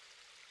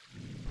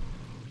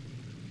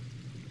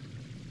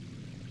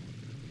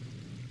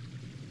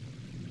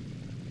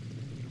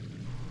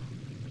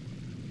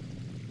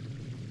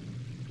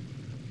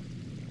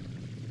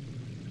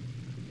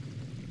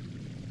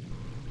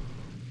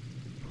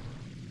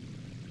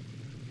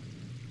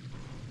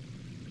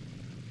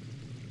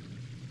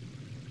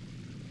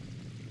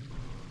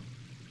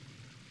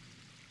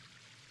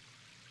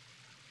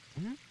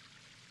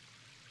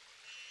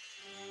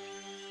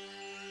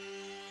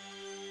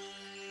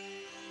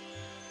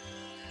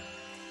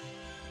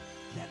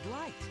 That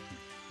light.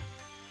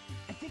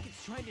 I think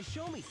it's trying to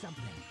show me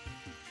something.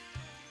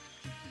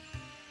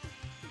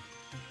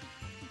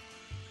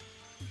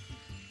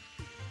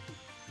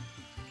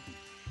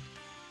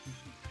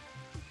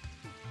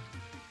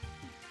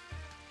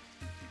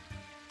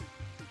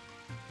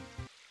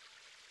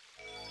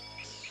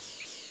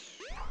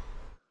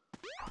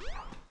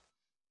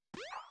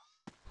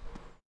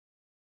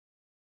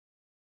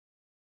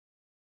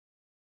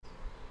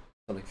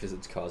 Sonic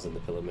visits cars in the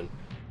Pillarman.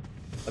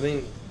 I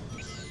mean,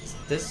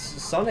 this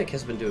Sonic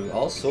has been doing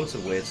all sorts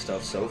of weird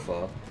stuff so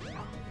far.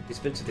 He's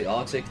been to the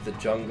Arctic, the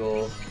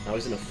jungle, now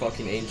he's in a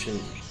fucking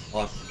ancient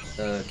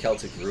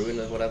Celtic ruin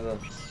or whatever.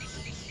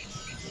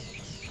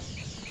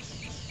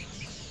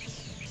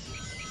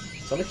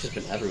 Sonic's just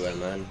been everywhere,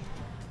 man.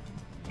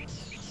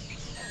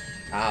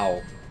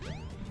 Ow.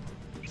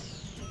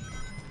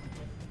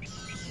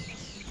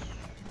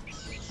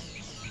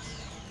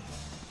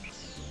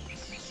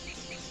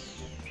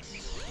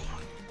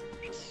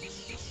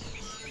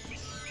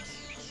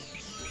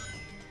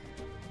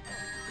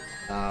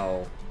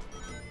 Ow.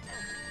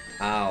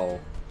 Ow.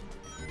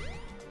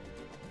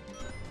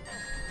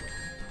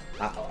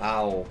 Ow.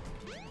 Ow.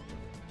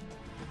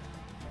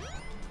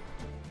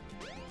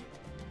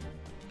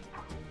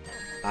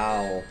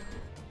 Ow.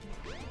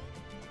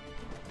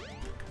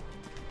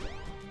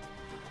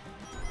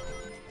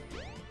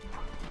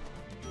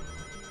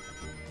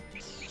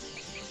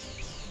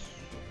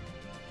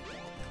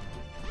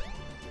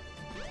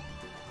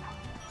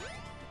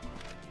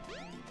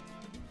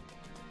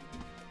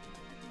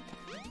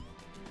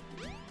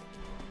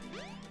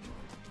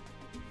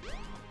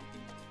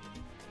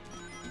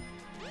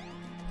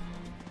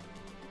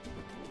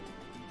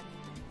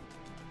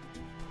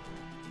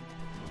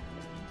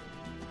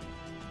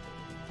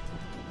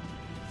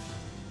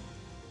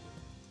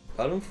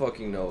 I don't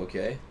fucking know,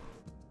 okay?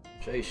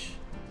 Sheesh.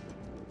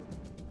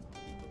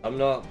 I'm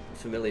not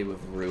familiar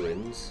with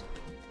ruins.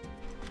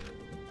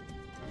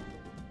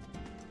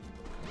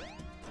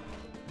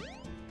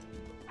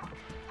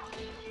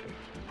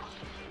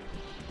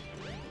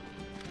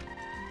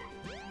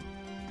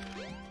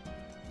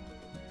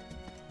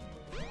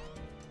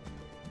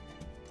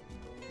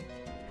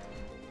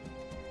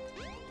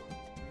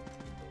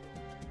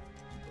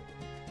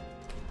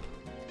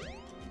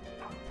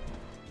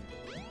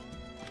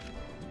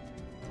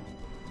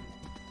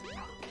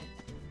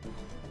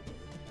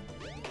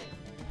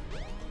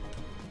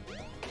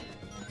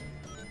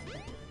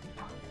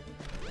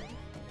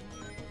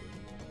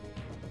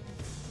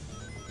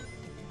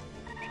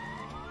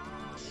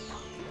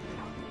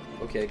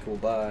 Okay, cool,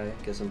 bye.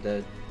 Guess I'm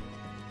dead.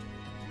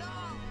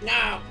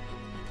 No!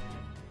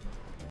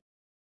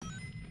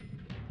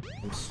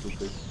 I'm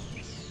stupid.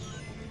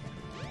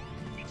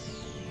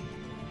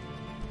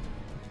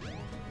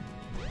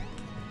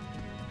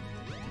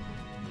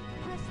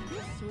 Press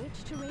this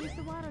switch to raise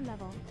the water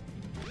level.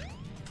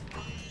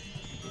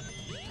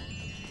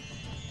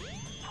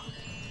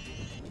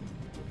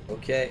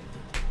 Okay,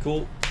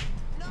 cool.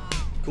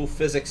 Cool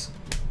physics.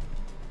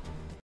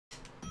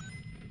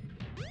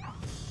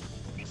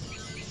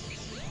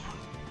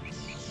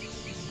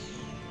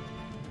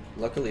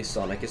 Luckily,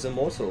 Sonic is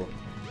immortal.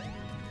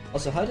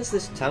 Also, how does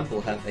this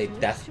temple have a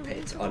death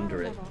pit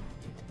under it?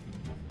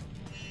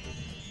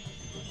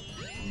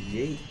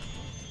 Yeet.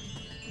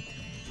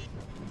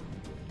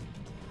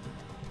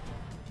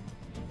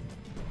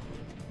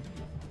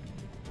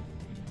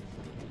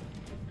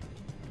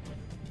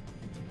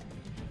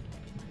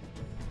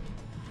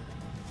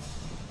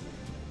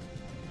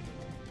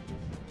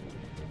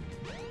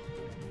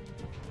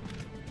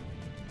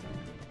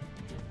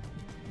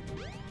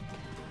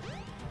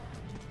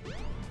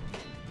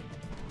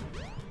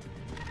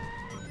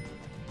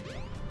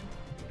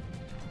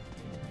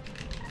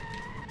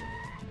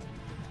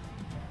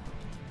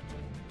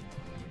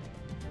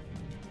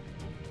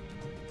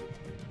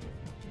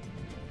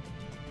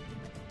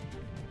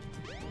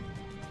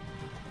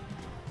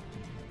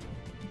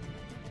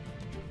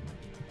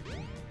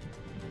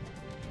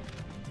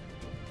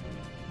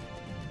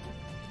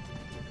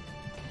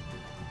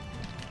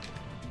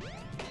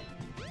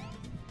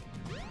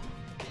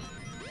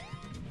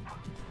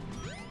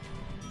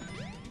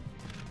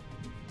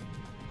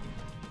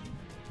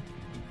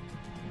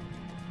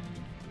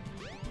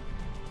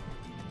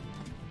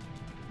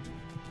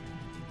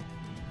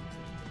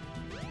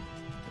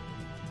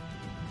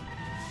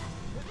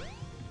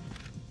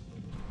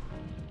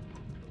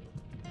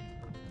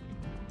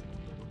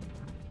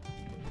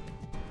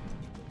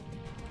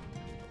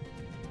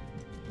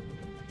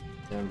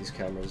 Damn, these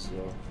cameras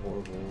are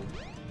horrible.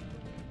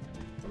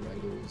 Camera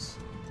angles.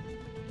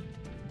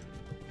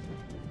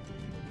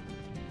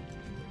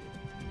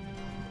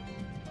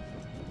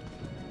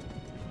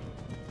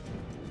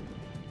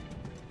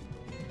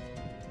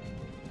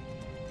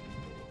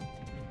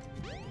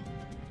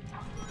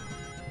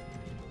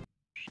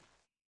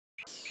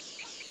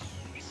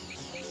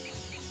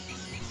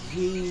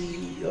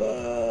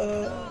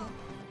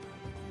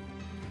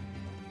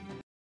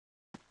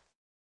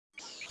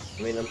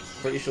 I mean, I'm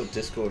pretty sure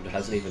Discord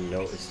hasn't even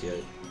noticed yet.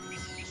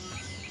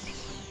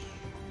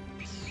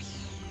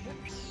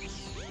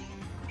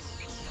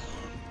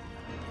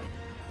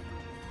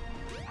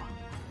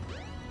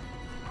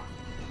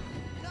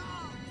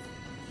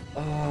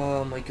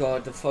 Oh my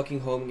god, the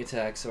fucking homing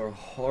attacks are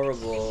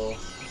horrible.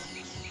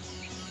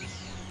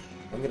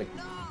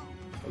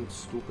 I'm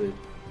stupid.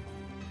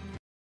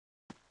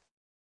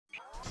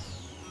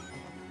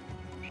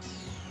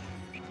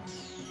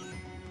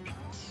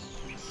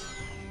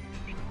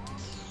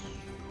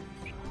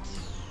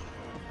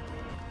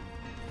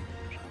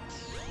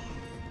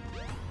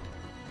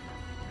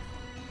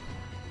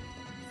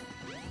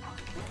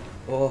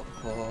 Oh,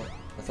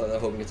 I thought that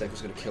homing attack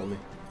was gonna kill me.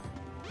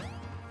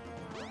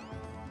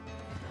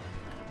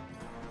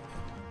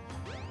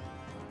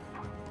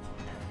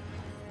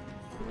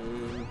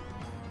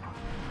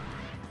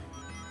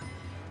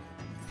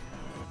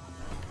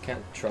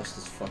 can't trust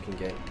this fucking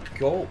game.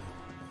 Go!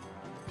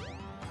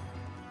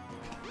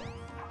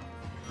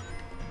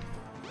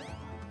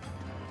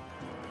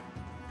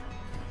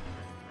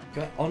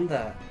 Get on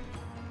that.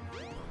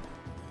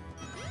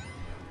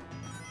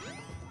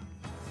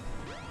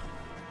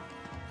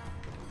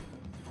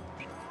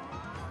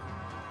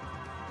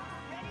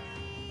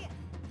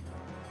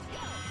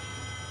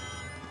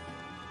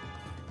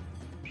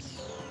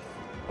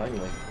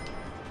 Finally.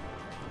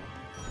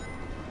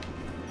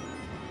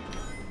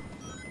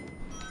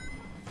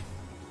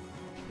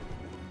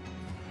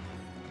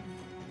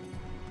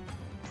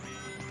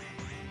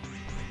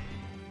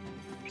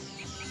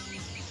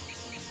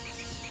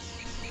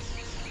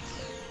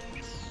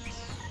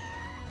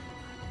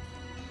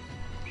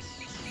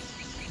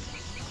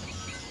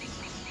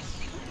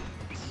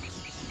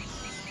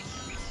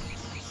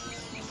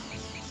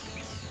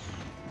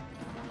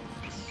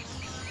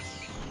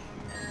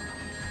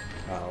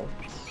 Ow.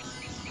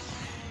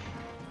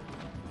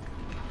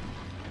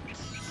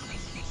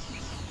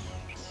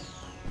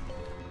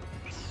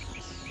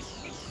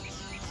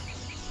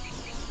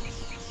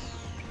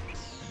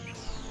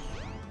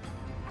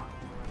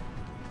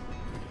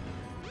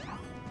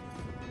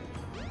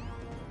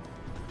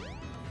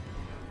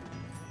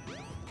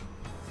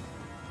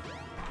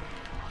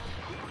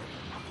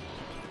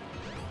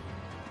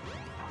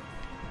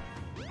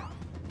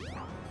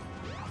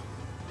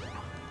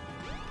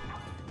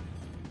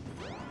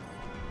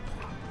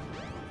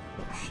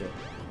 Oh shit.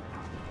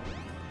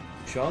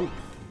 Jump!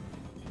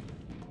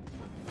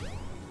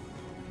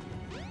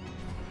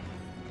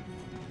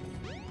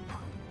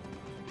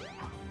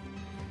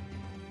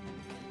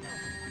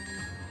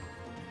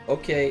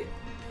 Okay.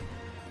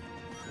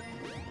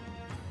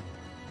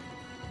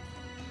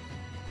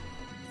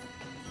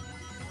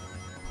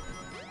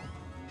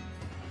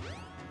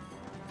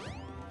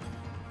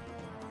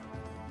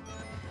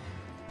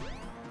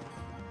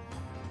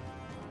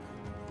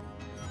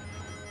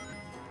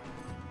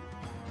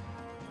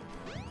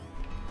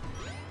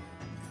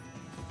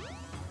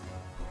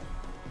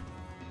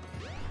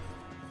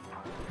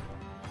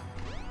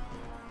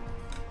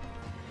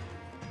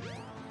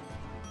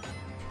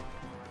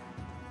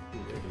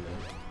 Wait a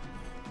minute.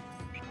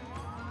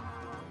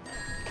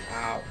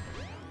 Ow.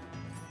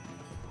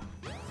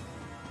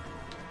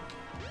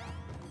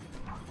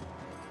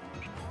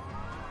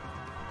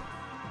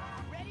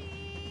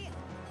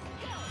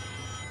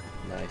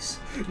 Nice.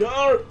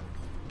 No!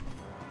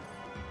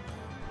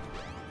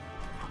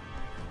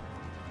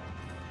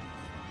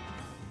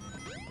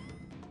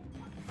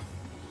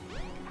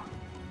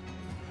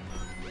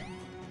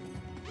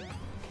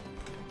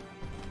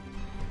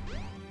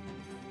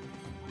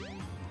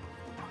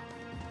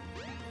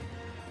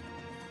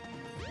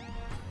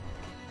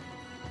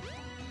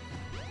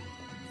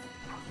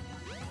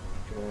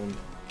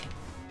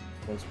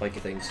 One spiky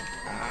things.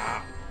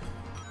 Ah!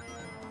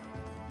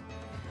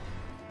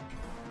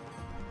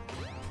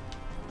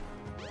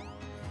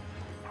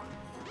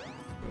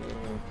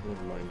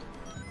 Never mind.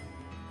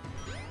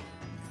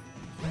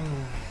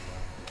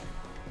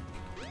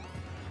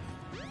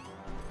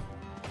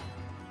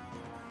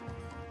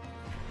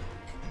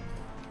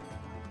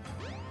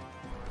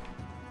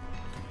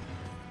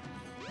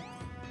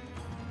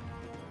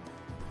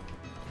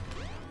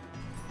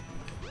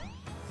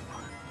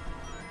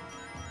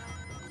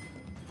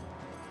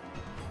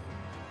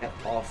 Get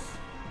off.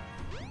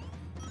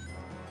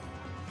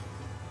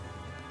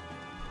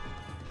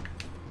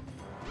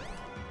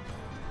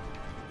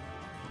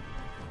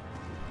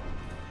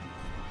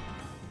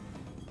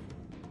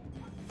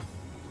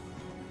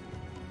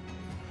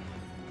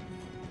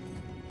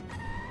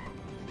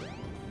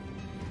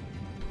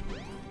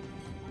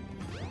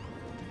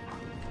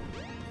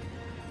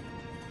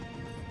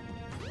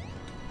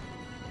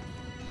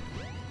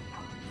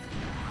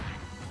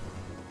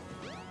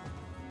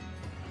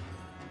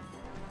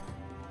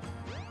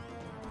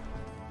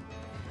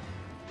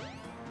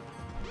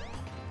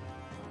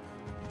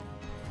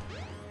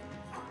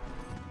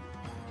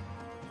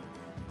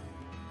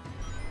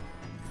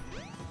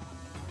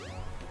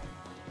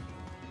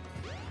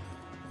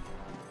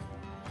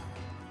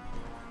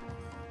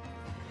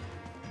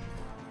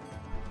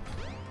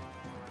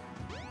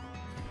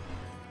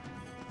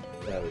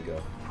 There we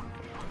go.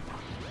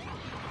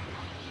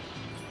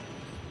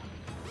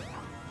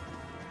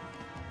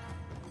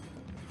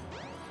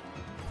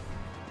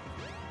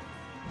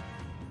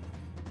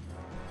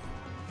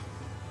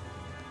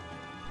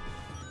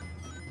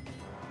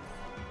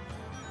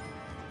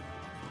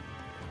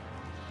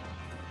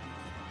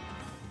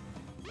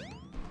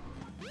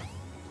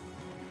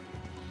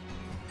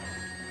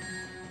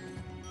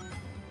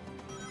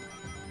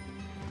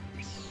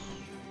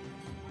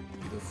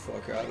 Get the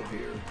fuck out of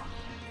here.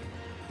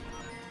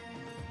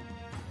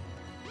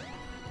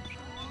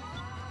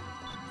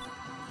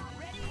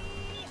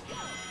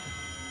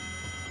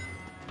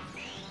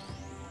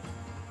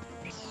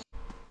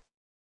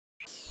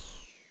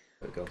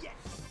 There we go.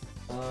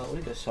 What are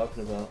you guys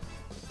talking about?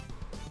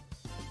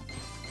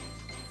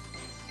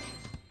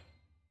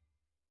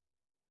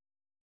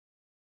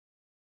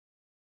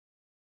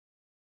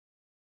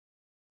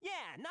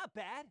 Yeah, not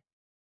bad.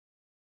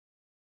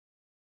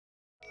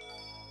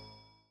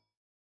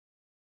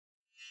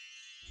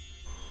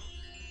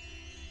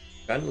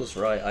 Randall's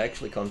right. I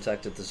actually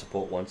contacted the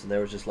support once, and they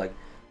were just like,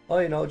 "Oh,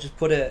 you know, just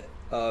put it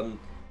on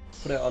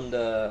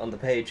the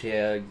page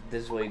here.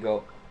 This is where you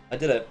go." I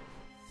did it.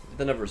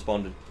 They never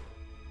responded.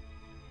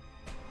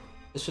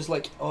 It's just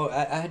like, "Oh,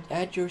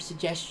 add your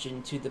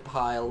suggestion to the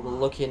pile. We'll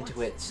look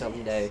into it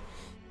someday."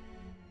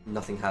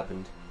 Nothing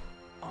happened.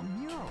 A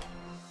mural.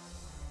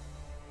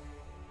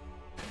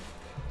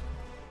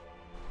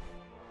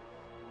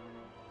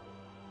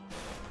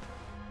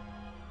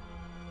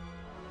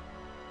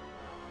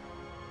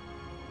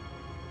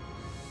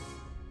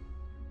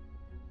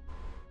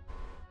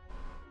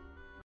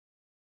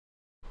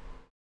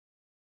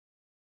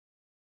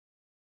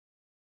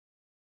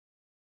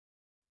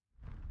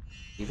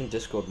 Even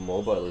Discord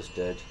Mobile is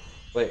dead.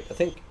 Wait, I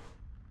think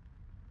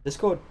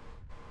Discord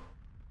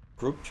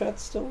group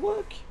chats still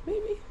work,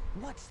 maybe?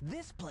 What's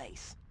this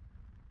place?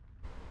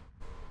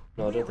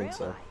 No, I don't Where think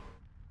so. am I?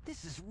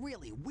 This is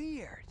really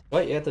weird.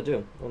 Wait, yeah, they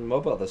do. On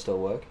mobile they still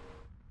work.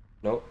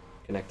 Nope,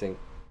 connecting.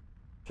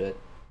 Shit,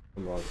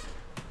 I'm wrong.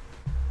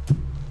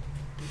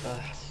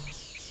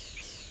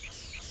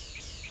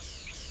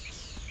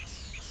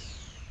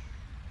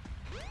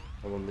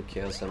 I'm on the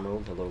Chaos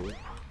Emerald, hello.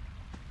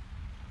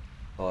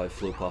 Oh, I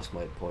flew past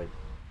my point.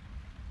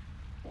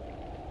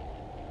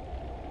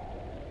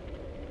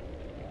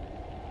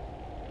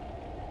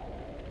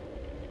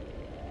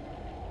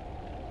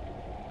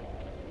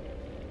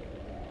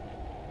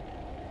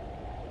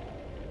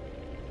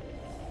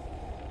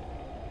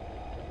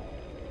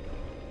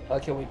 How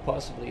can we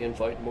possibly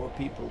invite more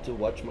people to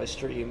watch my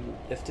stream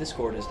if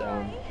Discord is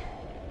down?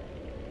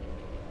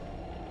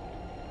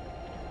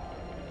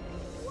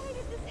 Why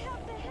did this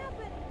have to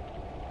happen?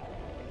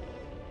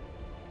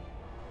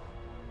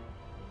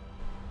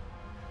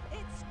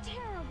 It's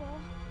terrible.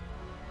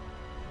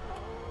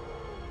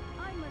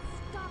 I must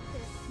stop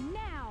this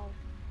now.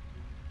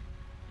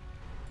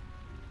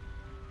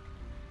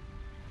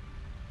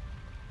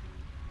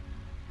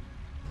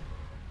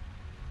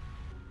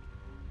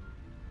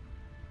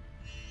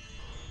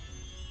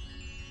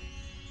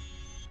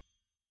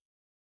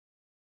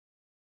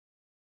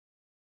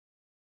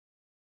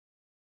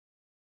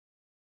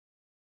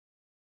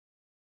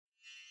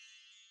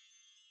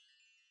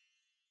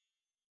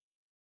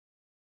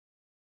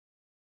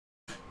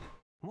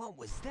 What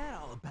was that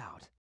all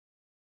about?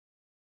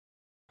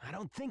 I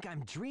don't think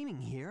I'm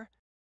dreaming here.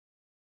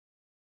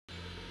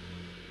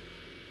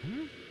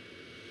 Hmm?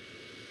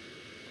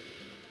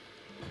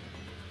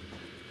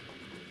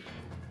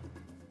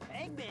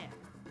 Eggman!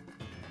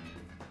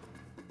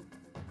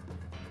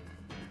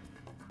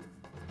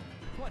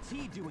 What's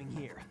he doing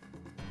here?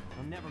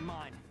 Oh, never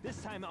mind.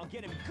 This time I'll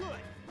get him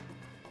good!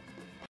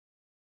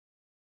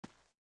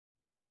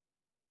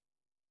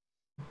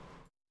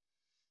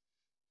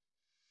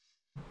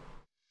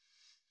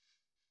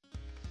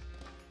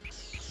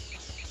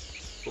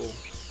 Cool.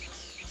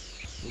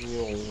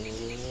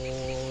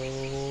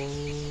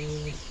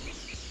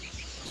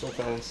 So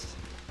fast.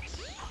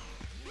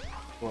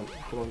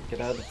 Come on,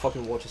 get out of the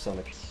fucking water,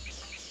 Sonic.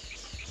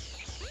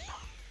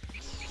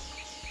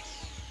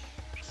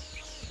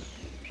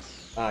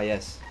 Ah,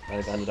 yes.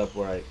 I've ended up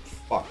where I...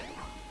 Fuck.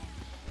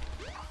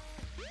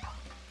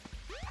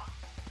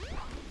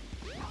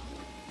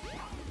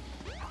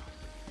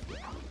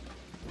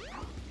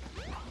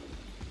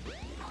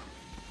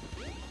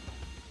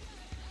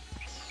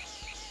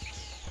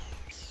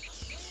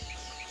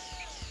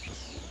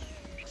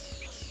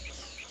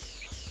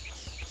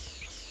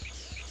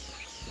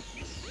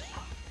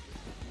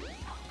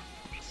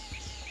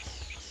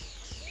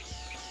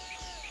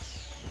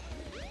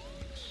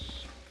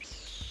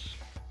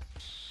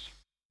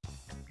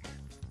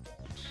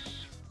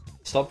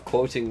 Stop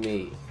quoting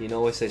me. You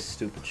know I say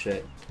stupid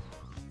shit.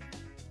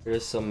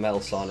 Here's some Metal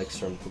Sonics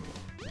from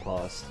the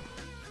past.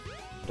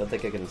 I don't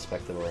think I can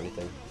inspect them or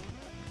anything.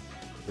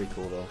 Pretty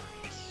cool though.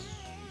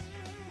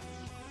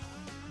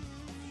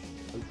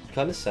 I'm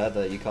kind of sad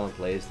that you can't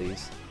play as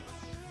these.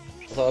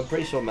 Although I'm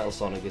pretty sure Metal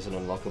Sonic isn't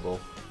unlockable.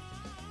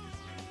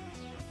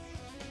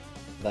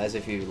 That is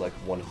if you like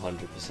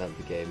 100%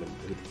 the game, and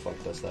who the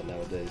fuck does that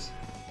nowadays?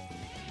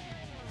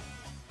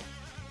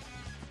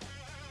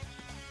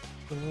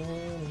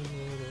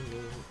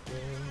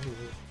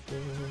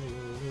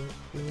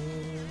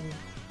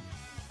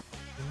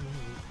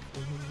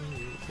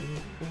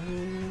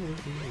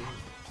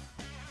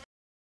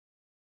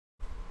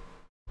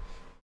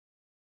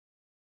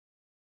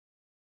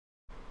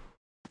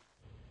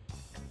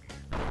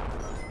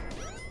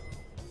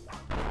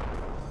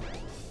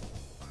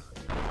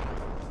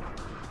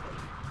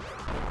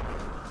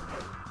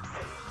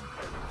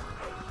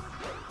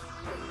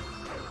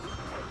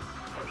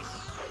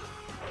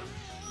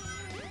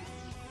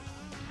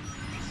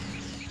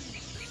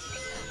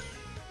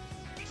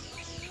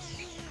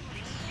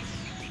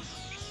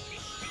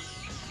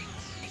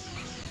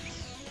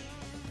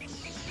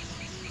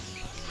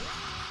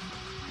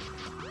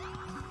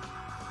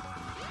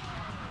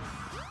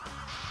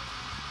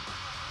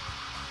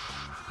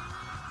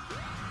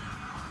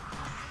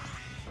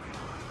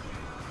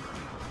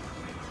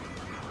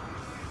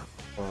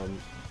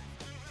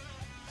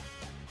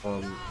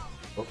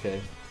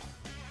 Okay.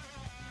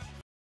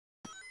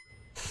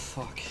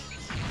 Fuck.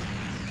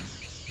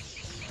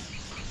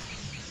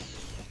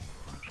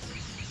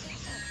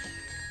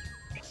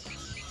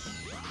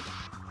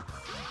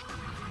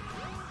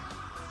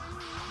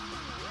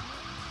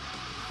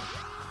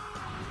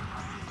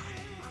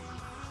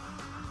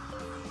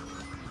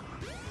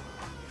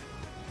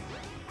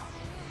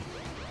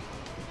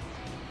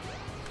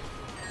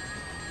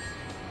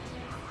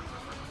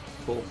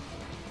 Cool.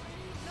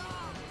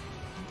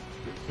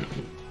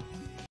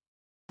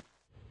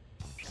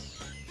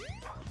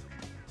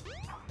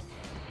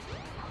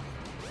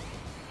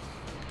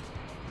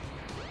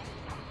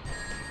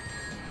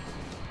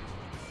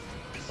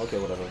 Okay,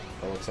 whatever.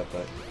 I'll accept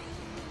that.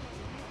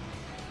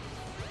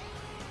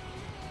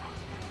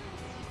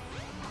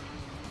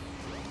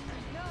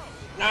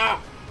 No!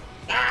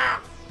 No!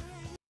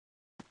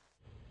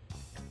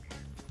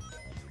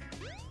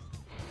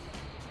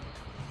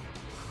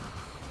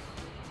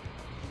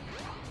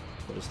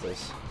 What is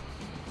this?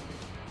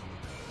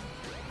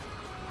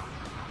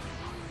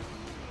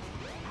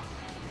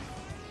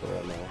 Where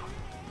am I?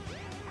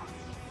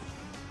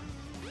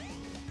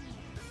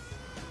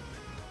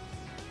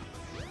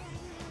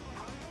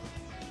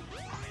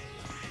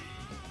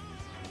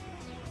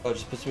 Oh, it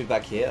just puts me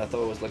back here? I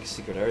thought it was like a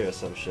secret area or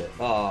some shit.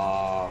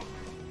 Ah,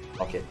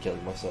 okay,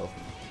 killing myself.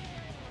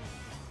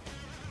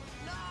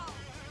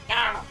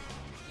 No!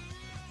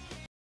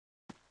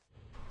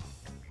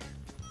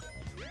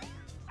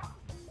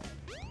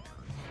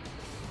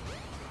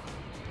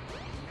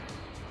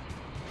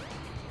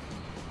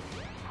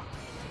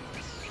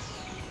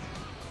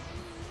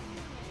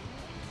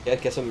 Yeah,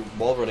 guess I'm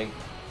wall running.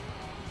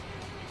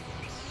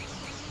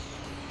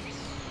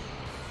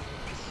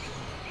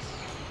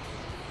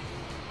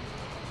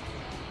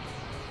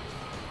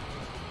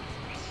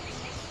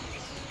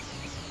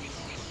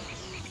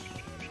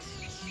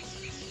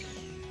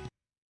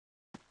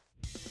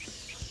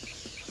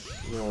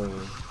 No.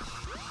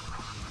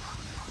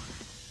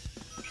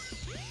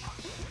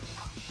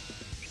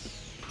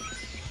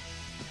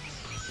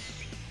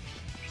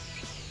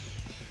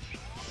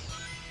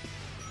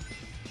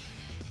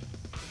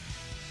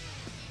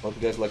 Hope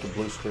you guys like a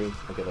blue screen.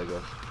 Okay, there you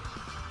go.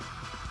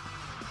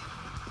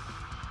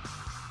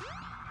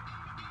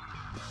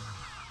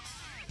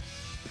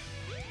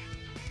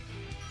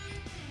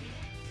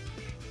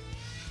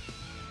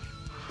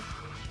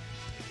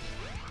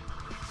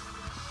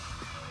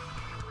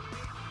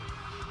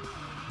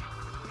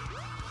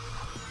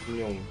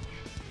 No.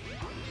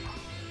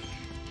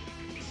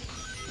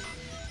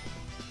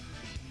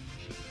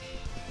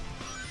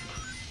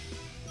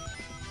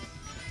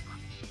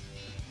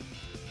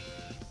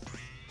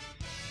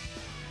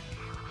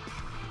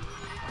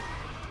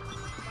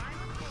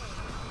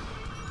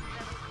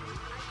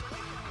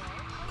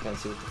 Can't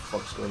see what the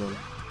fuck's going on.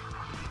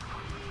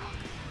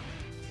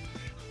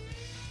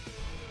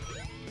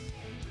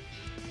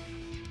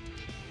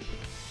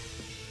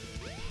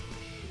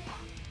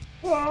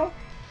 Oh.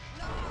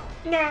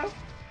 No.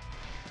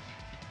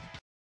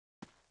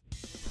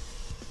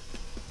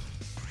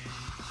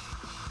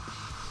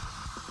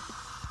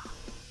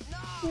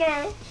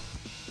 No.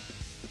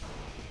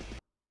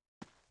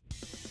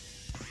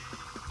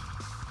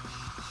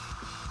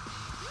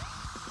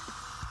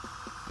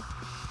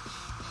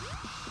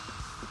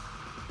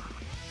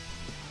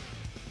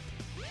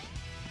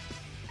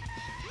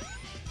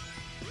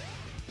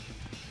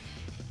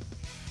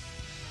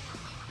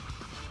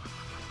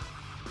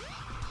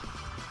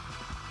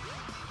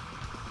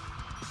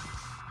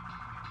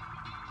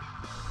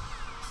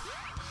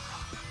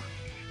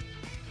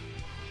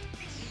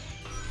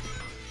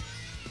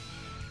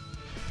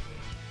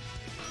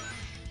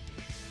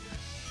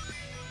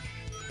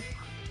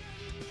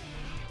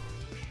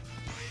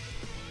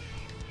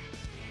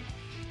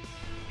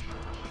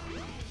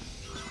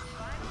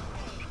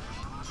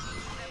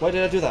 Why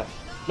did I do that?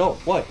 No,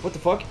 why? What the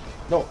fuck?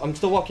 No, I'm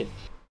still walking.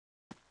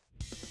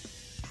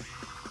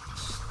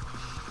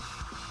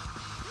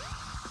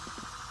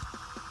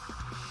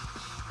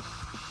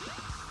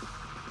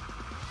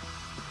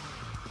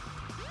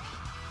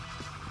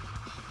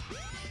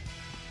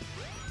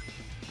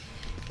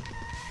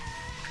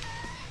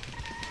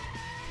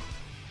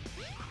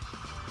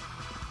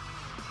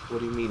 What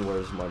do you mean,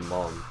 where's my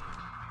mom?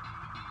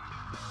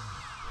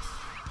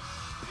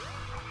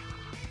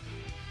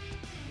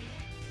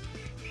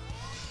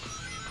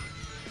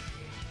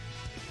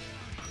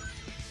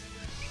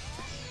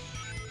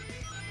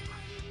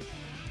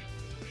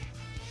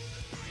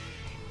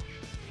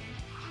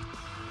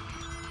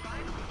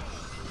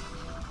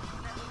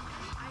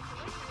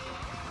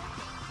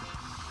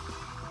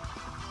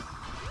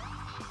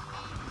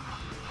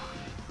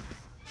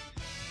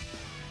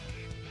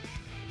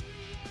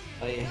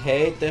 I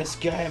hate this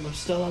game, I'm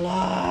still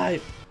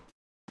alive!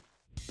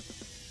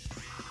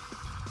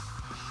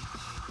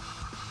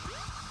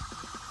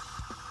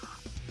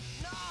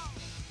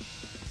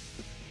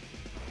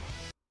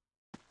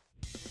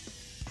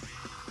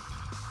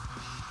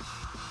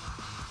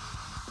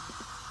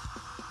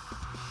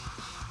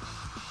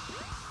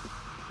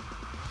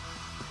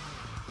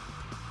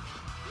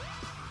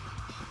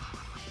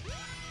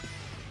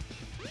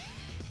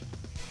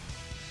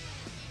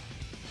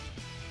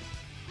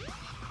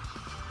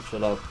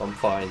 Shut up, I'm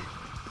fine.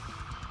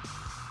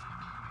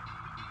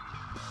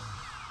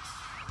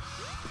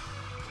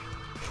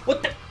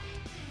 What the?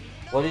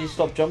 Why did he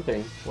stop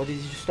jumping? Why did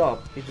he just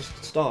stop? He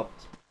just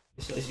stopped.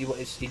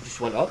 He just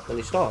went up and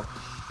he stopped.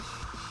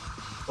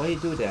 Why do you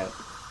do that?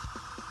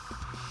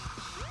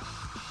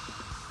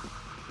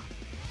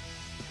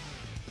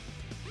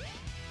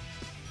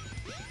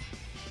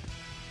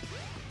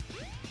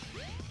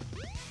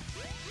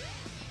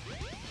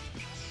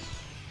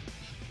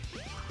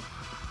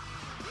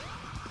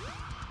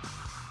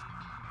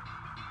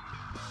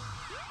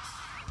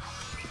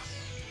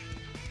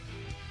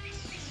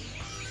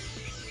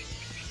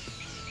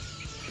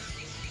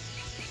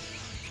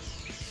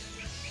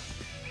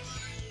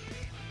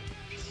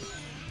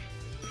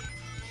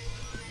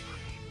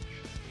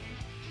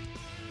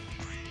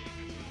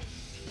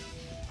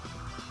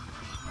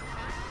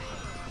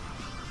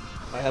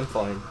 I am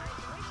fine.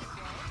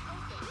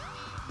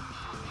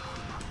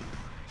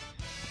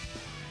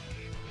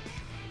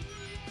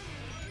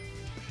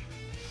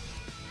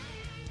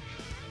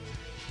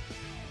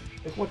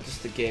 Like, what does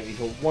the game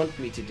even want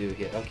me to do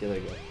here? Okay, there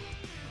you go.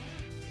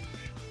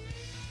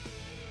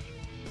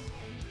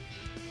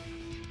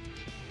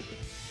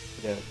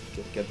 Yeah,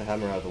 get the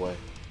hammer out of the way.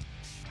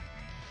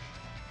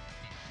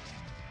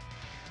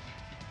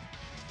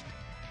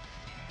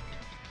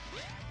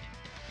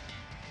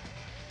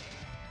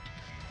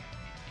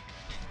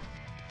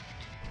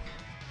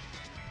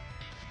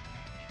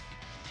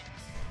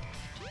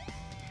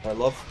 I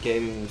love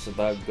games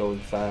about going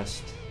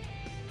fast.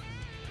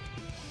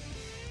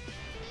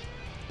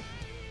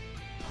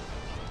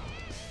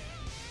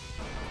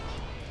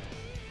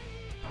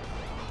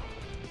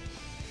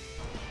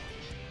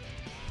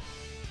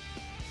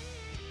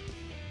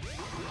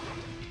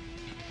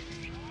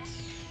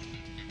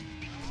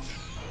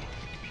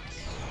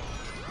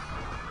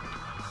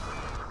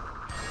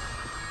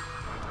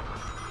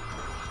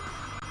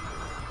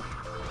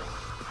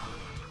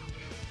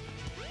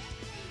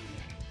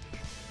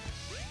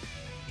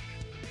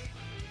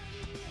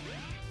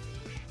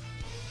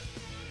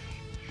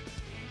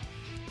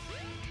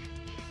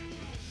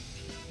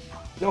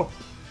 No.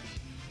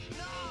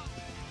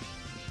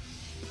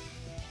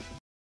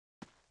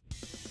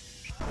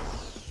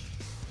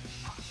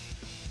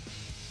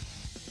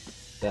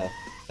 Yeah,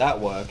 that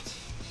worked.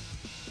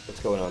 What's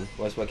going on?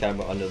 Where's my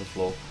camera under the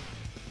floor?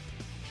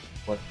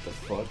 What the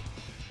fuck?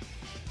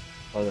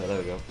 Oh, there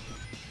we go.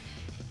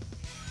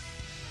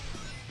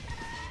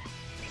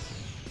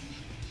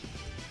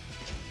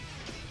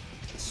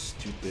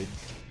 Stupid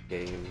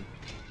game.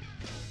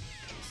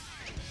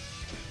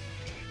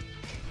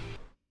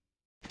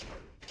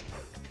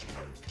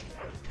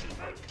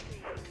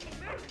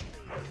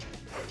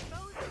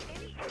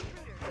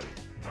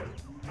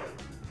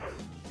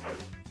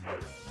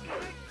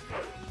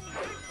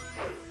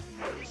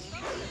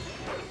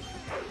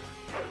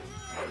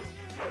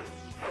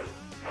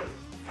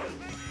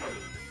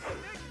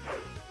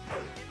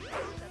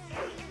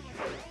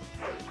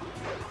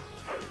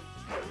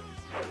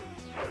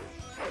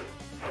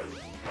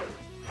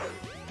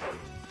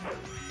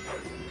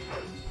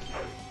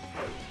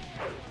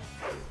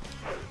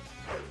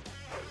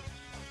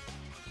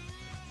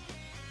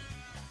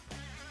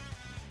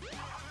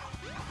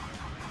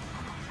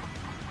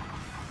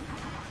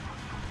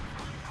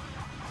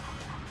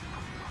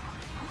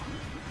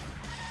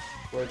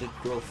 Where did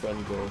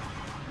girlfriend go?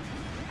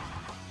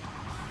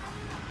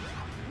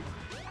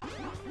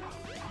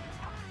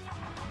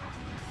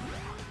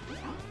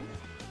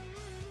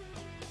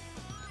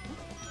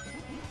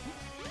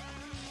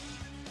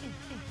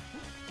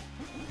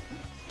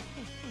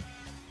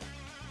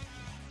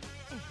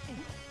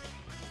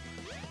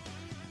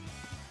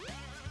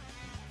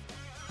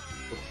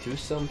 Do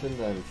something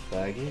then,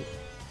 faggot.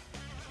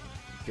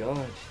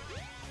 God.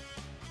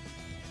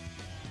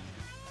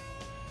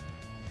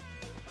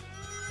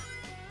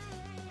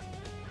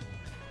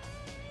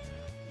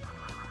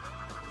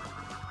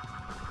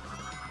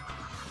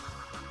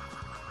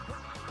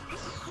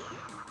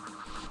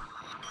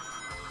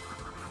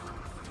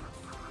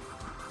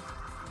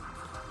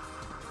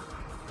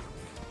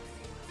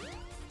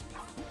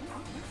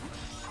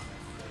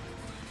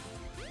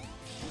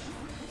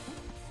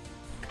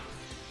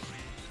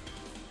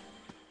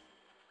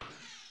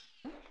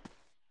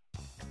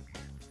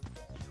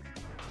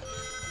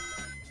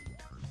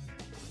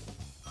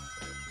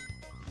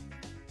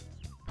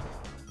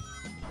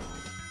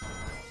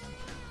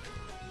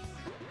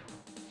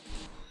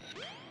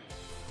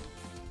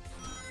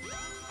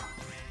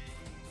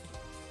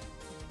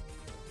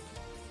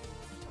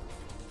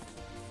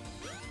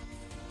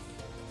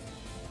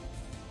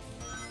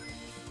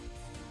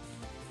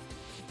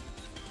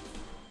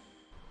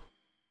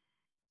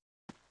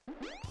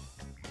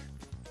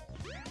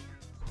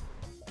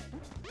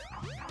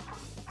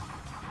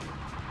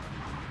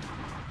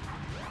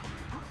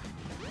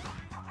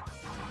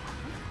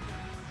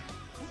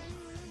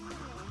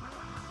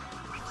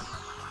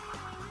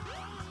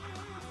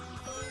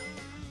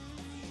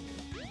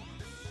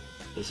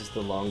 This is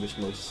the longest,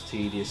 most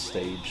tedious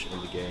stage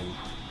in the game.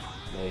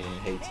 I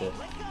hate it.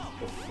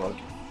 The fuck?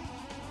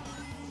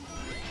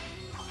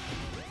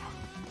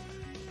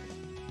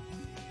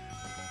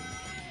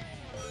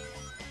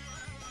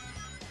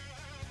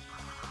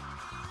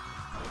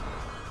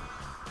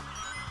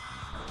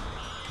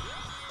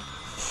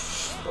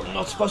 I'm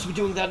not supposed to be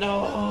doing that,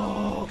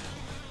 no!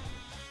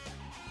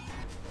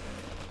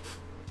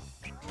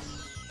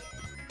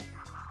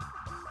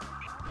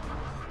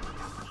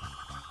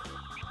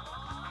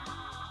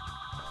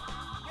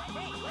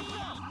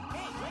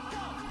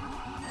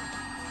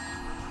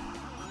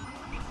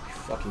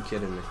 Fucking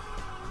kidding me.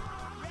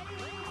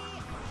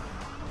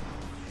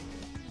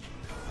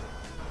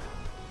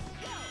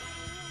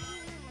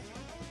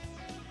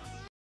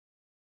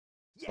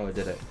 Oh, I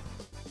did it.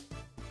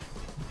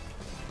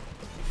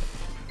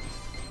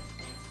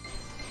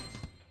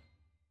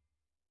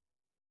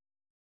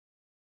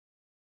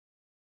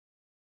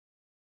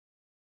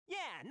 Yeah,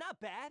 not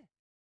bad.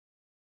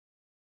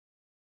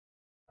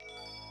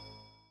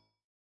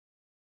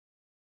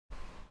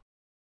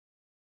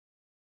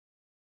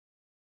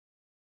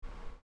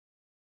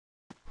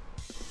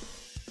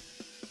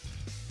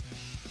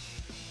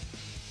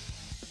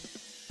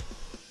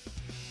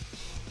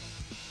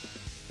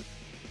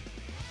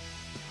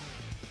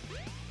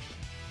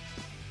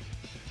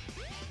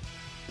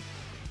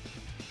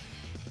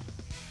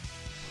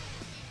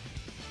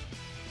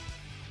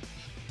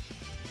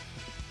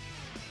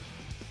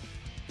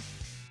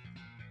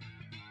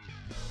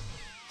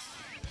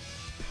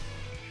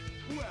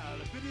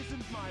 Well, if it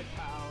isn't my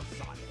pal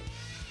Sonic.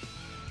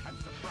 I'm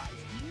surprised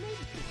he made it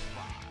this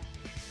far.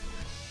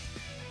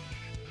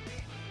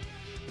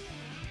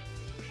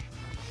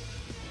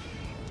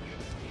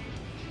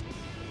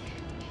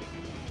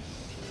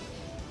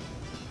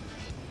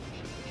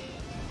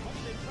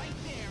 Hold it right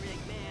there,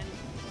 Eggman.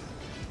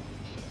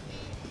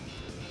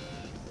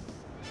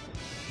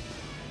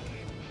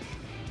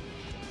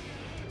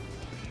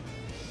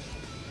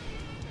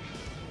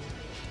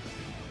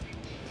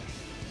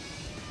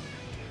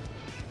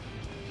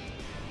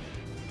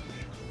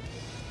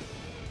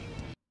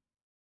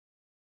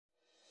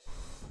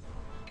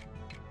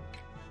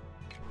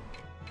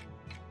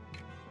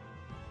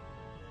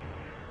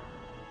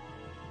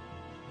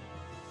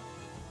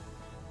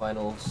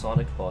 Final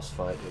Sonic boss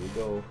fight, here we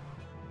go.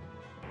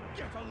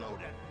 Get a load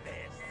of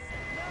this.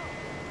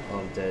 Oh,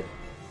 I'm dead.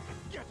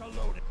 Get a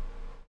load of...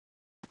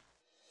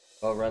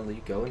 Oh, Randy,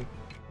 you going?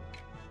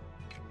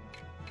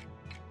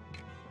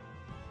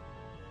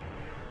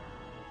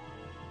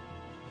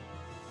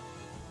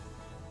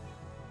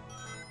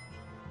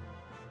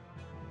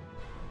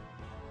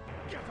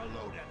 Get a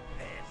load of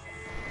this.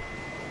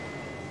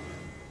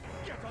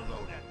 Get a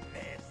load of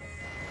this.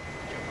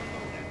 Get a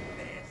load of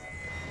this.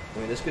 I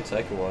mean, this could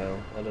take a while.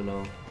 I don't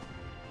know.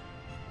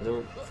 I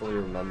don't fully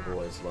remember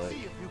what it's like. See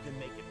if you can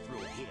make it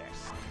through here.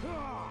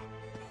 Ah!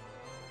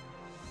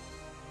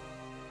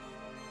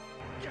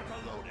 Get a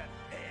load of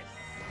this.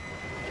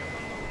 Get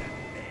a load of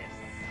this.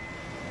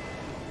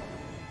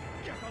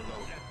 Get a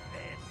load of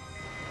this.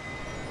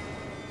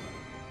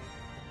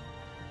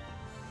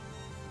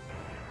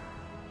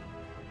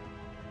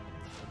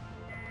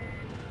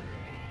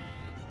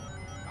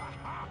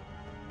 Aha!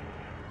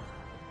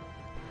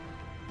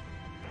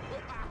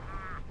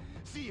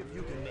 See if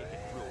you can make it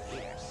through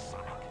here,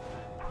 Sonic.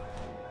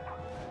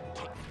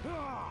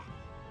 Ah!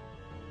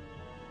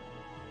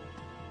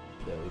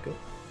 There we go.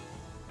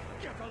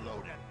 Get a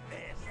load of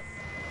this.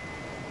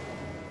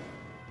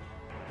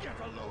 Get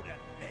a load of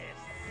this.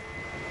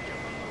 Get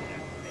a load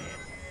of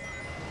this.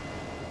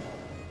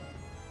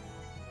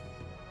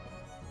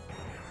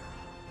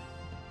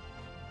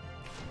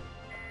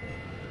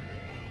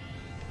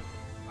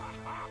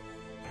 Aha!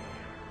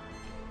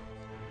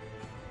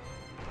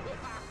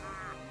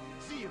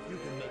 See if you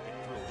can make it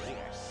through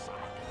here,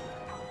 Sonic.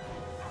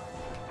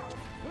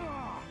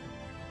 Ah!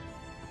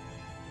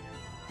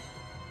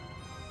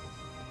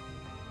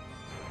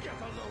 Get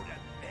a load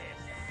of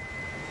this.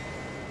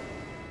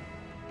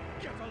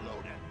 Get a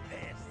load of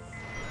this.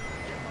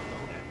 Get a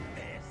load of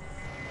this.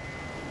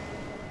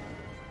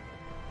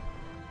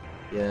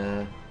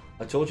 Yeah,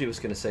 I told you I was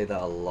going to say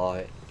that a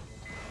lot. It's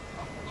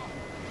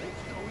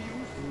no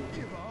use.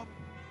 Give up.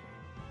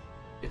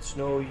 It's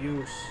no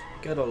use.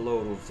 Get a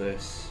load of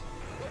this.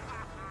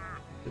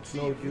 It's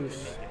no use.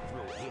 Make it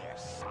through here,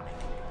 Sonic.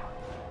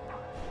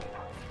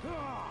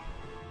 Ah!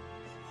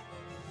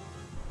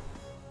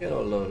 Get a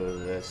load of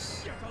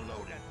this. Get a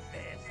load of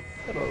this.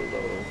 Get a load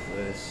of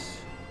this.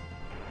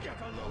 Get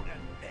a load of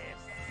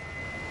this.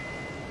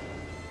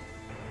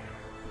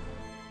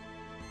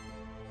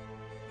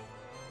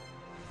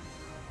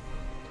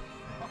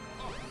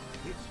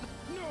 It's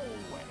no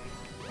way.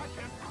 I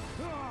can't.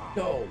 Ah!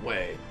 No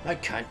way. I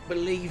can't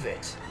believe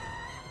it.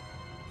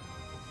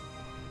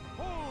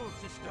 All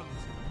systems,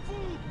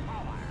 full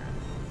power.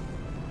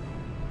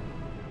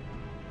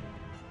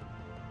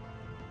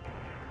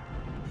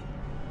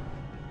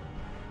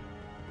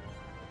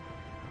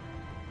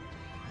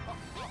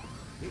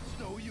 It's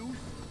no use.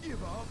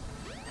 Give up.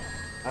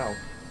 Ow.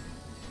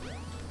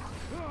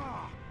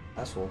 Ah!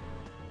 Asshole.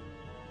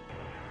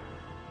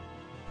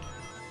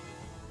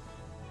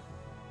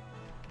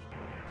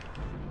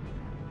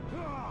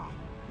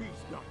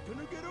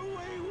 gonna get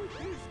away with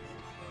this.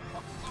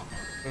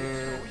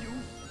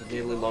 It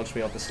nearly launched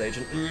me off the stage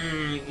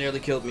and nearly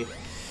killed me.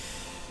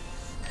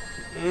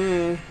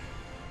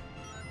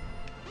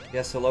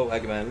 Yes, hello,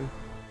 Eggman.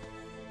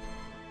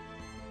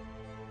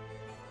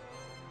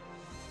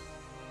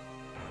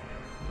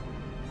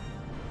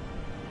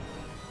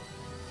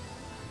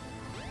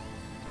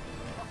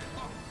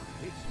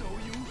 It's no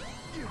use.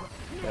 Give up.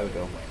 There we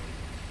go. I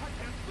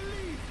can't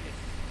believe this.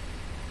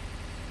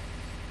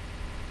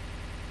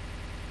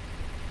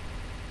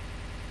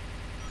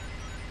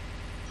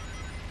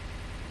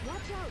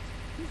 Watch out!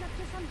 He's up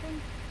to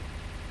something.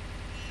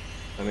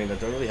 I mean, I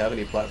don't really have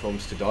any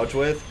platforms to dodge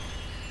with.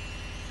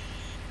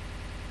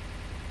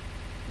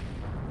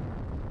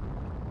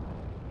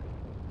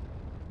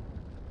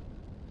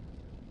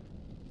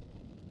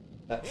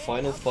 That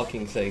final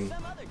fucking thing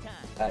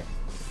that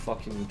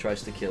fucking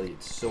tries to kill you,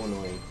 it's so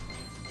annoying.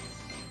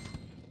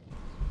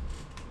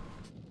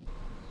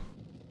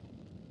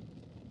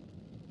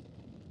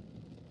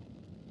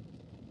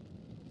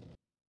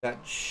 That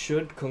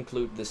should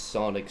conclude the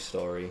Sonic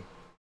story.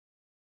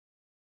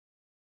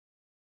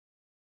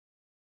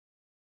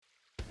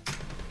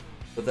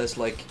 But there's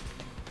like,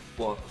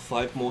 what,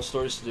 5 more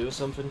stories to do or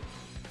something?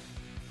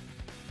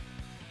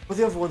 But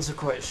the other ones are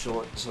quite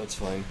short, so it's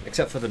fine.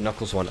 Except for the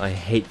Knuckles one, I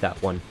hate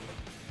that one.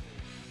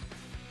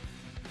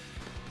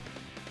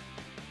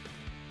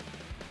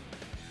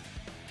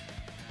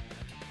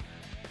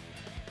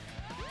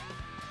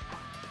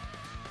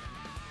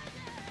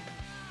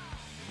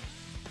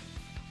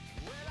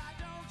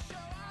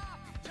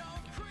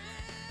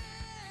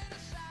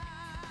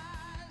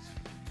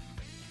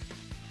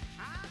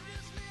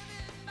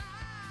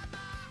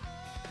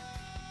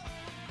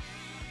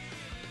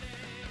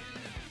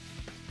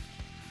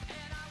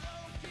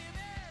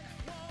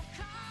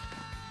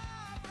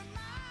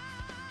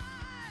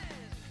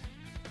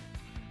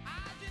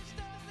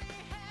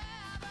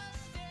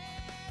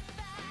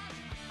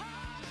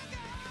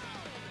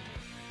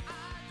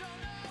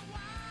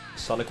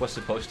 Sonic was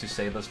supposed to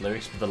say those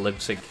lyrics, but the lip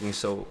syncing is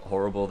so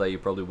horrible that you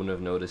probably wouldn't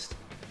have noticed.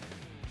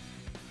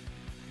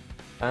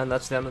 And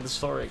that's the end of the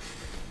story.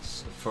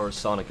 For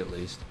Sonic, at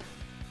least.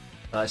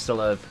 I still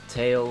have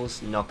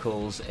Tails,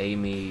 Knuckles,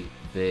 Amy,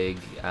 Big,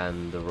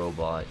 and the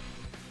robot.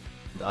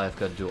 I've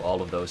got to do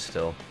all of those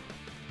still.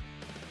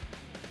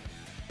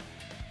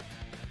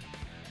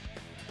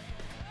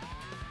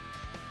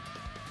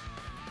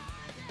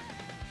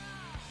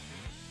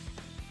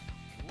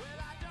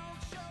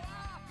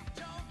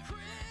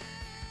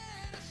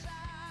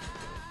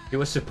 He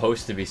was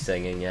supposed to be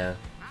singing, yeah.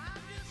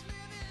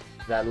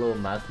 That little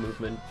mouth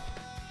movement.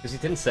 Because he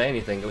didn't say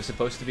anything, it was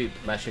supposed to be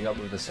mashing up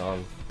with the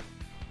song.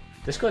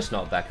 Discord's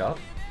not back up.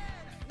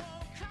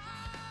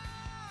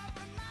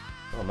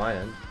 On my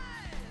end.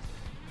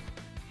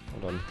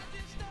 Hold on.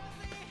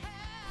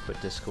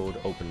 Quit Discord,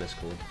 open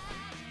Discord.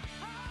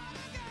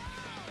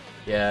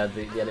 Yeah,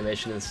 the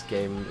animation in this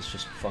game is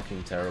just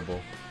fucking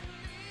terrible.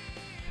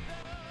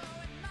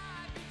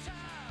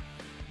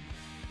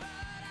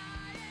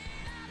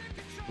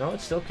 No,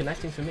 it's still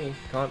connecting for me.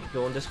 Can't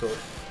go on Discord.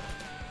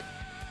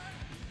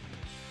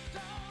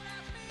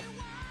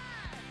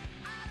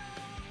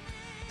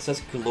 It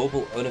says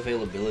global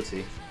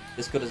unavailability.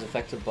 Discord is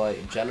affected by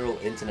general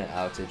internet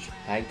outage.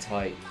 Hang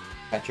tight.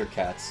 Pet your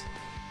cats.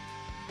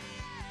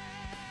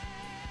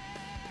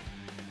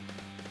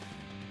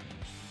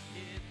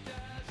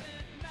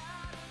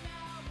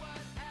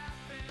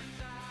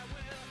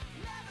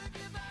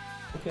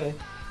 Okay.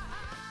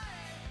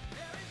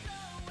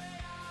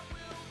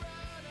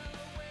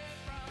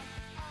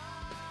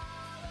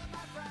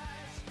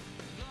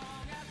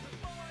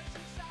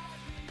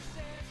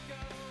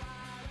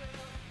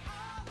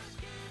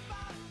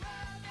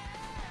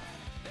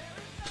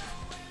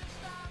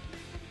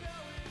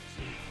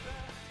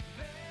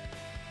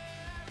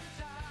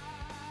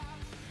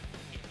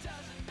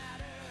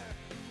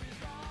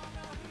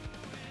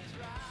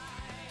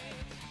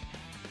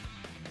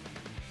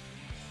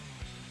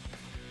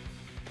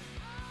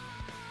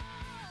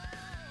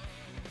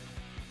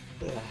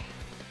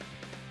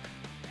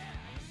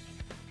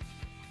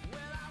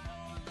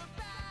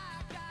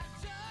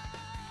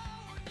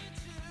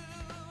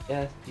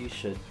 Yeah, you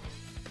should.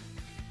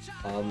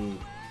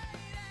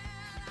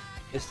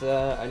 Is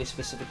there any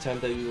specific time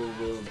that you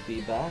will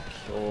be back,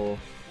 or?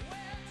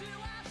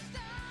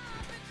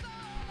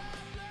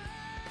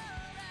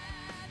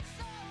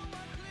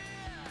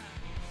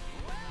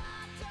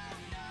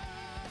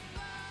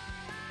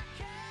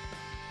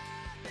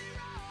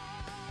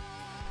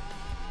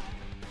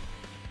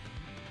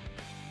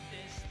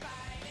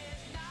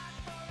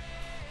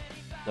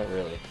 Not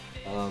really.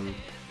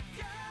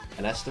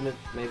 An estimate,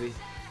 maybe?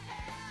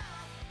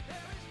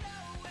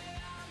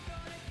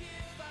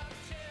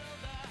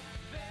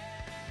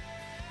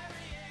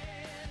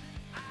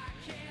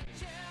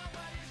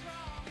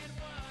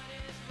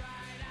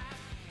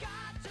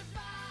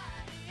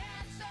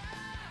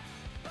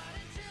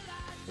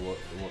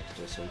 What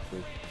to do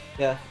something?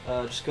 Yeah,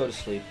 just go to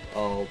sleep.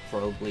 I'll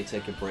probably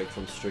take a break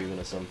from streaming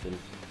or something.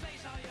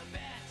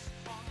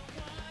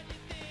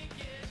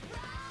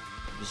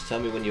 Just tell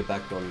me when you're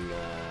back on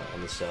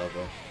the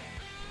server.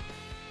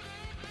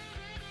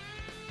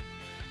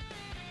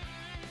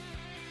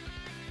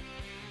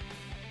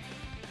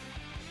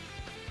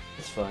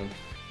 It's fine.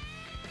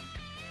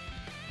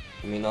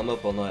 I mean, I'm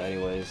up all night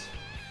anyways.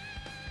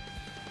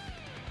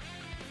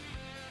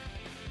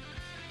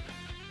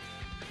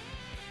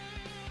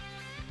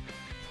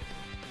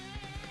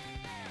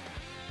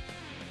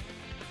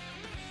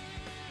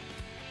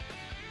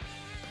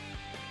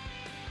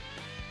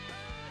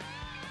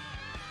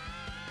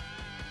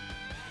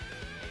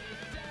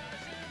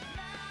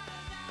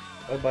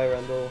 Bye bye,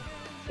 Randall.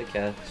 Take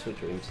care. Sweet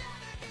dreams.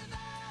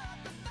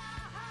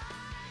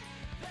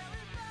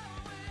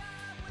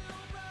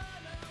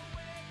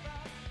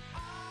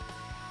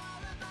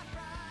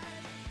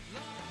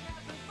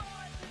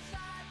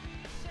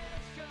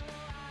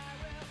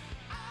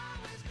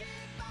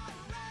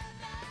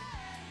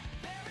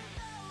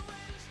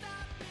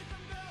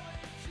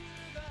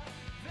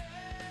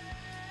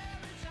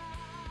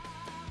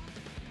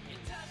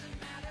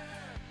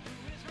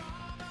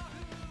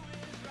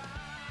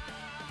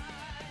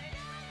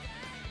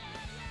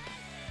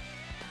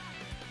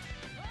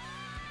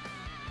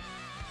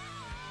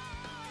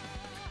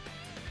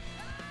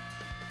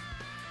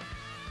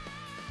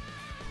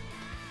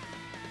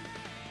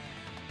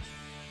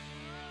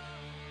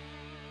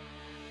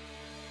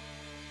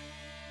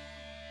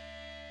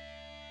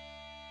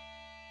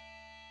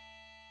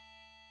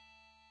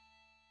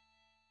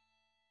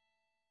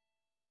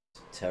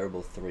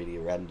 Terrible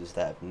 3D renders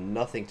that have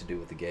nothing to do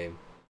with the game.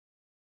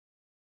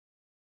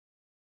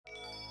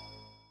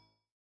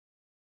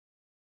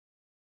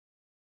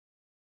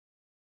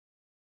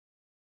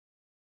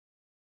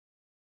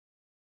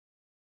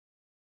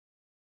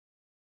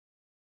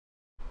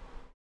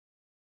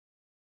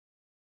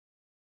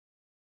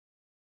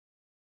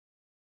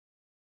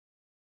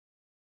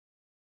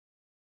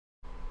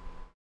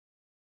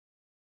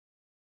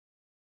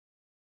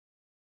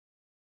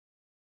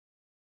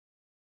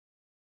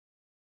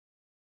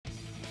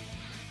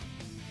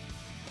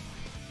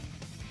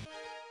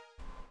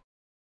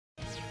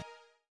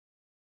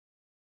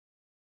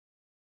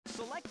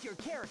 Select your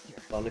character.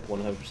 Sonic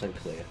 100%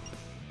 clear.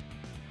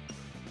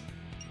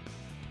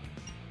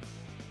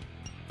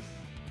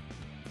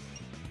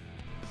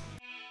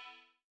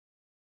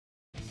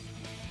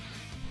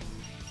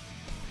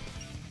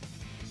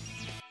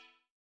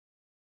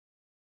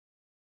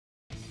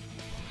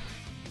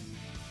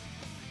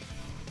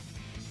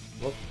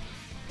 Well,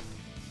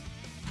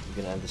 I'm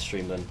gonna end the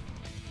stream then.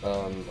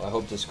 I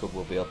hope Discord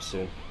will be up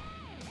soon.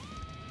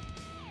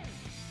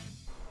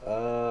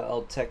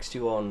 I'll text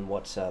you on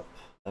WhatsApp,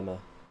 Emma.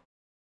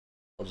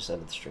 I'll just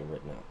end the stream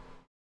right now.